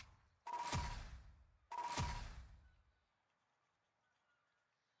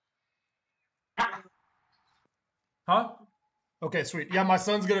 Huh? Okay, sweet. Yeah, my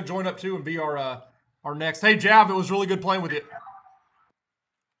son's gonna join up too and be our next. Hey, Jav, it was really good playing with you.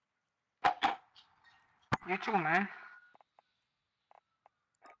 You too, man.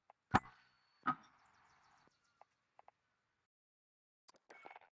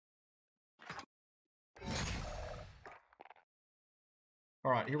 All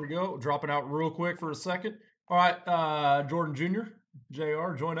right, here we go. Dropping out real quick for a second. All right, Jordan Jr.,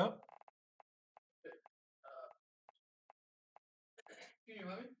 JR, join up. Can you hear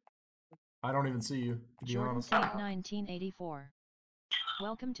me? I don't even see you, to be Jordan honest. Saint 1984.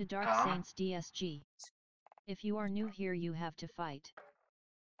 Welcome to Dark Saints DSG. If you are new here, you have to fight.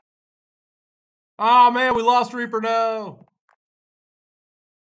 Oh man, we lost Reaper now.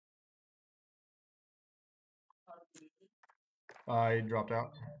 He dropped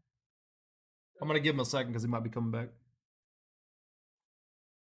out. I'm gonna give him a second because he might be coming back.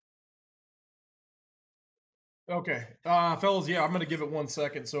 Okay, fellas, yeah, I'm gonna give it 1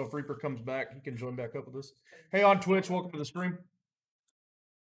 second. So if Reaper comes back, he can join back up with us. Hey, on Twitch, welcome to the stream.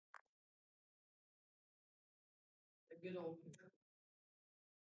 A good old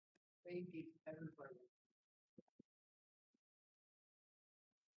baby everybody.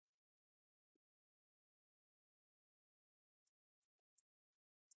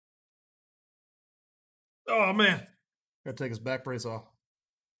 Oh man, gotta take his back brace off.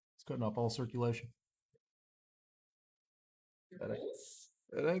 It's cutting off all circulation. That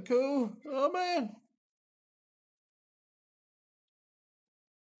ain't cool. Oh man.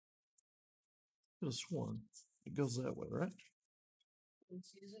 Could have sworn it goes that way, right? In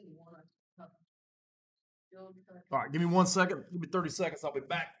season 1, All right, give me 1 second. Give me 30 seconds. I'll be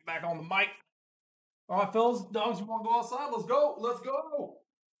back on the mic. All right, fellas, dogs, you want to go outside? Let's go. Let's go.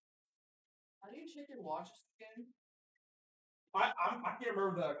 how do you check your watches again? I can't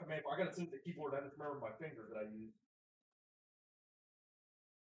remember the command. I gotta see the keyboard. I just remember my finger that I used.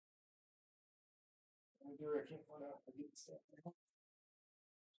 I can't find out. I get the stuff.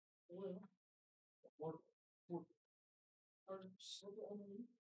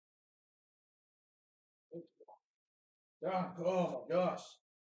 Oh my gosh.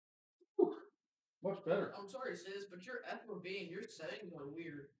 Much better. I'm sorry, sis, but your FOV and your settings are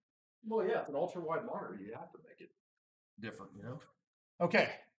weird. Well, yeah, it's an ultra wide monitor. You have to make it different, you know? Okay.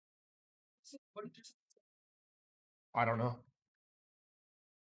 What did you say? I don't know.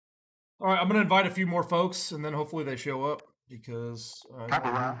 All right, I'm going to invite a few more folks, and then hopefully they show up because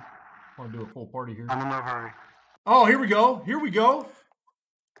I want to do a full party here. I'm in no hurry. Oh, here we go. Here we go.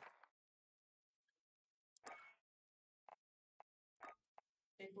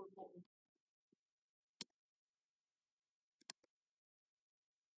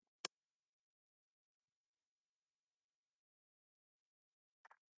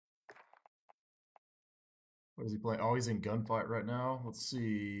 What is he playing? Oh, he's in gunfight right now. Let's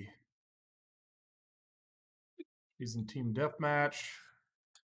see. He's in team deathmatch.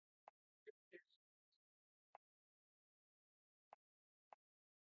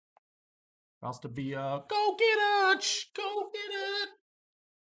 Costa Villa. Go get it! Go get it!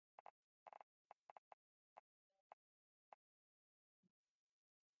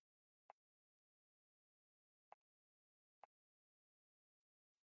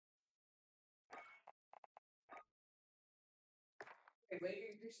 Okay, weight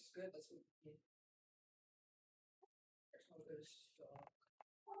increase is good. That's what we need. There's no good stuff.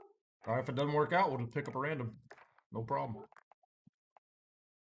 All right, if it doesn't work out, we'll just pick up a random. No problem.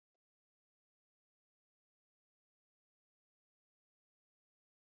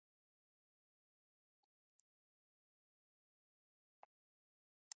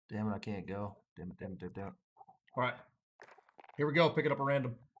 Damn it, I can't go. Damn it, damn it, damn it, damn it. All right. Here we go, picking up a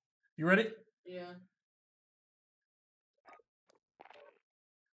random. You ready? Yeah.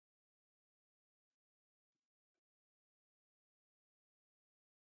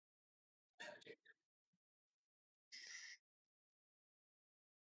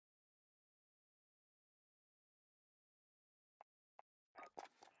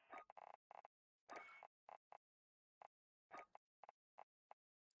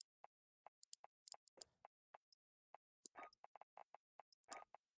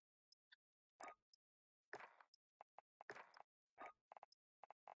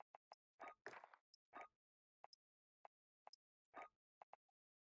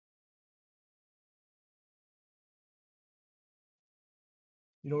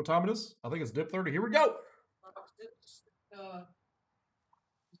 You know what time it is? I think it's dip 30. Here we go.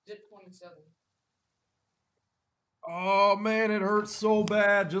 Dip 27. Oh man, it hurts so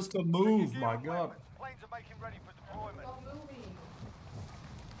bad just to move. My God. Planes are making ready for deployment. Stop moving.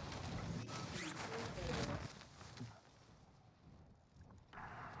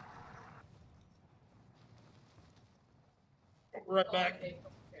 Right back.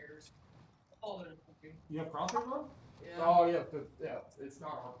 Oh, You have crosshairs on? yeah. Oh yeah, it's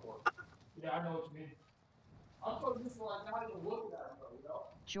not hardcore. Yeah, I know what you mean. I'm so used to like not even looking at them, you know.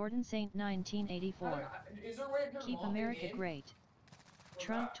 Jordan Saint 1984. Is there a way to turn Keep them off America in-game? great. What's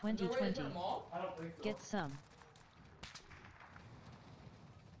Trump that? Is there a way to 2020. turn them off? I don't think so. Get some.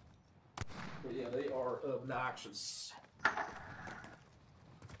 But yeah, they are obnoxious.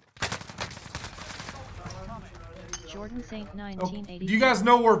 Jordan Saint Oh, 1984. do you guys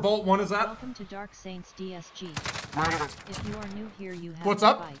know where Vault 1 is at? Welcome to Dark Saints DSG. Negative. If you are new here, you have What's to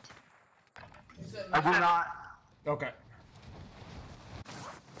up? fight. I do not. Okay.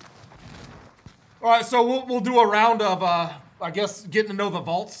 All right, so we'll do a round of I guess getting to know the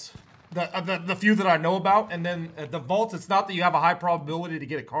vaults, the few that I know about, and then the vaults. It's not that you have a high probability to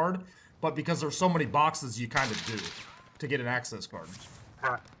get a card, but because there's so many boxes, you kind of do to get an access card.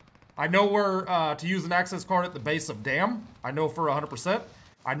 Right. I know where to use an access card at the base of Dam. I know for 100%.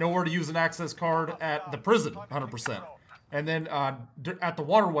 I know where to use an access card at the prison, 100%. And then at the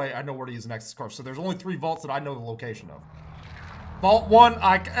waterway, I know where to use an access card. So there's only 3 vaults that I know the location of. Vault 1,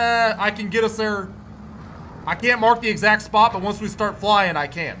 I can get us there. I can't mark the exact spot, but once we start flying, I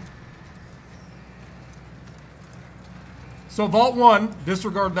can. So Vault 1,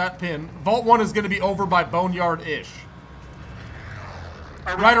 disregard that pin. Vault 1 is going to be over by Boneyard-ish.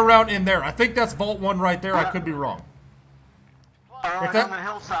 Right around in there. I think that's Vault 1 right there. I could be wrong. Right on the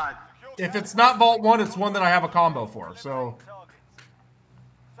hillside. If it's not Vault 1, it's one that I have a combo for. So.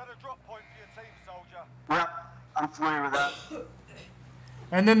 Set a drop point for your team, soldier. Yep, I'm familiar with that.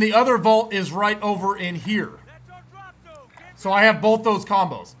 And then the other vault is right over in here. So I have both those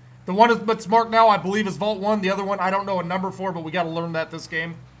combos. The one that's marked now, I believe, is Vault 1. The other one, I don't know a number for, but we got to learn that this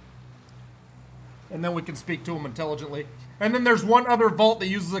game. And then we can speak to them intelligently. And then there's one other vault that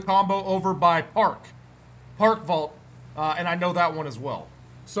uses a combo over by Park Vault, and I know that one as well.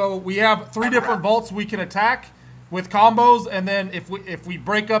 So we have 3 different vaults we can attack with combos, and then if we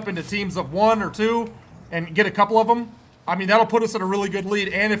break up into teams of 1 or 2 and get a couple of them, I mean, that'll put us in a really good lead.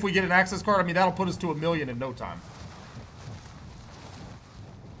 And if we get an access card, I mean, that'll put us to 1 million in no time.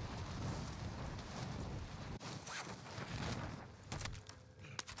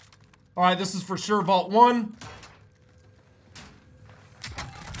 All right, this is for sure Vault 1.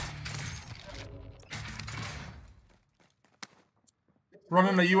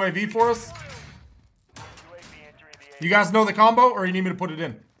 Running a UAV for us. You guys know the combo, or you need me to put it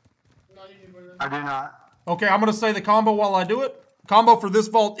in? I do not. Okay, I'm going to say the combo while I do it. Combo for this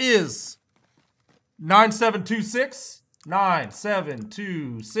vault is 9726,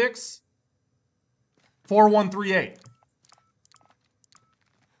 9726, 4138.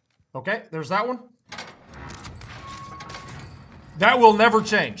 Okay, there's that one. That will never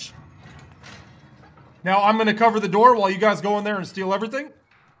change. Now I'm going to cover the door while you guys go in there and steal everything.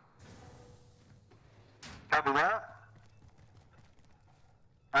 Copy that.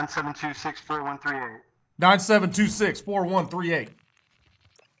 97264138. 97264138.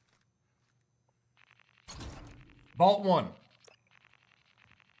 Vault 1.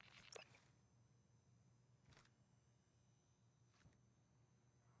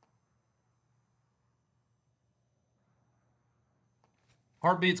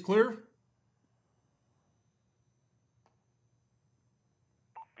 Heartbeat's clear.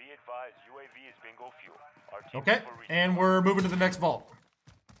 Be advised, UAV is bingo fuel. Okay, and we're moving to the next vault.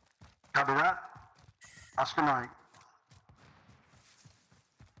 Copy that. Oscar Mike.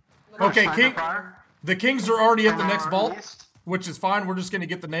 Okay, King. Fire. The Kings are already at the next vault, which is fine. We're just going to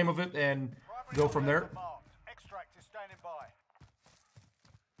get the name of it and go from there. Extract is standing by.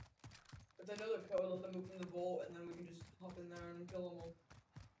 If they know the code, let them move from the vault, and then we can just hop in there and kill them all.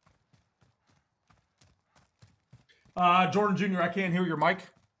 Jordan Jr., I can't hear your mic.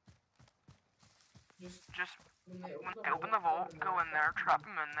 Just when they open the vault, go in there, trap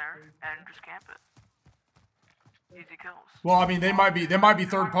them in there, and just camp it. Easy kills. Well, I mean, they might be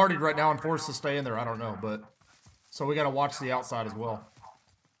third partied right now and forced to stay in there. I don't know, but so we got to watch the outside as well.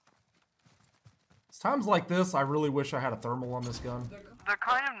 It's times like this, I really wish I had a thermal on this gun. They're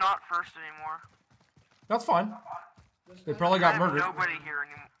kind of not first anymore. That's fine. They probably got murdered. Nobody here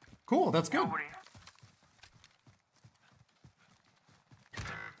anymore. Cool, that's good. Nobody.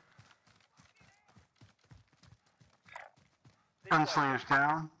 Gunslinger's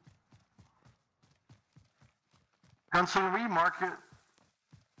down. Gunslinger, will you mark it?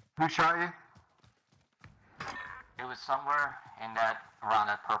 Who shot you? It was somewhere in that, around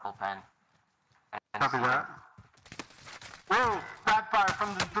that purple pen. Copy that. Whoa! Backfire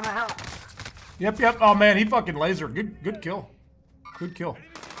from the hill. Yep. Oh man, he fucking lasered. Good kill. Good kill.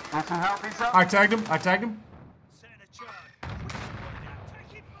 Want some help? He's up. I tagged him.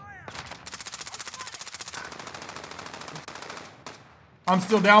 I'm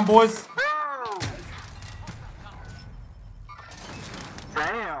still down, boys. Whoa!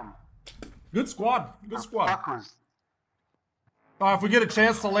 Damn. Good squad. Good squad. Fuckers. If we get a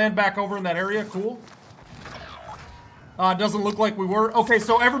chance to land back over in that area, cool. It doesn't look like we were. Okay,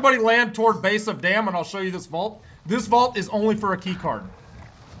 so everybody land toward base of dam, and I'll show you this vault. This vault is only for a key card.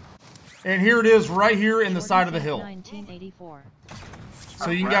 And here it is right here in the side of the hill. 1984. So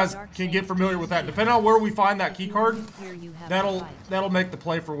you guys can get familiar with that. Depending on where we find that key card, that'll make the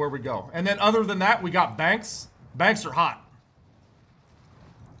play for where we go. And then other than that, we got banks. Banks are hot.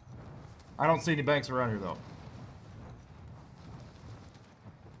 I don't see any banks around here though.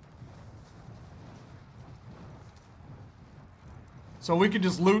 So we can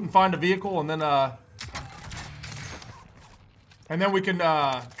just loot and find a vehicle, and then we can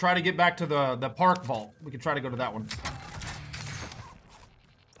try to get back to the park vault. We can try to go to that one.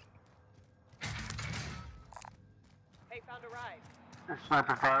 Hey, found a ride. There's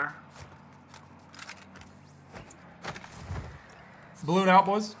sniper fire. Balloon out,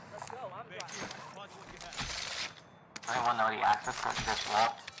 boys. Let's go. I'm driving. Anyone know the access to this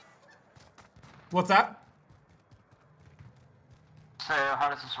vault? What's that? So how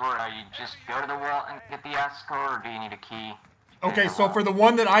does this work? You just go to the vault and get the access code, or do you need a key? Okay, so for the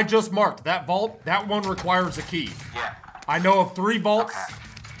one that I just marked, that vault, that one requires a key. Yeah. I know of 3 vaults.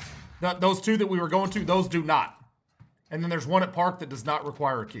 Okay. Those 2 that we were going to, those do not. And then there's one at Park that does not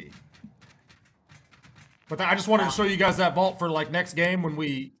require a key. But I just wanted to show you guys that vault for like next game when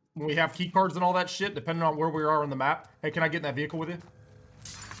we have key cards and all that shit, depending on where we are on the map. Hey, can I get in that vehicle with you?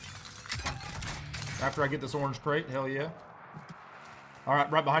 After I get this orange crate, hell yeah. All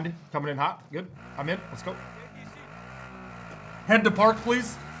right, right behind you, coming in hot. Good, I'm in, let's go. Head to Park,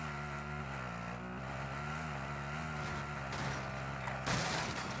 please.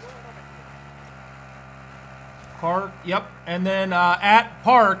 Park, yep. And then at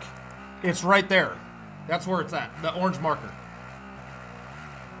Park, it's right there. That's where it's at, the orange marker.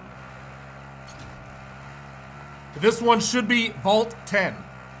 This one should be Vault 10.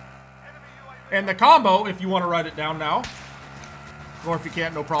 And the combo, if you want to write it down now, or if you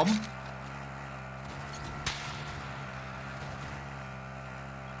can't, no problem. Enemy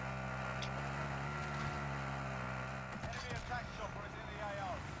attack chopper is in the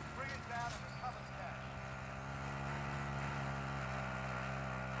AO. Bring it down and recover the cash.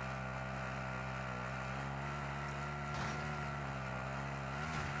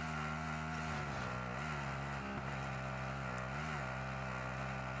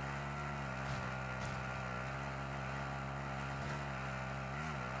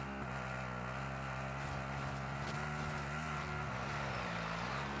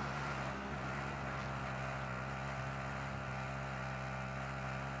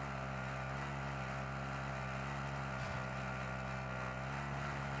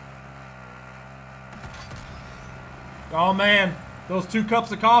 Oh man, those 2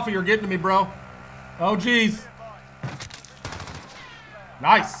 cups of coffee are getting to me, bro. Oh geez.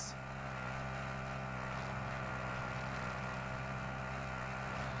 Nice.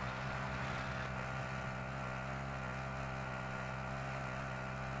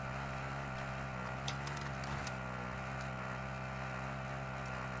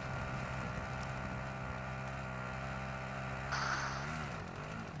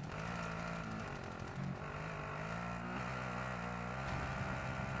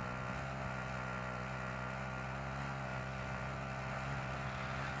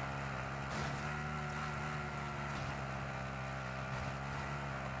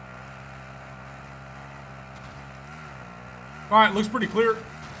 All right, looks pretty clear.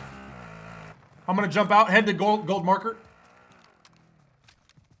 I'm gonna jump out, head to gold marker.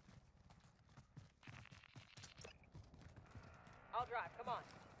 I'll drive, come on.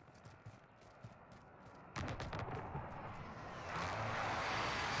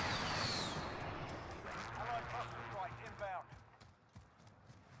 Allied cluster strike inbound.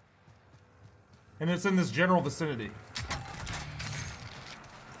 And it's in this general vicinity.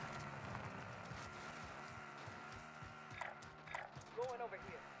 Going over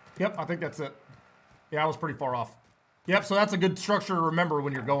here. Yep, I think that's it. Yeah, I was pretty far off. Yep, so that's a good structure to remember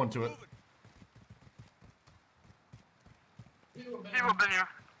when you're going to it.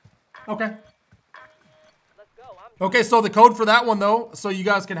 Okay. Let's go. Okay, so the code for that one, though, so you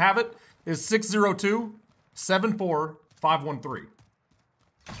guys can have it, is 602-74513.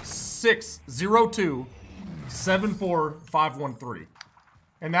 602-74513.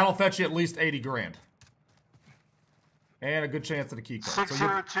 And that'll fetch you at least 80 grand. And a good chance at a key card.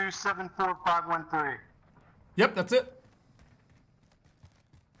 602-74513. Yep, that's it.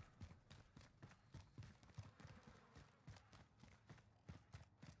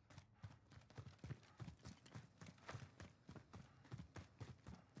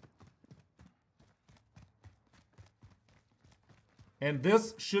 And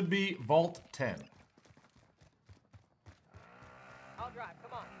this should be Vault 10. I'll drive,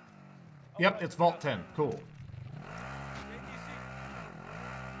 come on. Yep, it's Vault 10. Cool.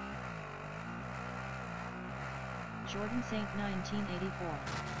 Jordan Saint 1984.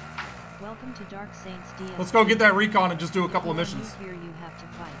 Welcome to Dark Saints DS. Let's go get that recon and just do a couple of missions. Here you have to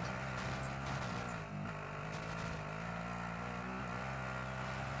fight.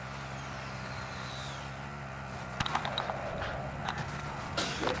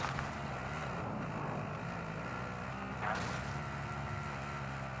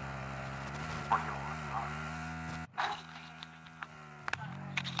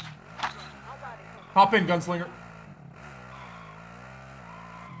 Hop in, gunslinger.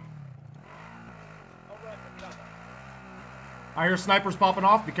 I hear snipers popping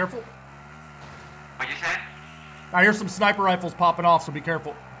off. Be careful. What'd you say? I hear some sniper rifles popping off, so be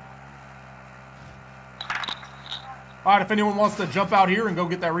careful. All right, if anyone wants to jump out here and go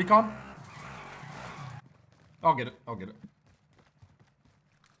get that recon. I'll get it. I'll get it.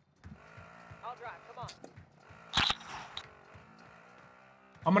 I'll drive, come on.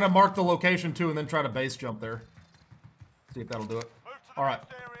 I'm going to mark the location, too, and then try to base jump there. See if that'll do it. All right.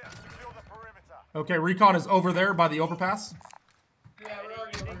 Okay, recon is over there by the overpass. Yeah, we're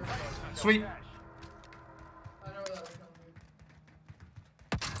already over here. Sweet. I know where that was coming.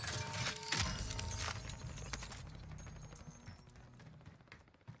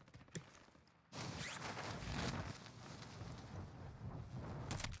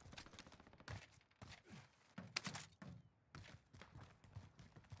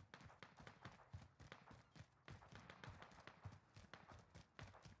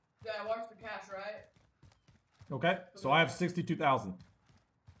 Yeah, watch the cash, right? Okay, so I have 62,000.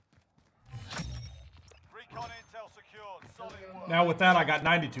 Recon intel secured. Solid work. Now with that, I got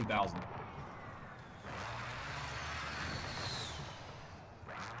 92,000.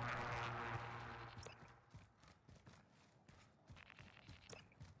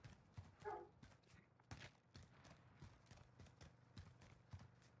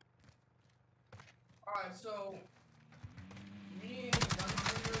 Alright, so me and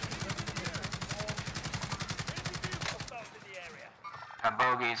Gunslinger Got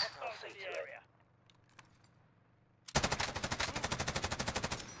bogeys.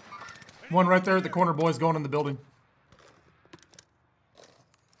 One right there at the corner, boys, going in the building.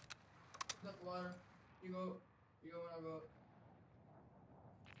 Up the ladder. You go and I'll go.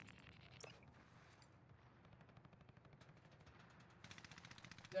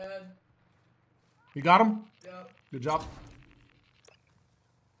 Dead. You got him? Yep. Good job.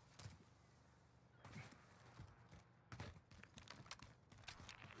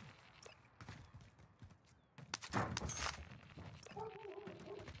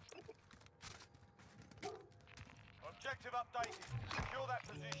 Objective updated. Secure that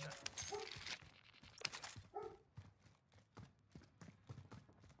position.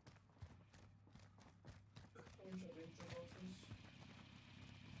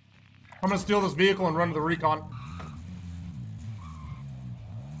 I'm gonna steal this vehicle and run to the recon.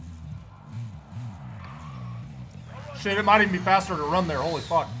 Shit, it might even be faster to run there. Holy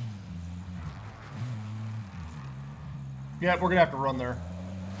fuck. Yeah, we're gonna have to run there.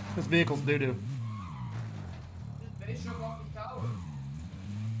 This vehicle's doo-doo. They shook off the tower.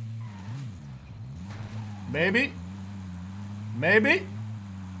 Maybe. Maybe.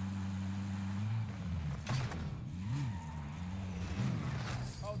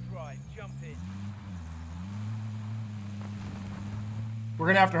 I'll drive. Jump in. We're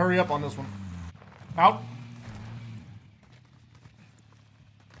gonna have to hurry up on this one. Out.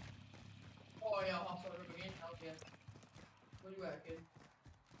 Oh yeah, hostile room again. Out again. Where you at, kid?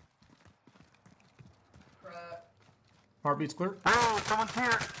 Crap. Heartbeat's clear. Oh, someone's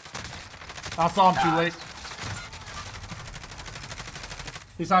here. I saw him too late.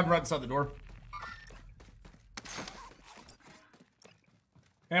 He's hiding right inside the door.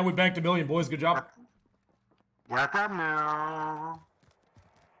 And we banked $1 million, boys. Good job. Got that now.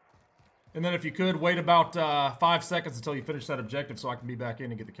 And then if you could, wait about 5 seconds until you finish that objective so I can be back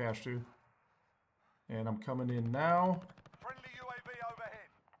in and get the cash too. And I'm coming in now. Friendly UAV overhead.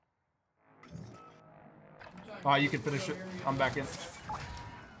 Alright, you can finish it. I'm back in.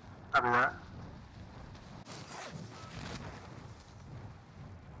 Copy that.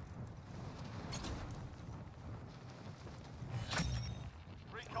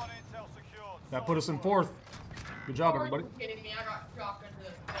 Recon intel secured. That put us in 4th. Good job, everybody. Are you kidding me? I got shot into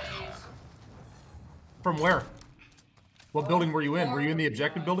the face. From where? What building were you in? Were you in the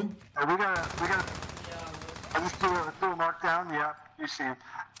objective building? Hey, we got. I just threw a mark down. Yeah, you see him.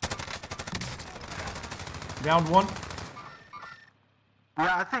 Down 1.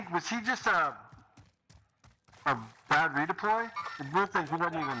 Yeah, I think, was he just a bad redeploy? The blue thing, he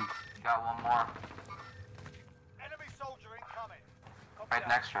wasn't even. Got one more. Enemy soldier incoming. Right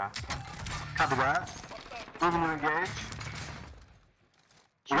next to him. Copy that. Moving to engage.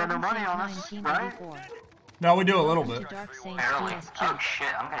 We got no money on us, right? No, we do a little bit. Dark Saints Barely. DSG. Oh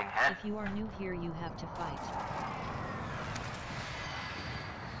shit, I'm getting hit. If you are new here, you have to fight.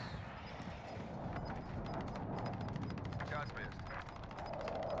 Shots missed.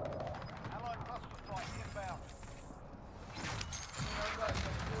 Allied cluster strike inbound.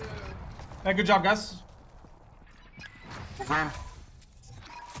 Hey, good job, guys. Again.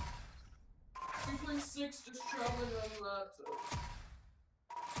 236 just traveling on that.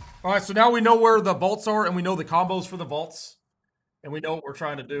 All right, so now we know where the vaults are, and we know the combos for the vaults, and we know what we're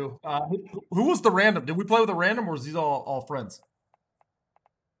trying to do. Who was the random? Did we play with a random, or was these all friends?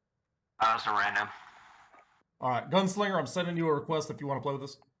 That was a random. All right, Gunslinger, I'm sending you a request if you want to play with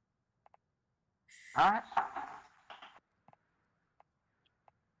us. Alright.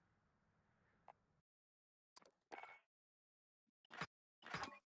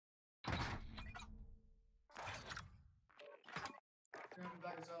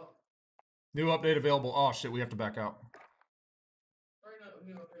 Back us out. New update available. Oh, shit, we have to back out.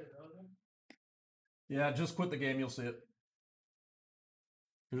 Yeah, just quit the game. You'll see it.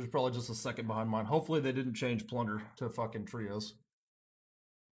 It was probably just a second behind mine. Hopefully they didn't change Plunder to fucking trios.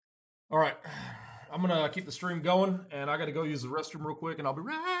 All right. I'm going to keep the stream going, and I got to go use the restroom real quick, and I'll be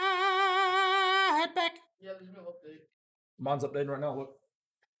right back. Yeah, there's no update. Mine's updating right now. Look.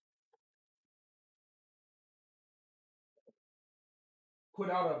 Quit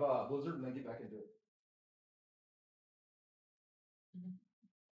out of Blizzard and then get back into it.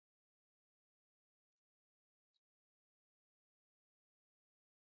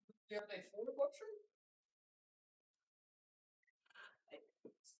 Do you update for the butcher?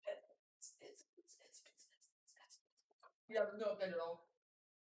 Yeah, there's no update at all.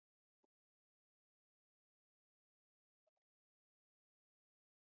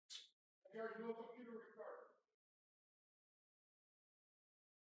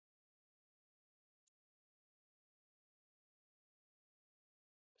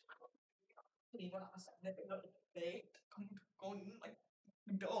 Going like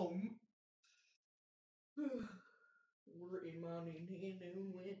dumb. We're in money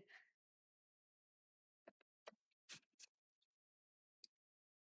anyway.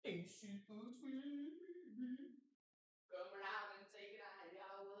 Ain't she so sweet? Come around and say goodnight,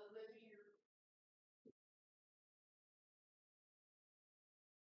 y'all love it here.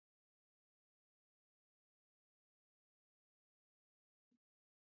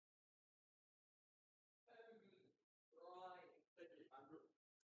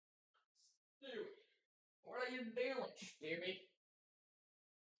 Dude, what are you doing, Stevie?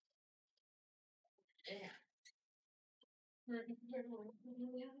 Yeah.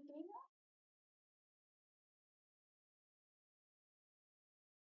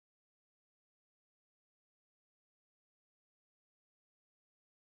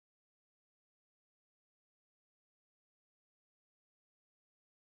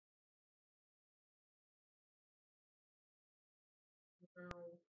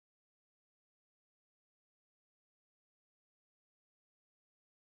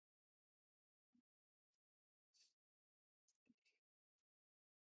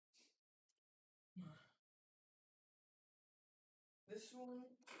 This one,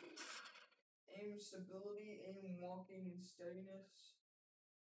 aim stability, aim walking and steadiness.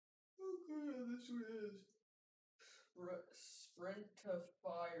 Okay, this one is sprint to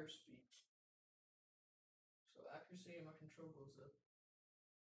fire speed. So accuracy and my control goes up.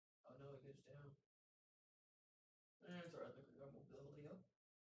 Oh no, it goes down. That's alright, look, we got mobility up.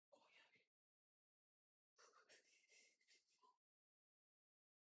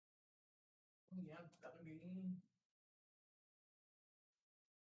 Oh yeah, that'll be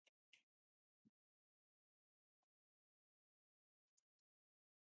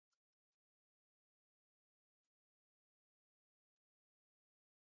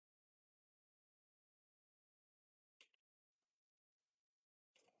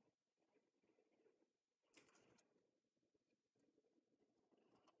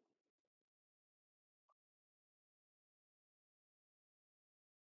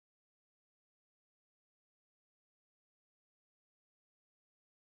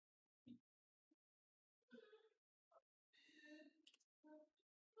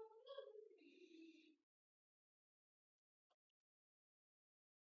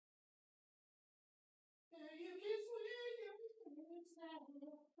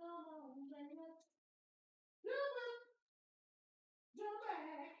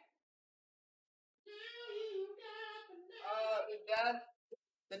Dad,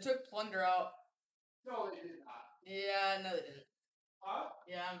 they took Plunder out. No, they did not. Yeah, no, they didn't. Huh?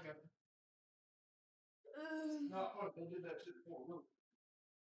 Yeah, I'm joking. No, they did that shit before.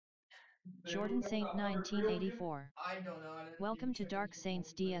 Jordan Saint 1984. I don't know. Welcome to Dark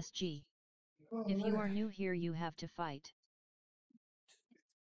Saints DSG. If you are new here, you have to fight.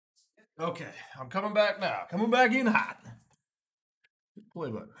 Okay, I'm coming back now. Coming back in hot. Play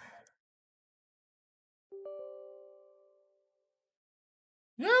button.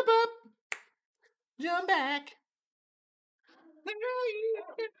 Jump up. Jump back.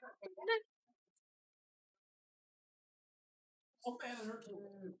 Oh man, it hurts.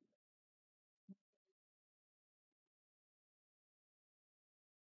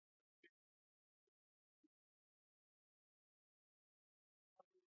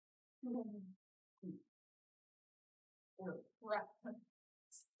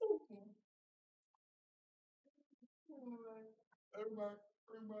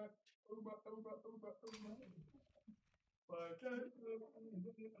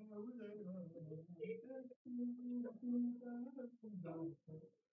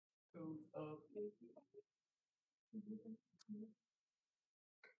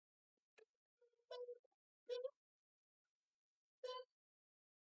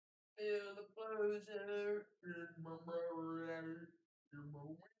 Feel the pleasure in my brother. Your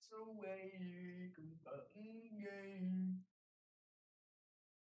moments away, combating game.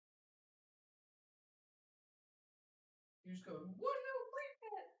 Use code 103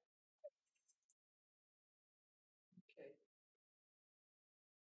 pet. Okay.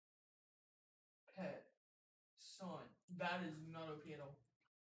 Pet. Son. That is not okay at all.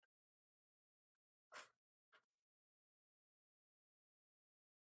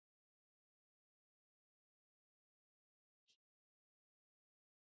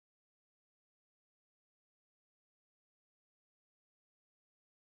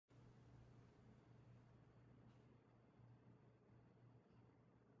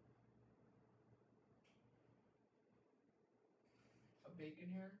 A bacon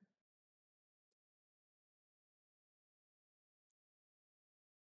here.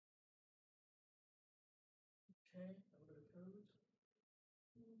 Okay, I'll go to codes.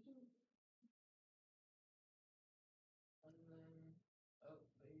 And then, oh,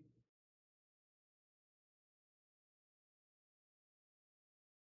 wait.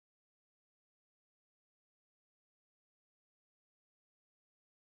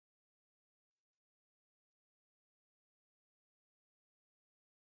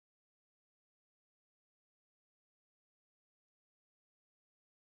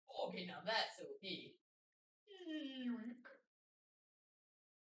 Okay, now that's okay.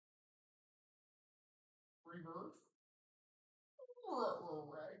 Reverb.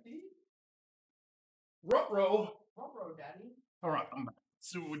 Ruh-roh. Ruh-roh, daddy. All right, I'm back.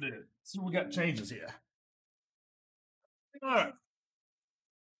 See what we did. See what we got changes here. All right.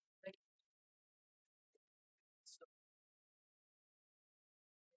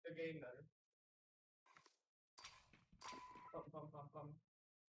 The game better. Bum, bum, bum, bum.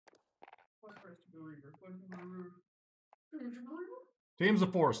 What's first to go reader? What's to go reader? Teams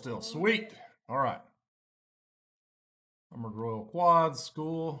of 4 still. Sweet. All right. Armored Royal Quads,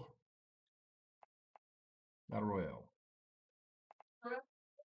 School. Battle Royale.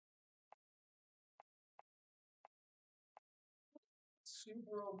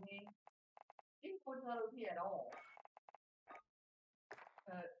 Super OP. It was not OP at all.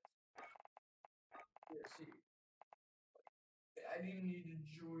 Let's see. I didn't need to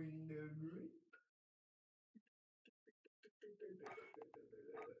join the group.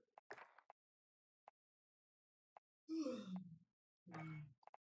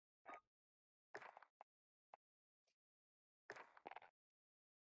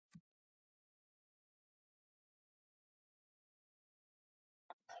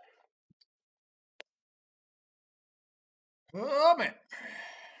 Oh, man.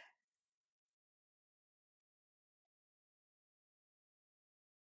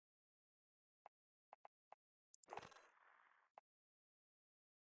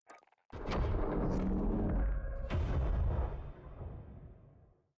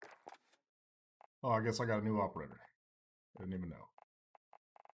 Oh, I guess I got a new operator. Didn't even know.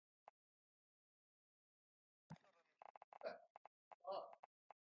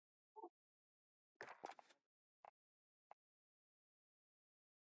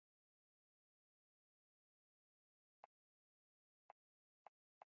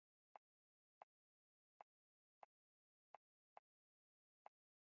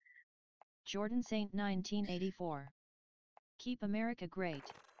 Jordan Saint 1984. Keep America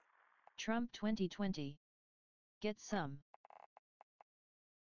great. Trump 2020. Get some.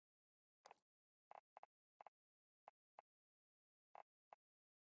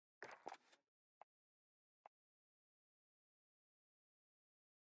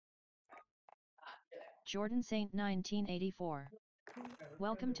 Jordan Saint 1984.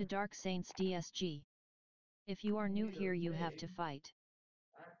 Welcome to Dark Saints DSG. If you are new here, you have to fight.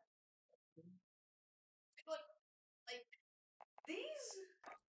 Like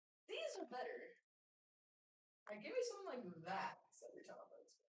these are better. Like, give me something like that every time I play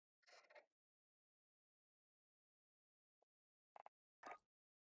this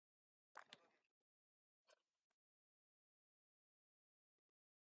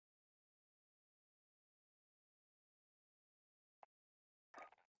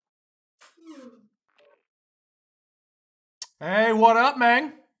game. Hey, what up,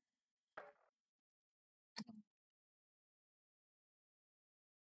 man?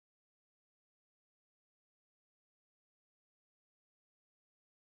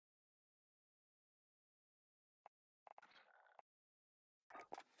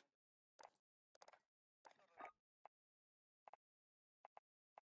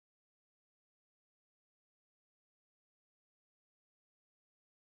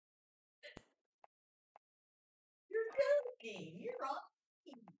 You're joking. You're wrong.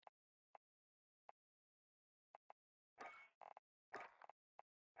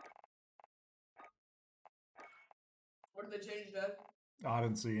 What did they change, Dad? I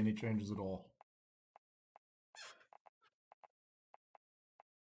didn't see any changes at all.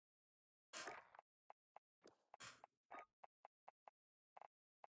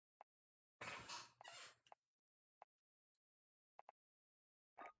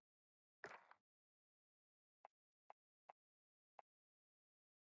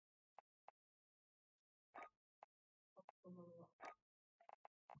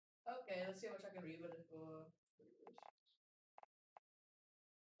 Okay, let's see how much I can read with it.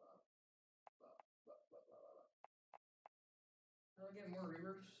 How do I get more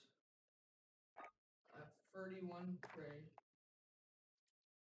reavers? I have 31 prey.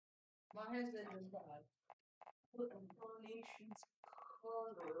 My husband is bad. Look, nations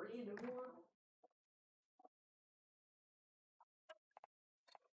color in the world.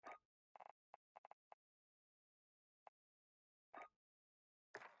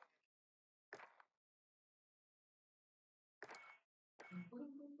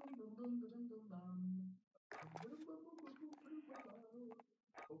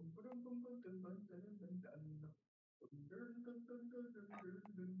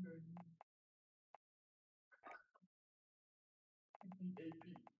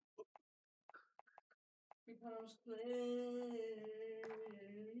 Becomes clear.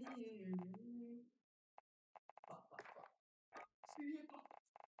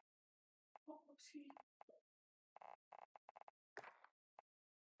 See,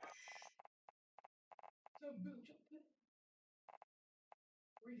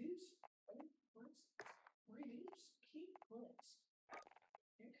 Reduce key clicks.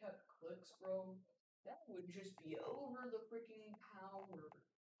 You kept clicks, bro. That would just be over the freaking power.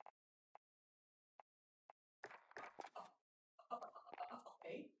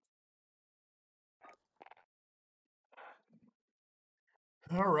 Okay.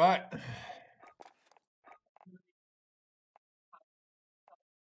 All right.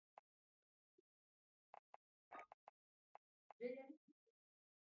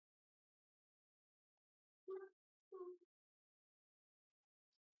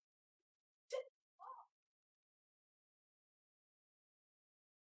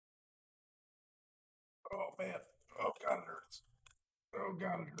 Oh man. Oh god, it hurts. Oh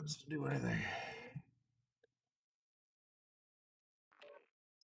god, it hurts to do anything.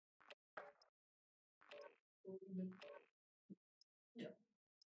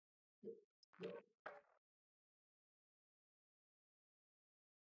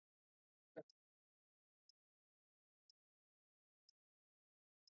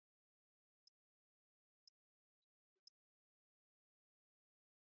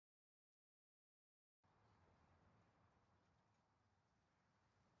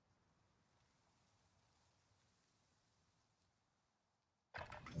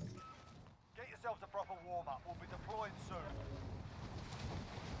 Get yourself a proper warm-up. We'll be deploying soon.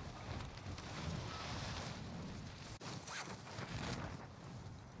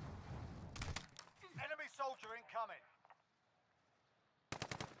 Enemy soldier incoming.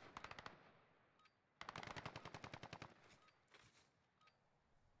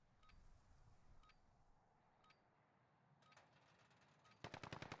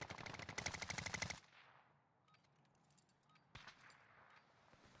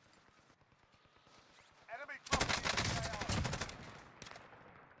 Enemy dropping into the AO.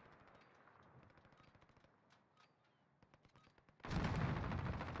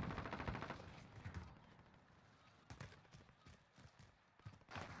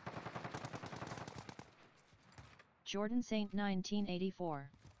 Jordan Saint 1984.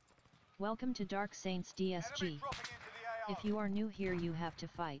 Welcome to Dark Saints DSG. If you are new here, you have to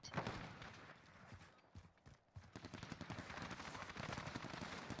fight.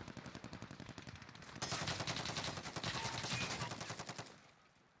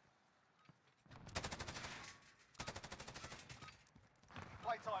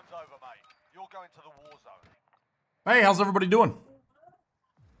 Playtime's over, mate. You're going to the war zone. Hey, how's everybody doing?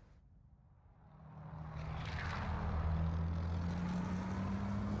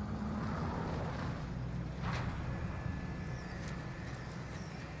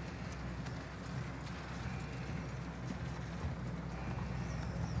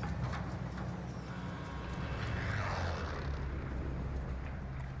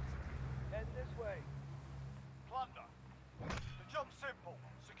 Head this way. Plunder. The job's simple.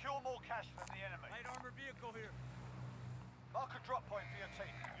 Secure more cash from the enemy. Light armored vehicle here. Mark a drop point for your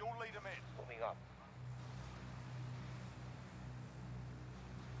team. You'll lead them in. Moving up.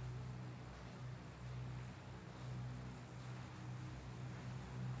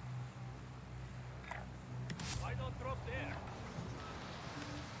 Why not drop there?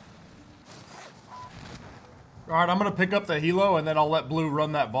 All right, I'm gonna pick up the helo and then I'll let Blue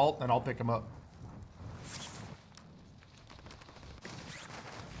run that vault and I'll pick him up.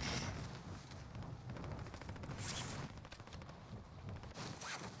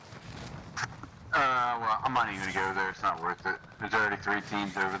 Well, I'm not even gonna go there. It's not worth it. There's already 3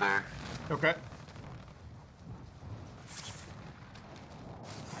 teams over there. Okay.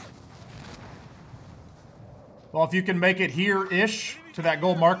 Well, if you can make it here-ish to that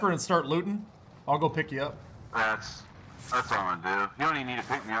gold marker and start looting, I'll go pick you up. That's all I'm gonna do. You don't even need to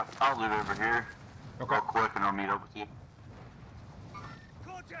pick me up. I'll loot over here. Okay. Real quick, and I'll meet up with you.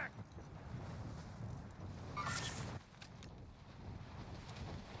 Contact!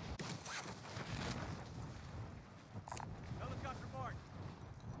 Helicopter marked.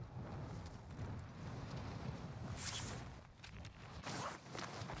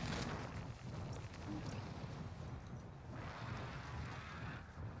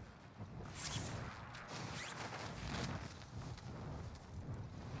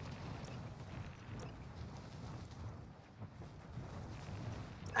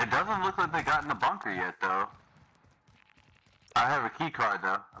 It doesn't look like they got in the bunker yet, though. I have a key card,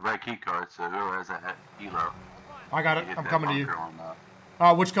 though. A red key card, so whoever has that helo. I got it. Get I'm that coming to you. bunker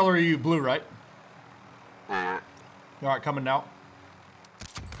on, Which color are you? Blue, right? yeah. All right, coming now.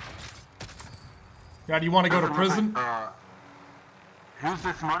 Yeah, do you want to go to Doesn't look prison? like, who's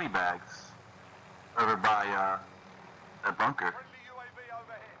this money bags over by that bunker? Friendly UAV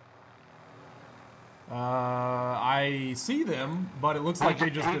overhead. I see them, but it looks like they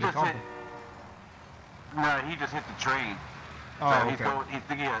just did a couple. No, he just hit the train. Oh, So okay. he's going,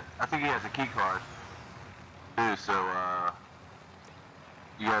 I think he has a key card. Too, so,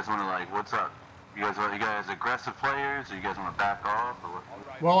 you guys want to, like, what's up? You guys aggressive players, or you guys want to back off, or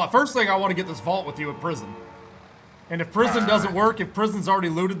what? Well, first thing, I want to get this vault with you at prison. And if prison doesn't work, if prison's already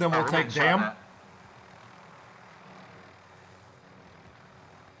looted, then we'll take dam.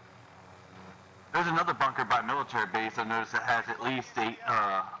 There's another bunker by military base I noticed that has at least 8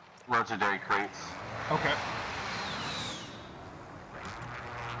 legendary crates. Okay.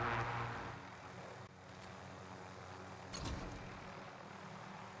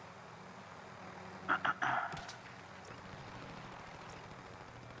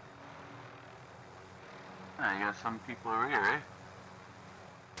 You got some people over here, eh?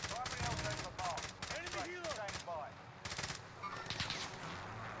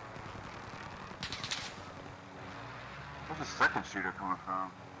 Where's the second shooter coming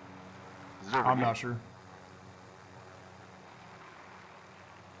from? Is it over I'm here? not sure.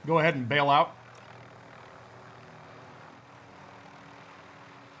 Go ahead and bail out.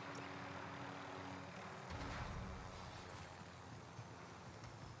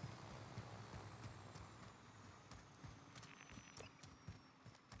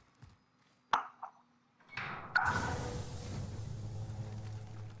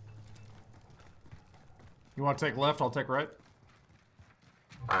 You want to take left? I'll take right.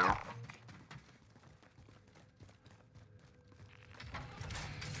 Oh.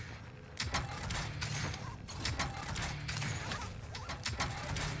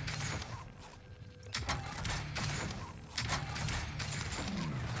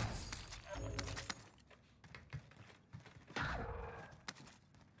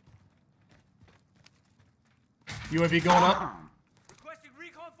 UAV going up.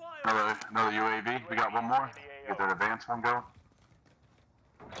 Another UAV. We got one more. Get that advanced one going.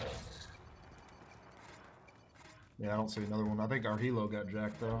 Yeah, I don't see another one. I think our helo got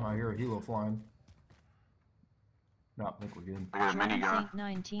jacked though. I hear a helo flying. No, I think we're good. I got a minigun.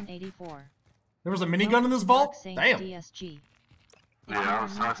 1984. There was a minigun in this vault? Damn. DSG. Yeah,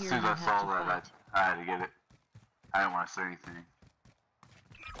 as soon as I saw that, I had to get it. I didn't want to say anything.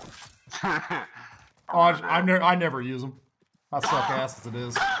 Oh, I never use them. I suck ass as it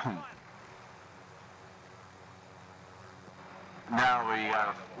is. Now we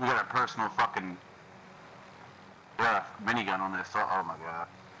got a personal fucking minigun on this. Oh my god.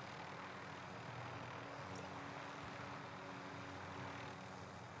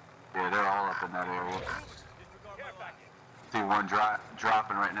 Yeah, they're all up in that area. See one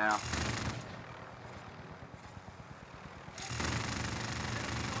dropping right now.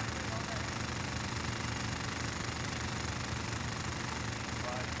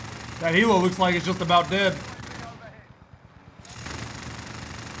 That helo looks like it's just about dead.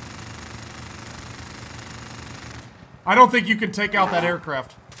 I don't think you can take out that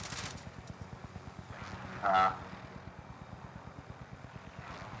aircraft. I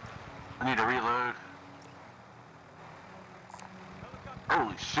need to reload.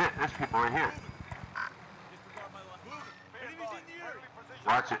 Holy shit, there's people right here.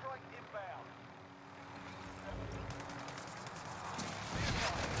 Watch it.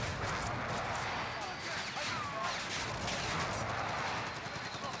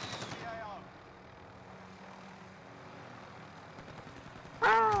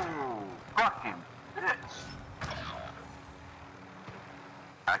 Oh, fucking bitch.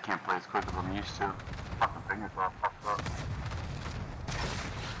 I can't play as quick as I'm used to. Fucking fingers all fucked up.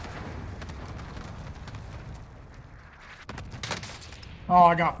 Oh,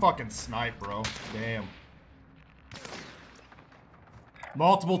 I got fucking sniped, bro. Damn.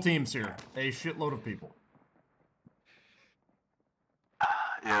 Multiple teams here. A shitload of people.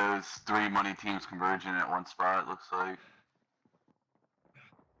 Yeah, there's 3 money teams converging at one spot, it looks like.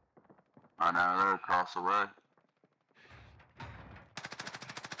 I know, they're across the way.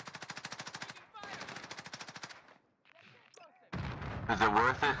 Is it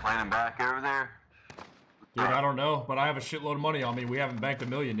worth it landing back over there? Dude, I don't know, but I have a shitload of money on me. We haven't banked $1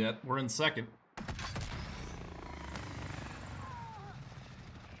 million yet. We're in second.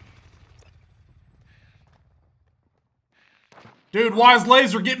 Dude, Wise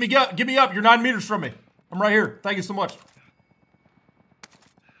Laser, get me up. You're 9 meters from me. I'm right here. Thank you so much.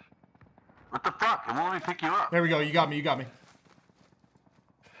 What the fuck? It won't let me pick you up. There we go. You got me.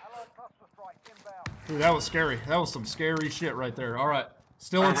 Dude, that was scary. That was some scary shit right there. All right.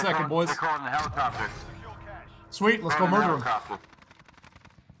 Still in second, boys. They're calling the helicopter. Sweet. Let's go murder them.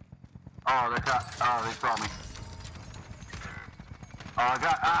 Oh, they saw me. Oh, I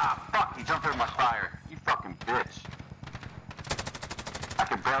got. Fuck, he jumped over my fire. You fucking bitch. I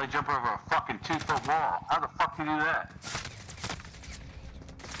can barely jump over a fucking 2-foot wall. How the fuck do you do that?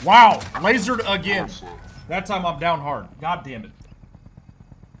 Wow, lasered again. Bullshit. That time I'm down hard. God damn it.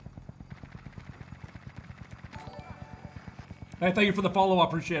 Hey, thank you for the follow. I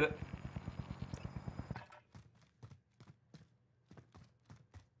appreciate it.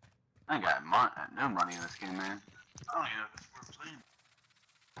 I ain't got no money in this game, man. I don't even know if it's worth playing.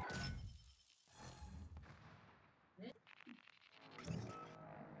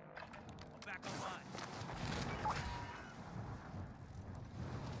 I'm back online.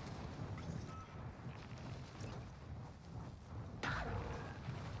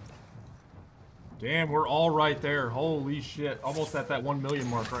 Damn, we're all right there. Holy shit. Almost at that 1 million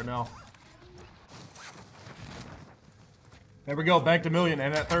mark right now. There we go. Back to million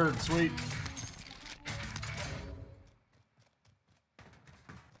and at third. Sweet.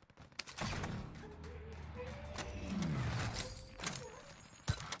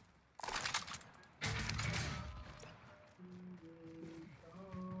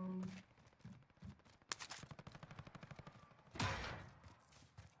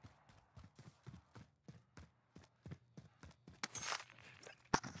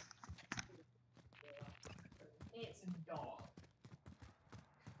 Ants and dog.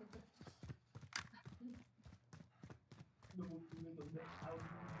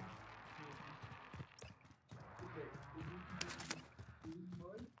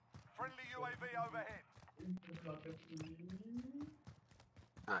 Friendly UAV overhead.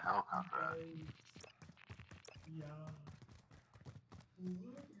 The helicopter. Yeah.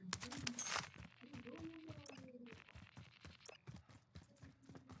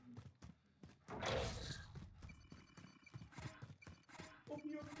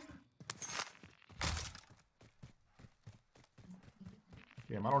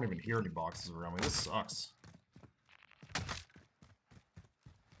 Damn, I don't even hear any boxes around me. This sucks.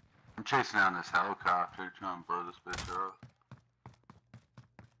 I'm chasing down this helicopter trying to blow this bitch up.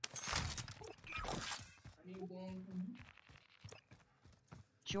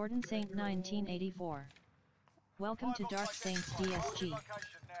 Jordan Saint 1984. Welcome to Dark Saints DSG.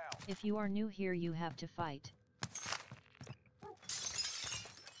 If you are new here, you have to fight.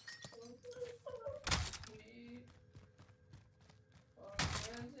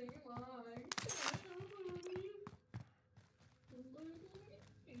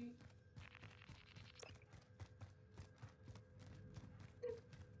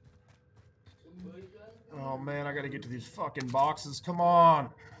 Oh man, I gotta get to these fucking boxes. Come on.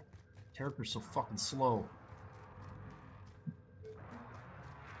 Character's so fucking slow.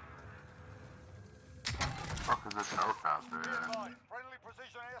 Fuck is this helicopter? Friendly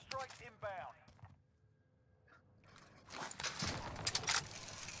precision airstrike inbound.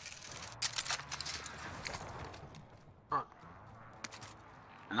 Fuck.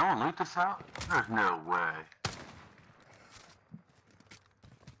 Did no one loot this out? There's no way.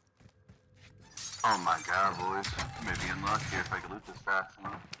 Oh my god, boys. You may be unlucky if I can loot this fast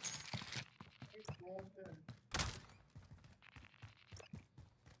enough.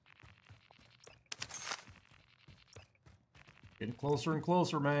 Getting closer and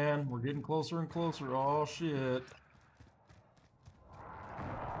closer, man. We're getting closer and closer. Oh shit.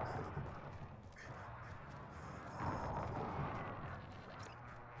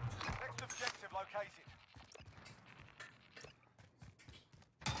 Next objective located.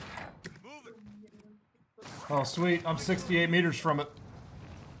 Move it. Oh sweet, I'm 68 meters from it.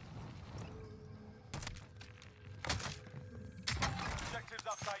 Objectives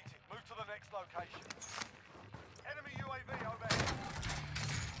updated. Move to the next location. Enemy UAV overhead.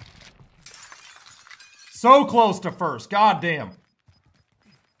 So close to first. God damn.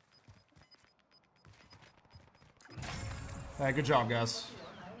 Hey, good job, guys.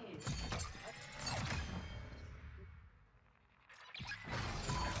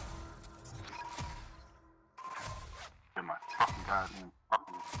 Get my fucking goddamn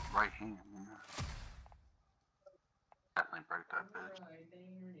fucking right hand, man. Definitely break that bitch.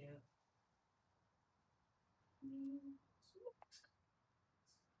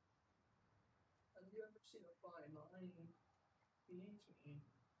 Have you ever seen a fine line between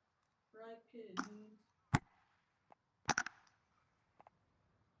fried kittens?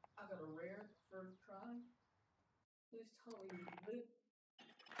 I got a rare first try. Please tell me you live.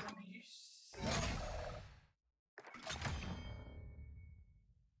 Or you suck.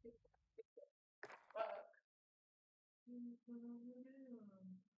 Fuck.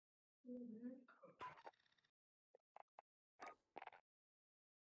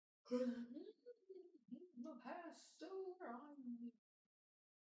 The past still on me.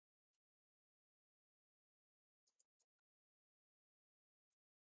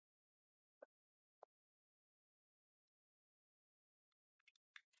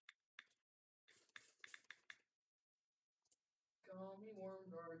 Gummy worms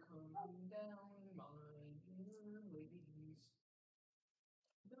are coming down, my dear ladies.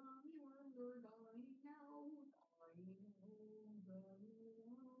 Gummy worms are dying out. I know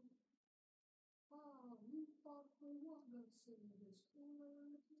gummy worms. Oh, you thought we were gonna see this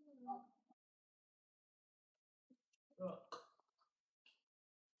killer. Ugh.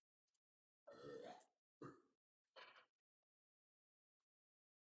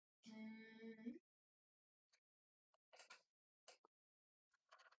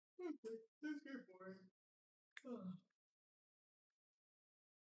 Let's go for it.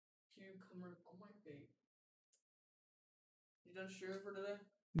 Cucumber on my feet. You done streaming for today?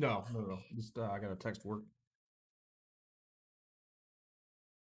 No. Just I got a text work.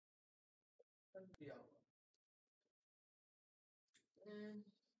 Yeah. And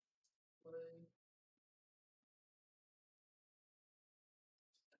play.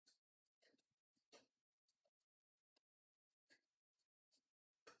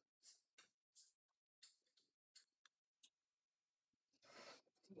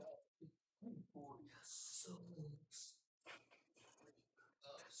 Sucks.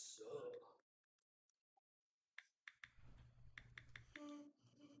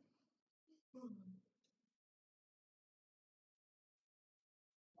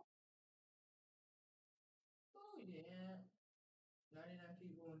 Oh yeah. 99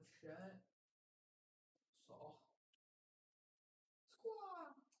 people in chat. Saw.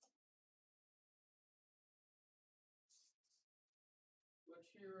 Squad. Which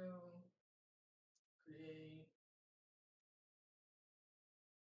hero? Create.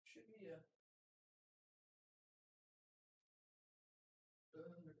 Should be a.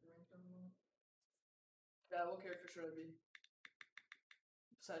 Yeah, what character should I be?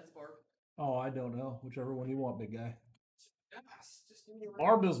 Besides Barb. Oh, I don't know. Whichever one you want, big guy. Yes, just give me a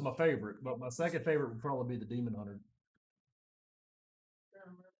Barb is my favorite, but my second favorite would probably be the Demon Hunter.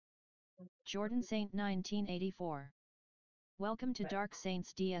 Jordan Saint 1984. Welcome to Dark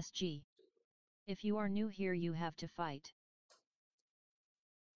Saints DSG. If you are new here, you have to fight.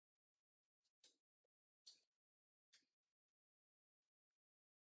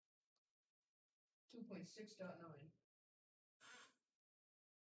 .6.9.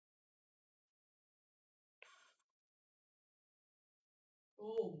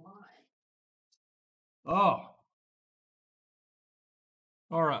 Oh my. Oh.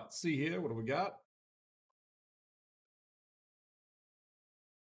 All right. See here. What do we got?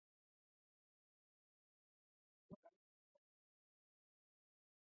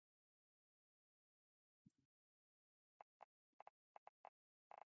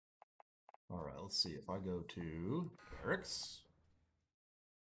 All right. Let's see if I go to barracks.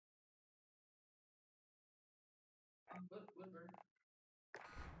 Woodburn.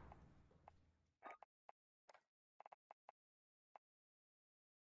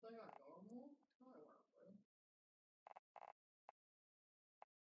 I got normal. I want to play.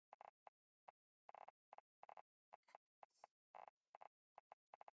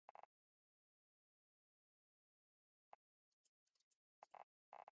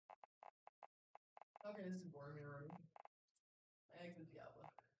 Okay, this is boring me already. I exit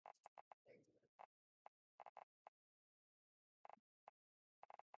Diablo. Exit.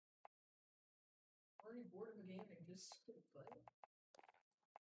 Already bored of the game and just skip play.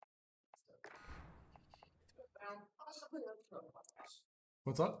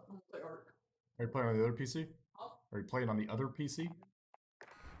 What's up? Play Ark. Are you playing on the other PC? Huh? Are you playing on the other PC?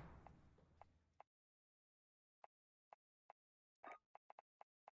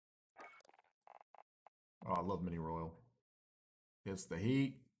 Oh, I love Mini Royal. It's the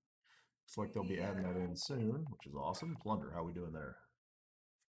heat. Looks like they'll be adding that in soon, which is awesome. Plunder, how we doing there?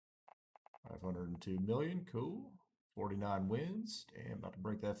 502 million, cool. 49 wins. Damn, about to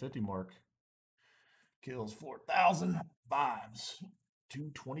break that 50 mark. Kills 4,000. Vibes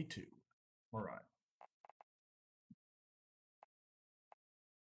 222. All right.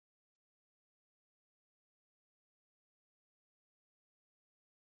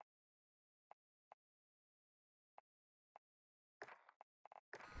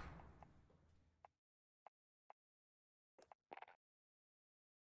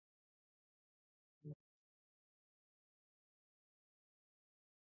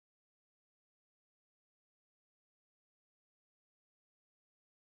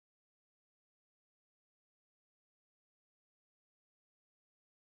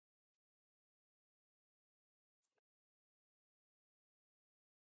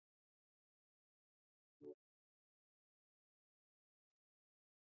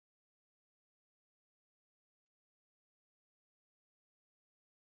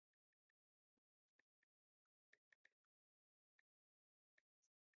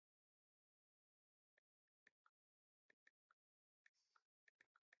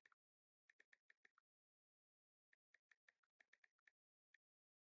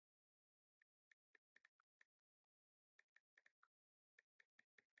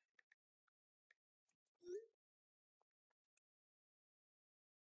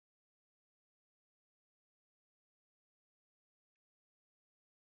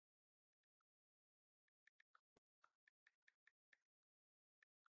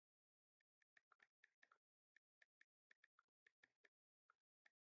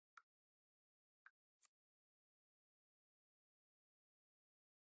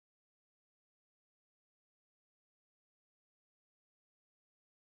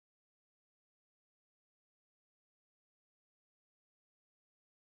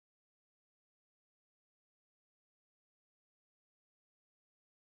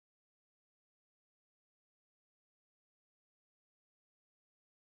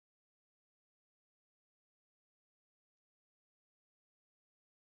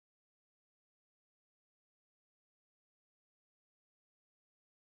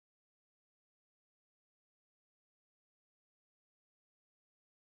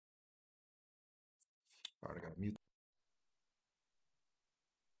 All right, I got to mute.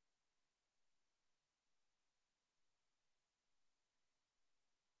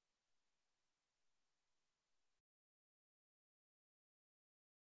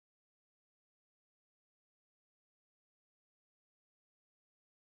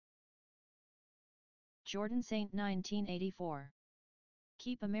 Jordan Saint 1984.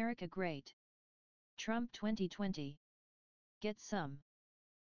 Keep America great. Trump 2020. Get some.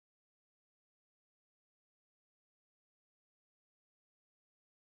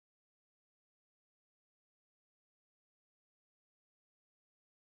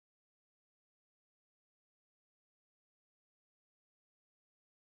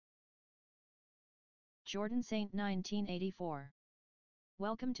 Jordan Saint 1984.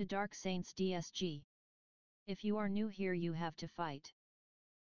 Welcome to Dark Saints DSG. If you are new here, you have to fight.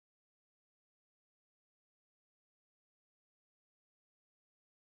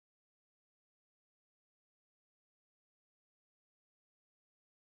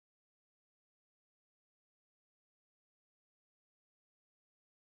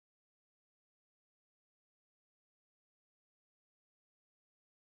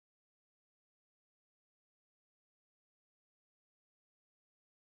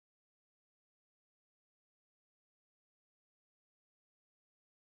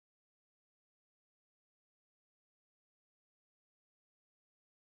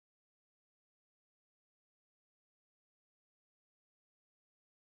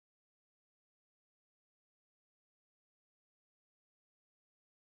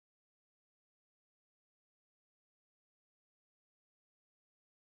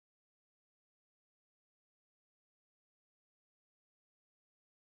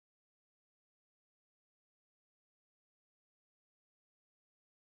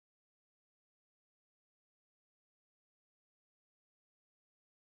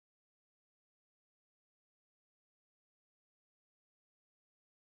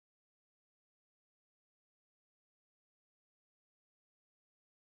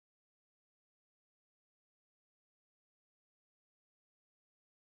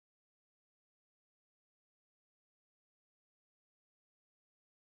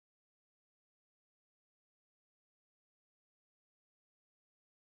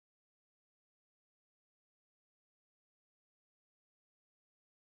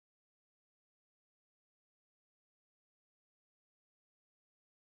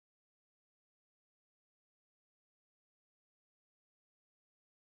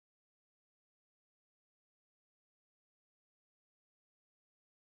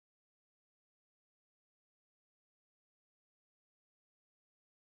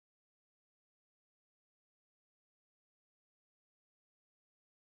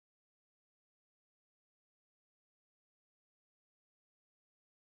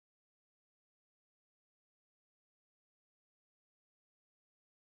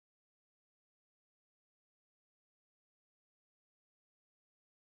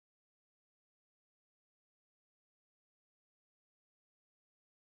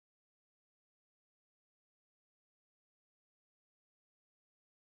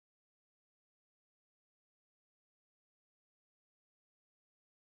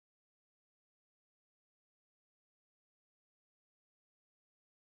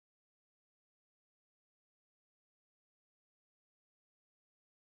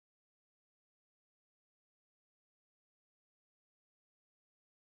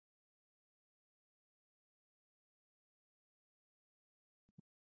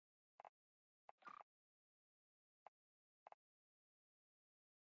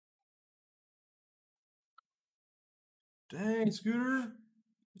 Dang, Scooter.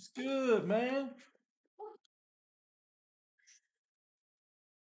 It's good, man.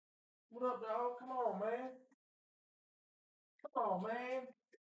 What up, dog? Come on, man. Come on, man.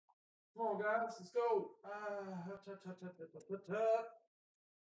 Come on, guys. Let's go.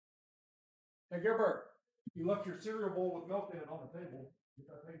 Hey, Gilbert, you left your cereal bowl with milk in it on the table. Get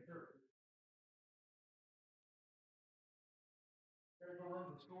that taken care of. Gotta go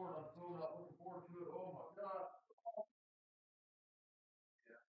run to the store, and I'm so not looking forward to it. Oh my god.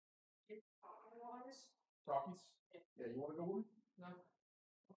 Talkies? Yeah, you want to go with me? No.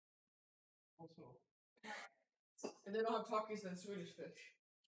 Also. And they don't have Takis and Swedish fish.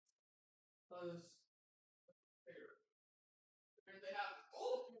 Because they have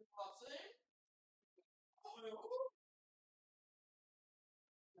all the pops in.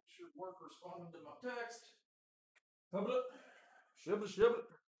 Should work responding to my text. Hubba it. Shibba shibba.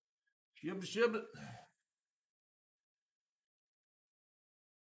 Shibba shibba.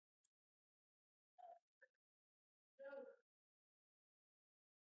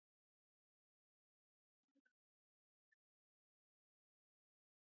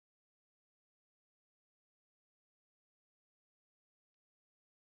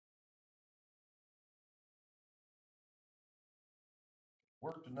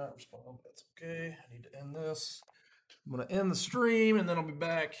 Work did not respond. That's okay. I need to end this. I'm going to end the stream, and then I'll be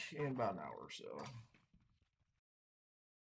back in about an hour or so.